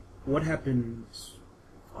 even what happens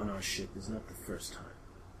on our ship is not the first time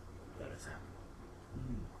that has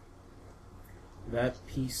happened. That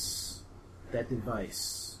piece, that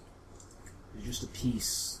device, is just a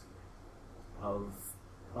piece of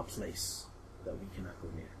a place that we cannot go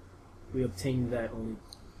near. We obtained that only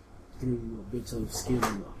through a bit of skill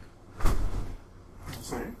and luck.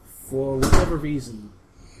 For whatever reason,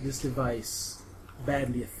 this device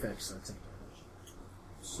badly affects our technology.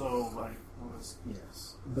 so like, what was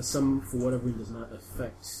Yes. But some, for whatever reason, does not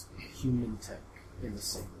affect human tech in the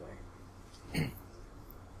same way.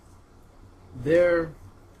 There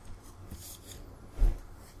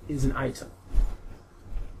is an item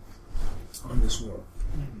on this world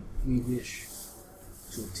we wish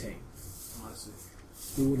to obtain.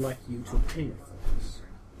 We would like you to obtain it for us.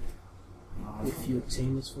 If you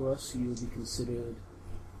obtain this for us, you will be considered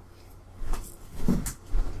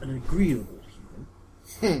an agreeable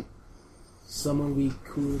human. Someone we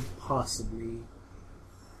could possibly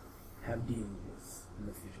have dealing with in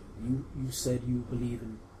the future. You said you believe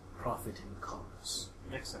in profit and commerce.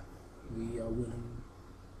 makes sense. We are willing.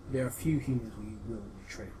 There are few humans we will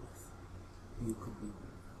trade with. You could be one.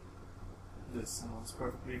 This sounds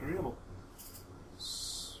perfectly agreeable.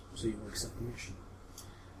 So you will accept the mission.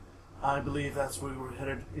 I believe that's where we're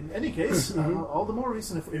headed. In any case, all the more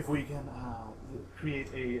reason if we can create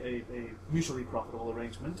a mutually profitable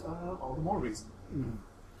arrangement, all the more reason.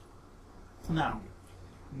 Now,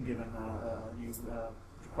 given you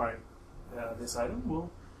require this item,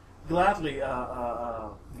 we'll gladly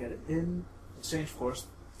get it in exchange, of course,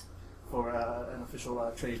 for an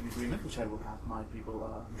official trading agreement, which I will have my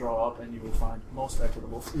people draw up, and you will find most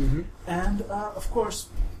equitable. And, of course,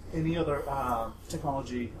 any other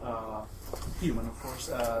technology, human, of course,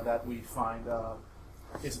 that we find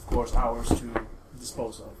is, of course, ours to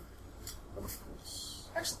dispose of. Of course.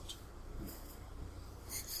 Excellent.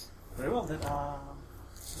 Very well then.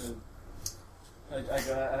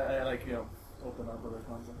 I like open up other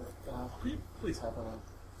ones. Could you please have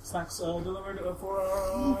snacks delivered for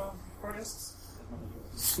our guests?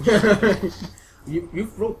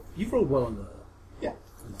 You've rolled well on the. Yeah,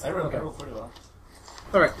 I rolled pretty well.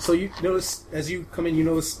 All right, so you notice as you come in, you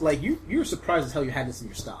notice like you're surprised as hell you had this in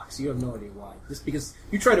your stock. So you have no idea why. Just because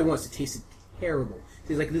you tried it once, it tasted terrible.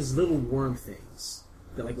 There's like these little worm things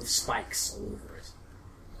that like with spikes all over it.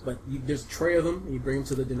 But there's a tray of them, and you bring them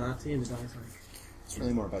to the Donati, and the Donati's like. It's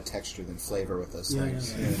really more about texture than flavor with those Yeah,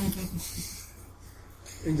 things.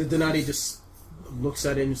 And the Donati just looks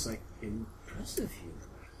at it and just like, impressive human.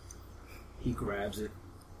 He grabs it.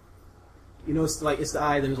 You know, it's the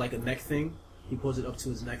eye, then there's like a neck thing. He pulls it up to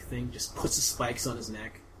his neck thing, just puts the spikes on his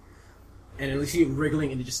neck. And you see it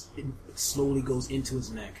wriggling, and it slowly goes into his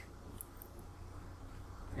neck.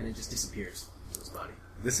 And it just disappears in his body.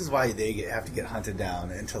 This is why they have to get hunted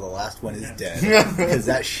down until the last one is dead. Because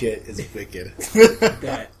that shit is wicked.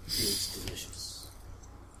 That is delicious.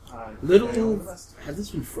 Little. Has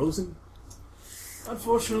this been frozen?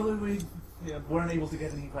 Unfortunately, we weren't able to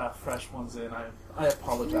get any fresh ones in. I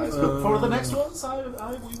apologize, but for the next ones,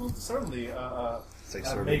 we will certainly It's like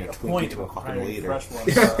serving make a a Twinkie point to a of fucking hiring leader. fresh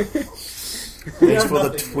ones. Thanks for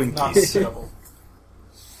the Twinkies. Twinkies.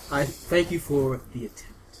 I thank you for the attempt.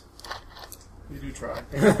 We do try.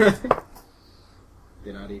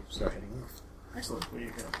 Donati start heading off. Excellent. Where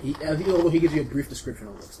you go? Although he gives you a brief description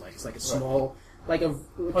of what it looks like. It's like a small, like a Oh,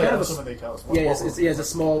 kind yeah, of that's what they tell us. it's a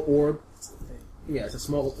small orb. Yeah, it's a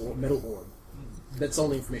small metal orb. That's all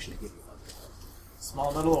the information they give you about it.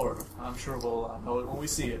 Small metal orb. I'm sure we'll know it when we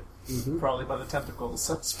see it. Mm-hmm. Probably by the tentacles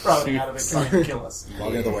sprouting out of it trying to kill us.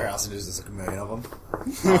 Walk into the warehouse and there's just like a million of them.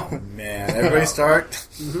 Oh man, everybody start.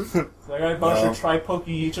 So I should try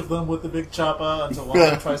poking each of them with the big choppa until one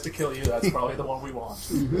of them tries to kill you. That's probably the one we want.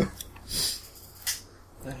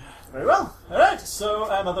 Very well. Alright, so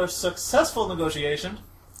another successful negotiation.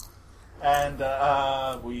 And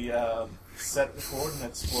we set the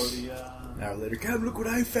coordinates for the... An hour later, God, look what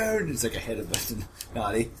I found! It's like a head of the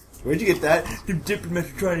Naughty. Where'd you get that? The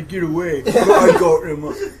diplomats are trying to get away. I got him.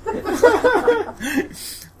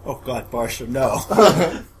 Oh God, Barsha, no.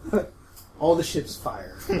 All the ships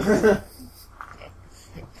fire.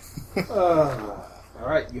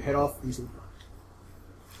 Alright, you head off into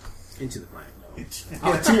the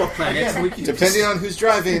planet. To a planet. We can Depending on who's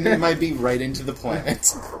driving, it might be right into the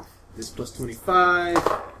planet. This plus 25.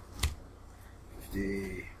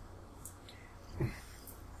 50.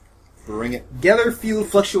 Bring it. Geller field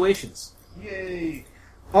fluctuations. Yay!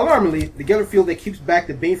 Alarmingly, the Geller field that keeps back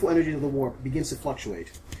the baneful energy of the warp begins to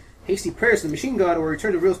fluctuate. Hasty prayers to the machine god or a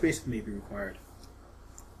return to real space may be required.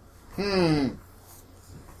 But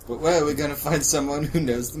where are we going to find someone who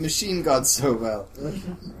knows the machine god so well?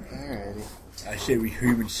 Alrighty. I say we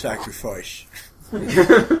human sacrifice.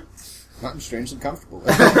 Not strangely comfortable.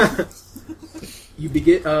 You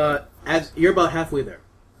begin, as you're about halfway there,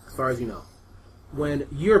 as far as you know. When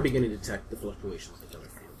you're beginning to detect the fluctuations of the Geller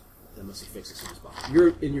field, that must be fixed as soon as possible. You're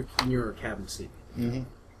in your cabin sleeping. Mm-hmm.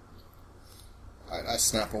 I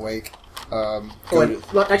snap awake.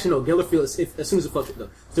 Actually, no. Geller field is as soon as it fluctuates. No,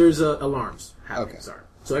 there's alarms happening. Okay. Sorry,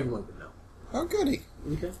 so everyone would know. Oh, goody.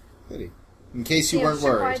 Okay. Goody. In case you weren't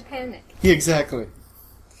worried. Nationwide panic. Exactly.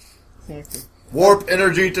 Warp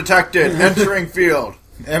energy detected. Entering field.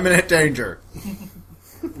 Imminent danger.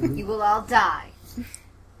 You will all die.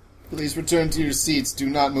 Please return to your seats. Do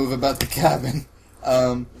not move about the cabin.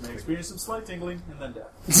 You may experience some slight tingling and then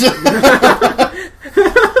death.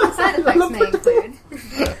 Side effects may include.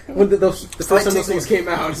 When the first time those things came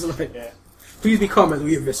out, it's like, Yeah. please be calm as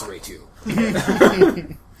we eviscerate you.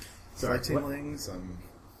 Sorry, tingling, some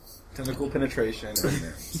tentacle penetration.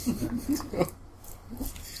 And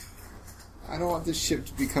I don't want this ship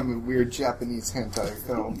to become a weird Japanese hentai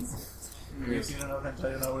film. You've seen enough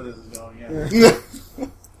hentai to know where this is going, yeah.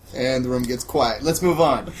 And the room gets quiet. Let's move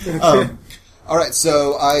on. Alright,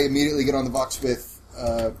 so I immediately get on the box with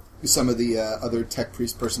some of the other Tech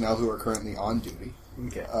Priest personnel who are currently on duty.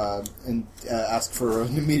 Okay. And ask for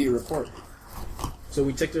an immediate report. So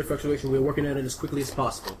we check their fluctuation. We're working at it as quickly as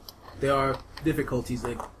possible. There are difficulties.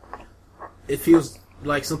 It feels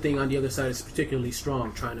like something on the other side is particularly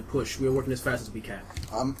strong, trying to push. We're working as fast as we can.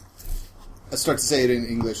 I start to say it in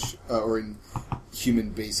English or in Human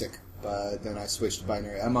Basic, but then I switch to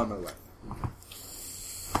binary. I'm on my way.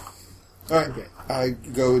 All right. Okay. I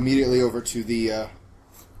go immediately over to the.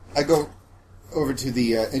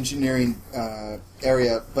 Engineering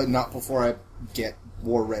area, but not before I get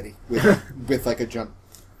war ready with like a jump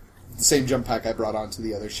the same jump pack I brought onto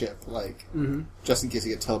the other ship, like, Mm-hmm. just in case I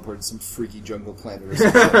get teleported to some freaky jungle planet or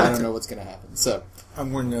something. I don't know what's going to happen. So,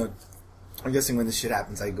 I'm guessing when this shit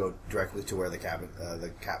happens, I go directly to where the cabin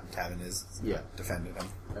is. Yeah. Defending him.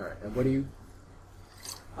 All right. And what do you?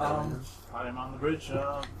 I'm on the bridge,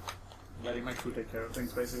 letting my crew take care of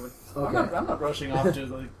things, basically. Okay. I'm not rushing off to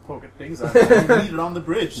like poke at things. I need it on the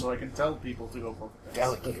bridge so I can tell people to go poke at things.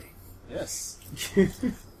 Delicate. Yes.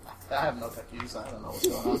 I have no tech use. I don't know what's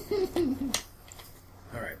going on.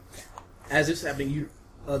 All right. As it's happening,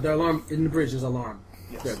 the alarm in the bridge is alarm.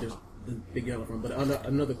 Yes. There's the big yellow one, but on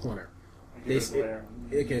another corner. I give it a glare.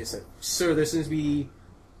 Okay, so, sir, there seems to be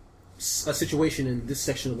a situation in this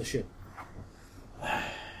section of the ship.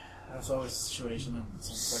 That's always the situation in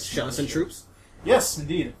some section Shall I of the send ship. troops? Yes,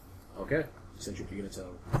 indeed. Okay. Send troops. You're gonna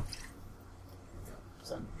tell.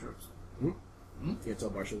 Send troops. You're gonna tell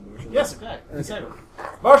Marshall. Yes, exactly.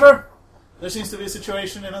 Barter, there seems to be a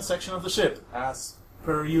situation in a section of the ship, as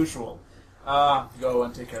per usual. Go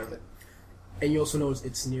and take care of it. And you also know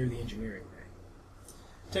it's near the engineering bay.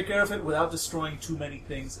 Take care of it without destroying too many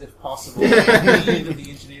things, if possible. Lead in the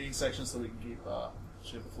engineering section so we can keep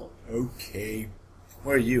ship afloat. Okay.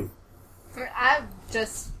 Where are you? I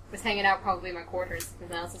just was hanging out probably in my quarters.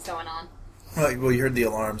 Nothing else is going on. Well, you heard the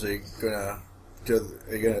alarms. Are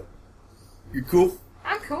you cool?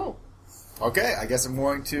 I'm cool. Okay, I guess I'm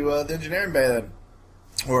going to the engineering bay then.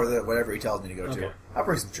 Or whatever he tells me to go Okay. to. I'll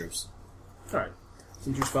bring some troops. All right.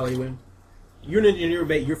 Some troops follow you in. You're in the engineering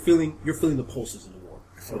bay. You're feeling the pulses in the war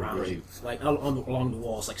around great. you, like along the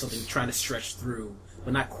walls, like something trying to stretch through,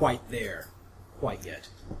 but not quite there, quite yet.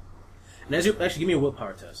 And as you actually give me a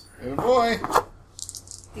willpower test. oh boy.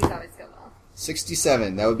 These always go well.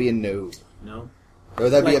 67. That would be a no. No. Or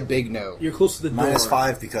that'd be Like- a big no. You're close to the door.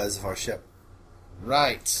 -5 because of our ship.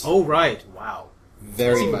 Right. Oh right. Wow.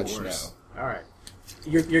 Very Even much worse. no. All right.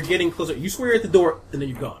 You're getting closer. You swear you're at the door, and then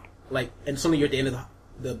you're gone. Like, and suddenly you're at the end of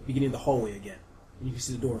the beginning of the hallway again, and you can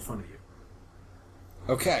see the door in front of you.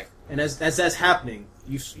 Okay. And as that's happening,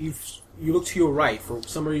 you look to your right for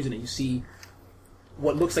some reason, and you see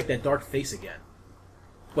what looks like that dark face again.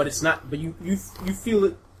 But it's not. But you feel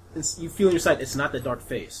it. You feel in your sight. It's not that dark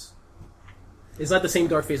face. It's not the same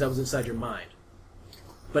dark face that was inside your mind.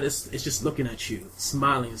 But it's just looking at you,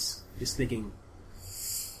 smiling, just thinking,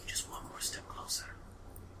 just one more step closer,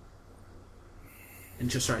 and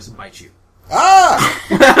just tries to bite you.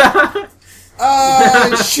 Ah!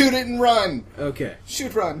 Shoot it and run. Okay.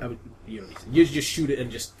 Shoot, run. I would, you don't need to. You just shoot it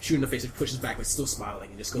and just shoot in the face. It pushes back, but it's still smiling,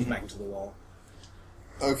 and just goes back into the wall.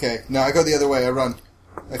 Okay. No, I go the other way. I run.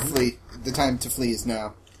 I flee. The time to flee is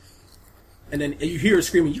now. And then you hear her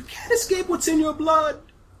screaming, "You can't escape what's in your blood!"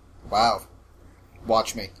 Wow.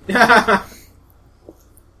 Watch me. But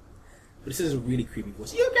this is a really creepy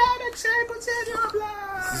voice. You can't escape what's in your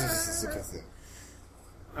blood!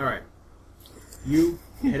 Alright. You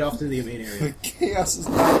head off to the main area. Chaos is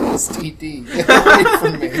not STD. Get away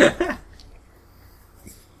from me.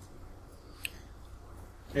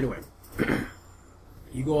 Anyway.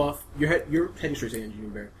 You go off. You're heading straight to the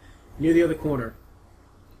engineering bay. Near the other corner,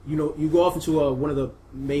 you go off into one of the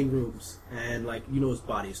main rooms, and his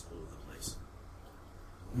body is all over the place,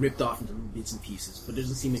 ripped off into bits and pieces, but there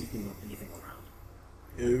doesn't seem anything around.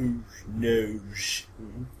 Oh, no.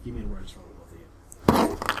 Give me an awareness roll, both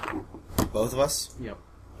of you. Both of us? Yep.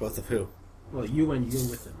 Both of who? Well, you and you're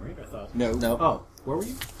with them, right? I thought. No. Oh, where were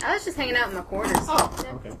you? I was just hanging out in my quarters.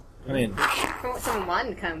 Oh, okay. I mean, If someone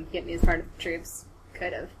wanted to come get me as part of the troops,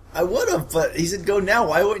 could have. I would have, but he said go now.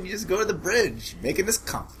 Why wouldn't you just go to the bridge? Making this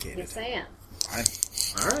complicated. Yes, I am.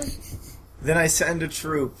 All right. Then I send a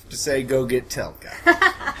troop to say go get Telka.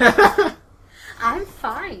 I'm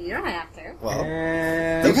fine. You don't have to. Well,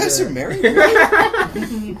 And, You guys are married?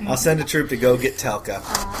 I'll send a troop to go get Telka.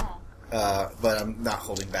 But I'm not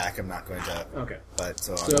holding back. I'm not going to. Okay. But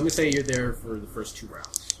so So let me say you're there for the first 2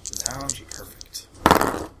 rounds. sounds perfect.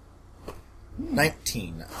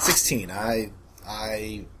 19, 16.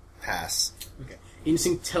 I pass. Okay.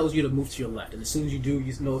 Instinct tells you to move to your left, and as soon as you do,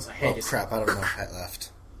 you notice a head Oh crap! I don't know if I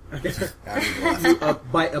left.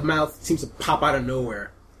 a mouth seems to pop out of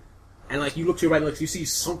nowhere, and you look to your right, and you see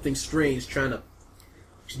something strange trying to.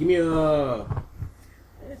 Just give me a.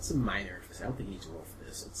 It's a minor. I don't think you need to roll for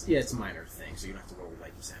this. It's a minor thing, so you don't have to roll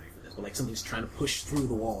insanity for this. But something's trying to push through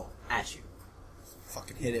the wall at you.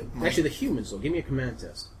 Fucking hit it. Actually, the humans though, give me a command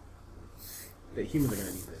test. The humans are going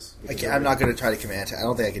to need this. I'm not going to try to command test. I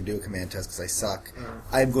don't think I can do a command test because I suck.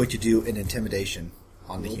 I'm going to do an intimidation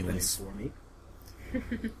on the Role play humans. for me.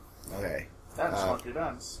 Okay. That's what you're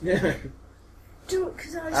done. Do it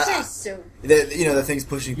because I say so. The thing's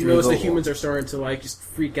pushing You through notice the the humans are starting to just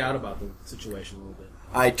freak out about the situation a little bit.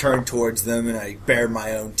 I turn towards them and I bare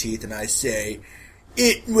my own teeth and I say,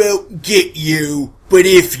 "It won't get you, but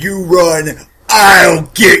if you run, I'll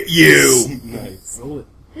get you." Nice. Roll it.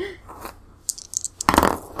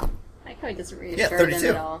 I kind of just reassured Yeah, 32.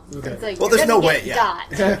 them at all. Okay. It's like, Well, you're there's gonna no get way, yeah.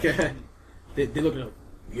 got. Okay. They look at it.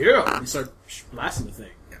 Yeah. They start blasting the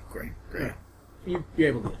thing. Yeah, great. You're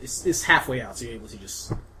able to. It's halfway out, so you're able to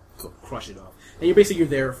just crush it off. And you're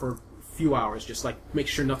there for a few hours, just like make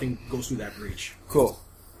sure nothing goes through that breach. Cool.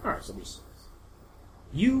 All right. So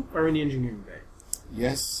you are in the engineering bay.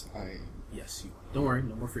 Yes, I... Yes, you. Don't worry.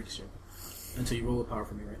 No more freaks here. Until you roll a power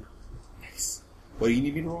for me right now. Nice. What do you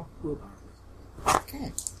need me to roll? Roll a power.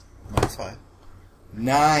 Okay. -5.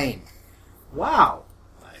 9. Wow.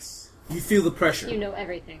 Nice. You feel the pressure. You know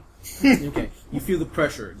everything. Okay. You feel the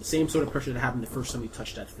pressure, the same sort of pressure that happened the first time you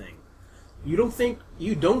touched that thing. You don't think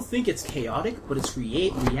it's chaotic, but it's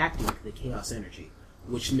reacting to the chaos energy,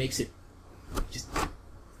 which makes it just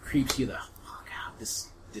creeps you the fuck out.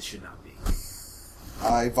 This should not be.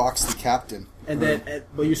 I vox the captain. And then,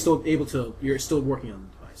 but you're still working on the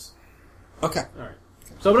device. Okay. All right.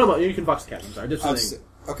 So, no, you can vox the captain. I'm sorry. Just saying.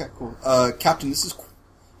 Okay, cool. Captain, this is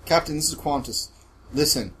Qantas.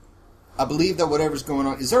 Listen, I believe that whatever's going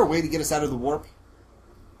on... Is there a way to get us out of the warp?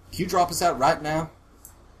 Can you drop us out right now?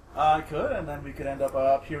 I could, and then we could end up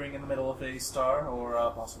appearing in the middle of a star or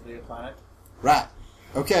possibly a planet. Right.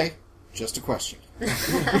 Okay. Just a question.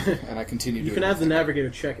 And I continue You doing can have it. the navigator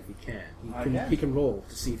check if he can. can. He can roll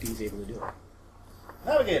to see if he's able to do it.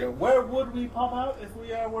 Navigator, where would we pop out if we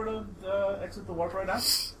were to exit the warp right now?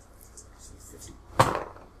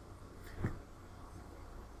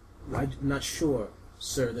 I'm not sure,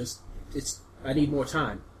 sir. I need more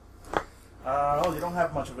time. Well, you don't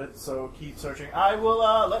have much of it, so keep searching. I will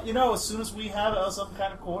let you know as soon as we have some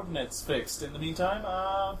kind of coordinates fixed. In the meantime,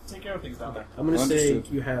 take care of things down there. I'm going to say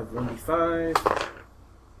Understood. you have 1d5.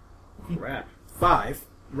 Crap. 5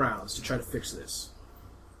 rounds to try to fix this.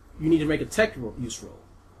 You need to make a tech use roll.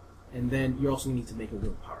 And then you also need to make a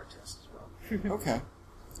willpower test as well. Okay.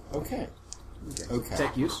 Okay.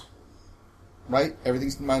 Tech use. Right?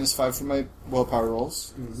 Everything's -5 for my willpower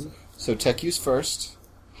rolls. Mm-hmm. So tech use first.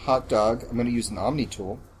 Hot dog. I'm going to use an Omni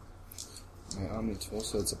tool. My Omni tool,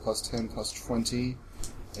 so it's a +10, +20.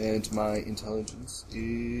 And my intelligence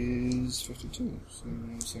is 52. So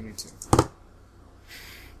 72.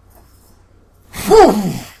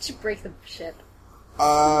 Should break the ship.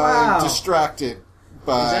 Wow. I'm distracted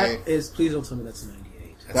by... Please don't tell me that's a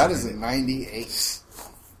 98. That is a 98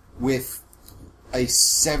 with a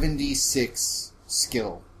 76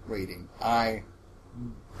 skill rating. I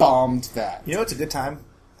bombed that. You know it's a good time?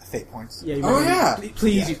 Fate points. Yeah, you Oh, might- yeah.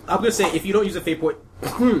 Please, I'm going to say, if you don't use a fate point,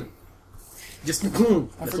 just that's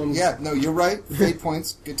what I'm- Yeah, no, you're right. Fate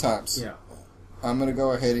points, good times. Yeah. I'm going to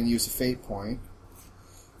go ahead and use a fate point.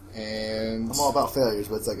 And... I'm all about failures,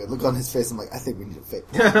 but it's like I look on his face. I'm like, I think we need a fate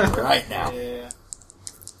point right now. Yeah.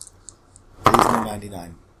 He's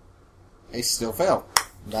 99. I still fail.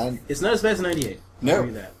 It's not as bad as 98. No. I'll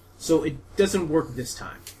give you that. So it doesn't work this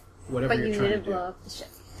time. Whatever But you're you trying need to to do. blow up the ship.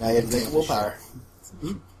 Now you have to take willpower.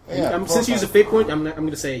 Yeah, Since you use a fate point, I'm going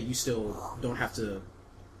to say you still don't have to,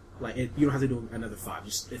 you don't have to do another 5.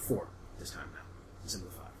 Just 4 this time now, instead of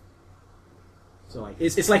the 5. So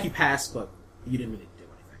it's like you passed, but you didn't really do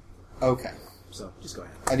anything. Okay. So just go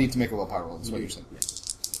ahead. I need to make a willpower roll, is what you're saying.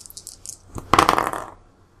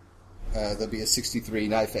 That'd be a 63,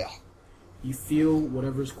 and I fail. You feel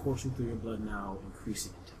whatever's coursing through your blood now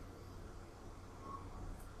increasing in tempo.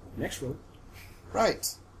 Next roll.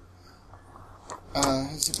 Right.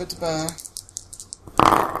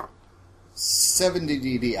 70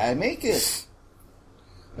 DD. I make it.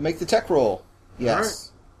 I make the tech roll.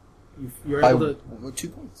 Yes. You're By able to... 2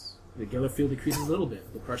 points. The Geller field decreases a little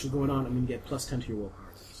bit. The pressure's going on. I'm going to get +10 to your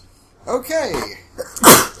willpower test. Okay.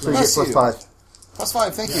 So you get Bless you. +5.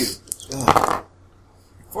 +5, thank you.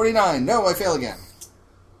 49. No, I fail again.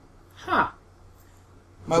 Ha!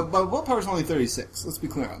 My willpower's only 36. Let's be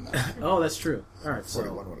clear on that. Oh, that's true. Alright, so...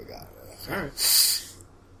 41 would have got it. Alright.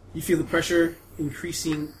 You feel the pressure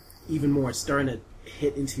increasing even more. It's starting to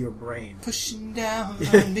hit into your brain. Pushing down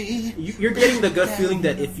on me. You're getting the gut feeling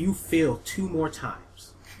that if you fail 2 more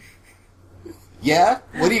times... Yeah?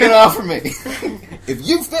 What are you going to offer me? If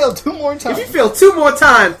you fail 2 more times... If you fail 2 more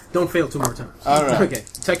times, don't fail 2 more times. Alright. Okay,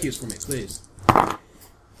 tech use for me, please.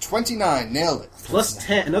 29. Nailed it.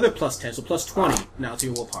 +10, another +10, so +20 now to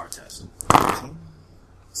your willpower test.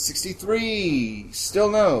 63. Still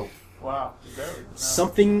no. Wow. Barely. No.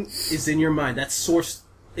 Something is in your mind. That source,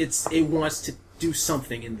 it wants to do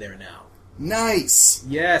something in there now. Nice.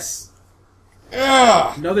 Yes.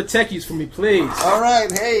 Yeah. Another tech use for me, please. All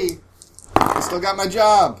right. Hey. I still got my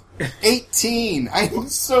job. 18. I am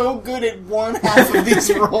so good at one half of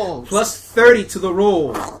these rolls. Plus 30 to the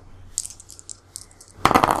roll.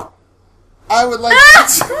 I would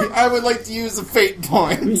like to use a fate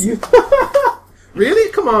point.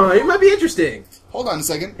 Really? Come on, it might be interesting. Hold on a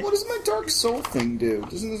second. What does my Dark Soul thing do?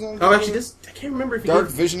 Doesn't this only Oh, do- actually, I can't remember if you Dark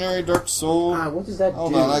did. Visionary, Dark Soul. What does that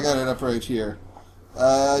Hold do? on, I got it up right here.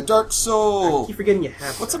 Dark I Soul. keep forgetting you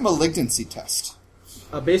have. What's a malignancy test?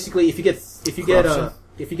 Basically, if you get Corruption?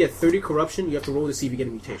 30 corruption, you have to roll to see if you get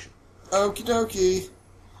a mutation. Okie dokie.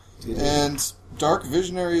 And Dark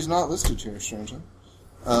Visionary is not listed here, strangely.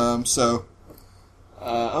 Looks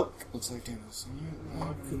like Daniel's.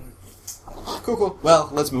 Cool. Well,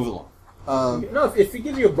 let's move along. No, if it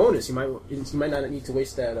gives you a bonus, you might not need to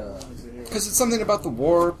waste that. Because it's something about the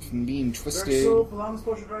warp and being Dark twisted. Soul belongs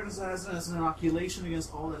portion darkness as an inoculation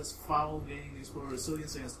against all that is foul, gaining these for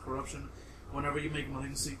resilience against corruption. Whenever you make a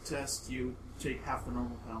malignancy test, you take half the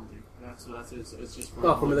normal penalty. That's it. It's just for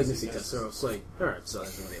For malignancy test. So it's like, alright, so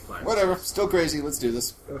that's really apply. Whatever. Still crazy. Let's do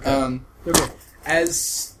this. Okay. Okay.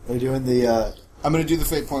 As They're doing the. I'm going to do the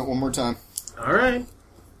fate point one more time. alright.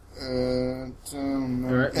 And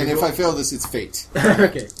if I fail this, it's fate.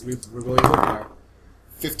 Okay, we're going willpower.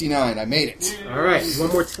 59. I made it. Alright,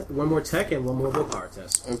 one more tech and one more willpower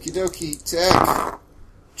test. Okie dokie. Tech.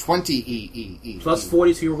 20 E. Plus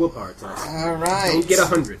 40 to your willpower test. All right. Don't get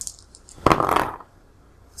 100.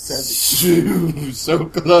 So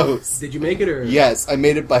close. Did you make it or? Yes, I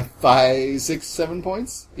made it by 5, 6, 7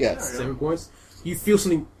 points. Yes. 7 points. You feel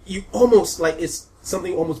something. You almost like it's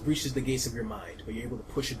something almost breaches the gates of your mind, but you're able to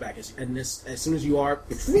push it back. As soon as you are,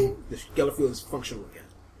 the skeletal field is functional again.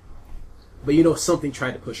 But you know something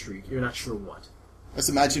tried to push through. You're not sure what. Let's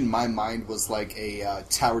imagine my mind was like a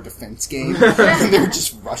tower defense game, and they were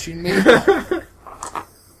just rushing me.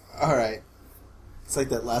 All right. It's like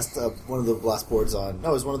that last one of the last boards on. No,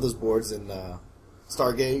 it was one of those boards in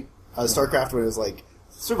Stargate, StarCraft, where it was like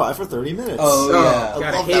survive for 30 minutes. Oh, yeah. I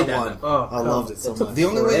God, loved hated that one. Oh, I loved it so much. The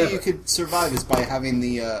only way Forever. you could survive is by having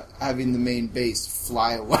the main base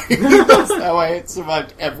fly away. That's how I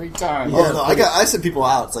survived every time. Yeah, no, I sent people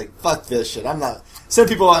out. It's like, fuck this shit. I'm not... Send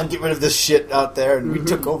people out and get rid of this shit out there, and we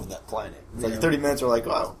took over that planet. It's like 30 minutes, we're like,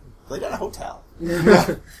 wow, lay down a hotel.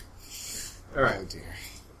 Alright. Oh, dear.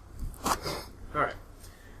 Alright.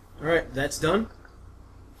 Alright, that's done.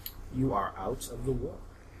 You are out of the war.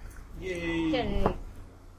 Yay! Yay.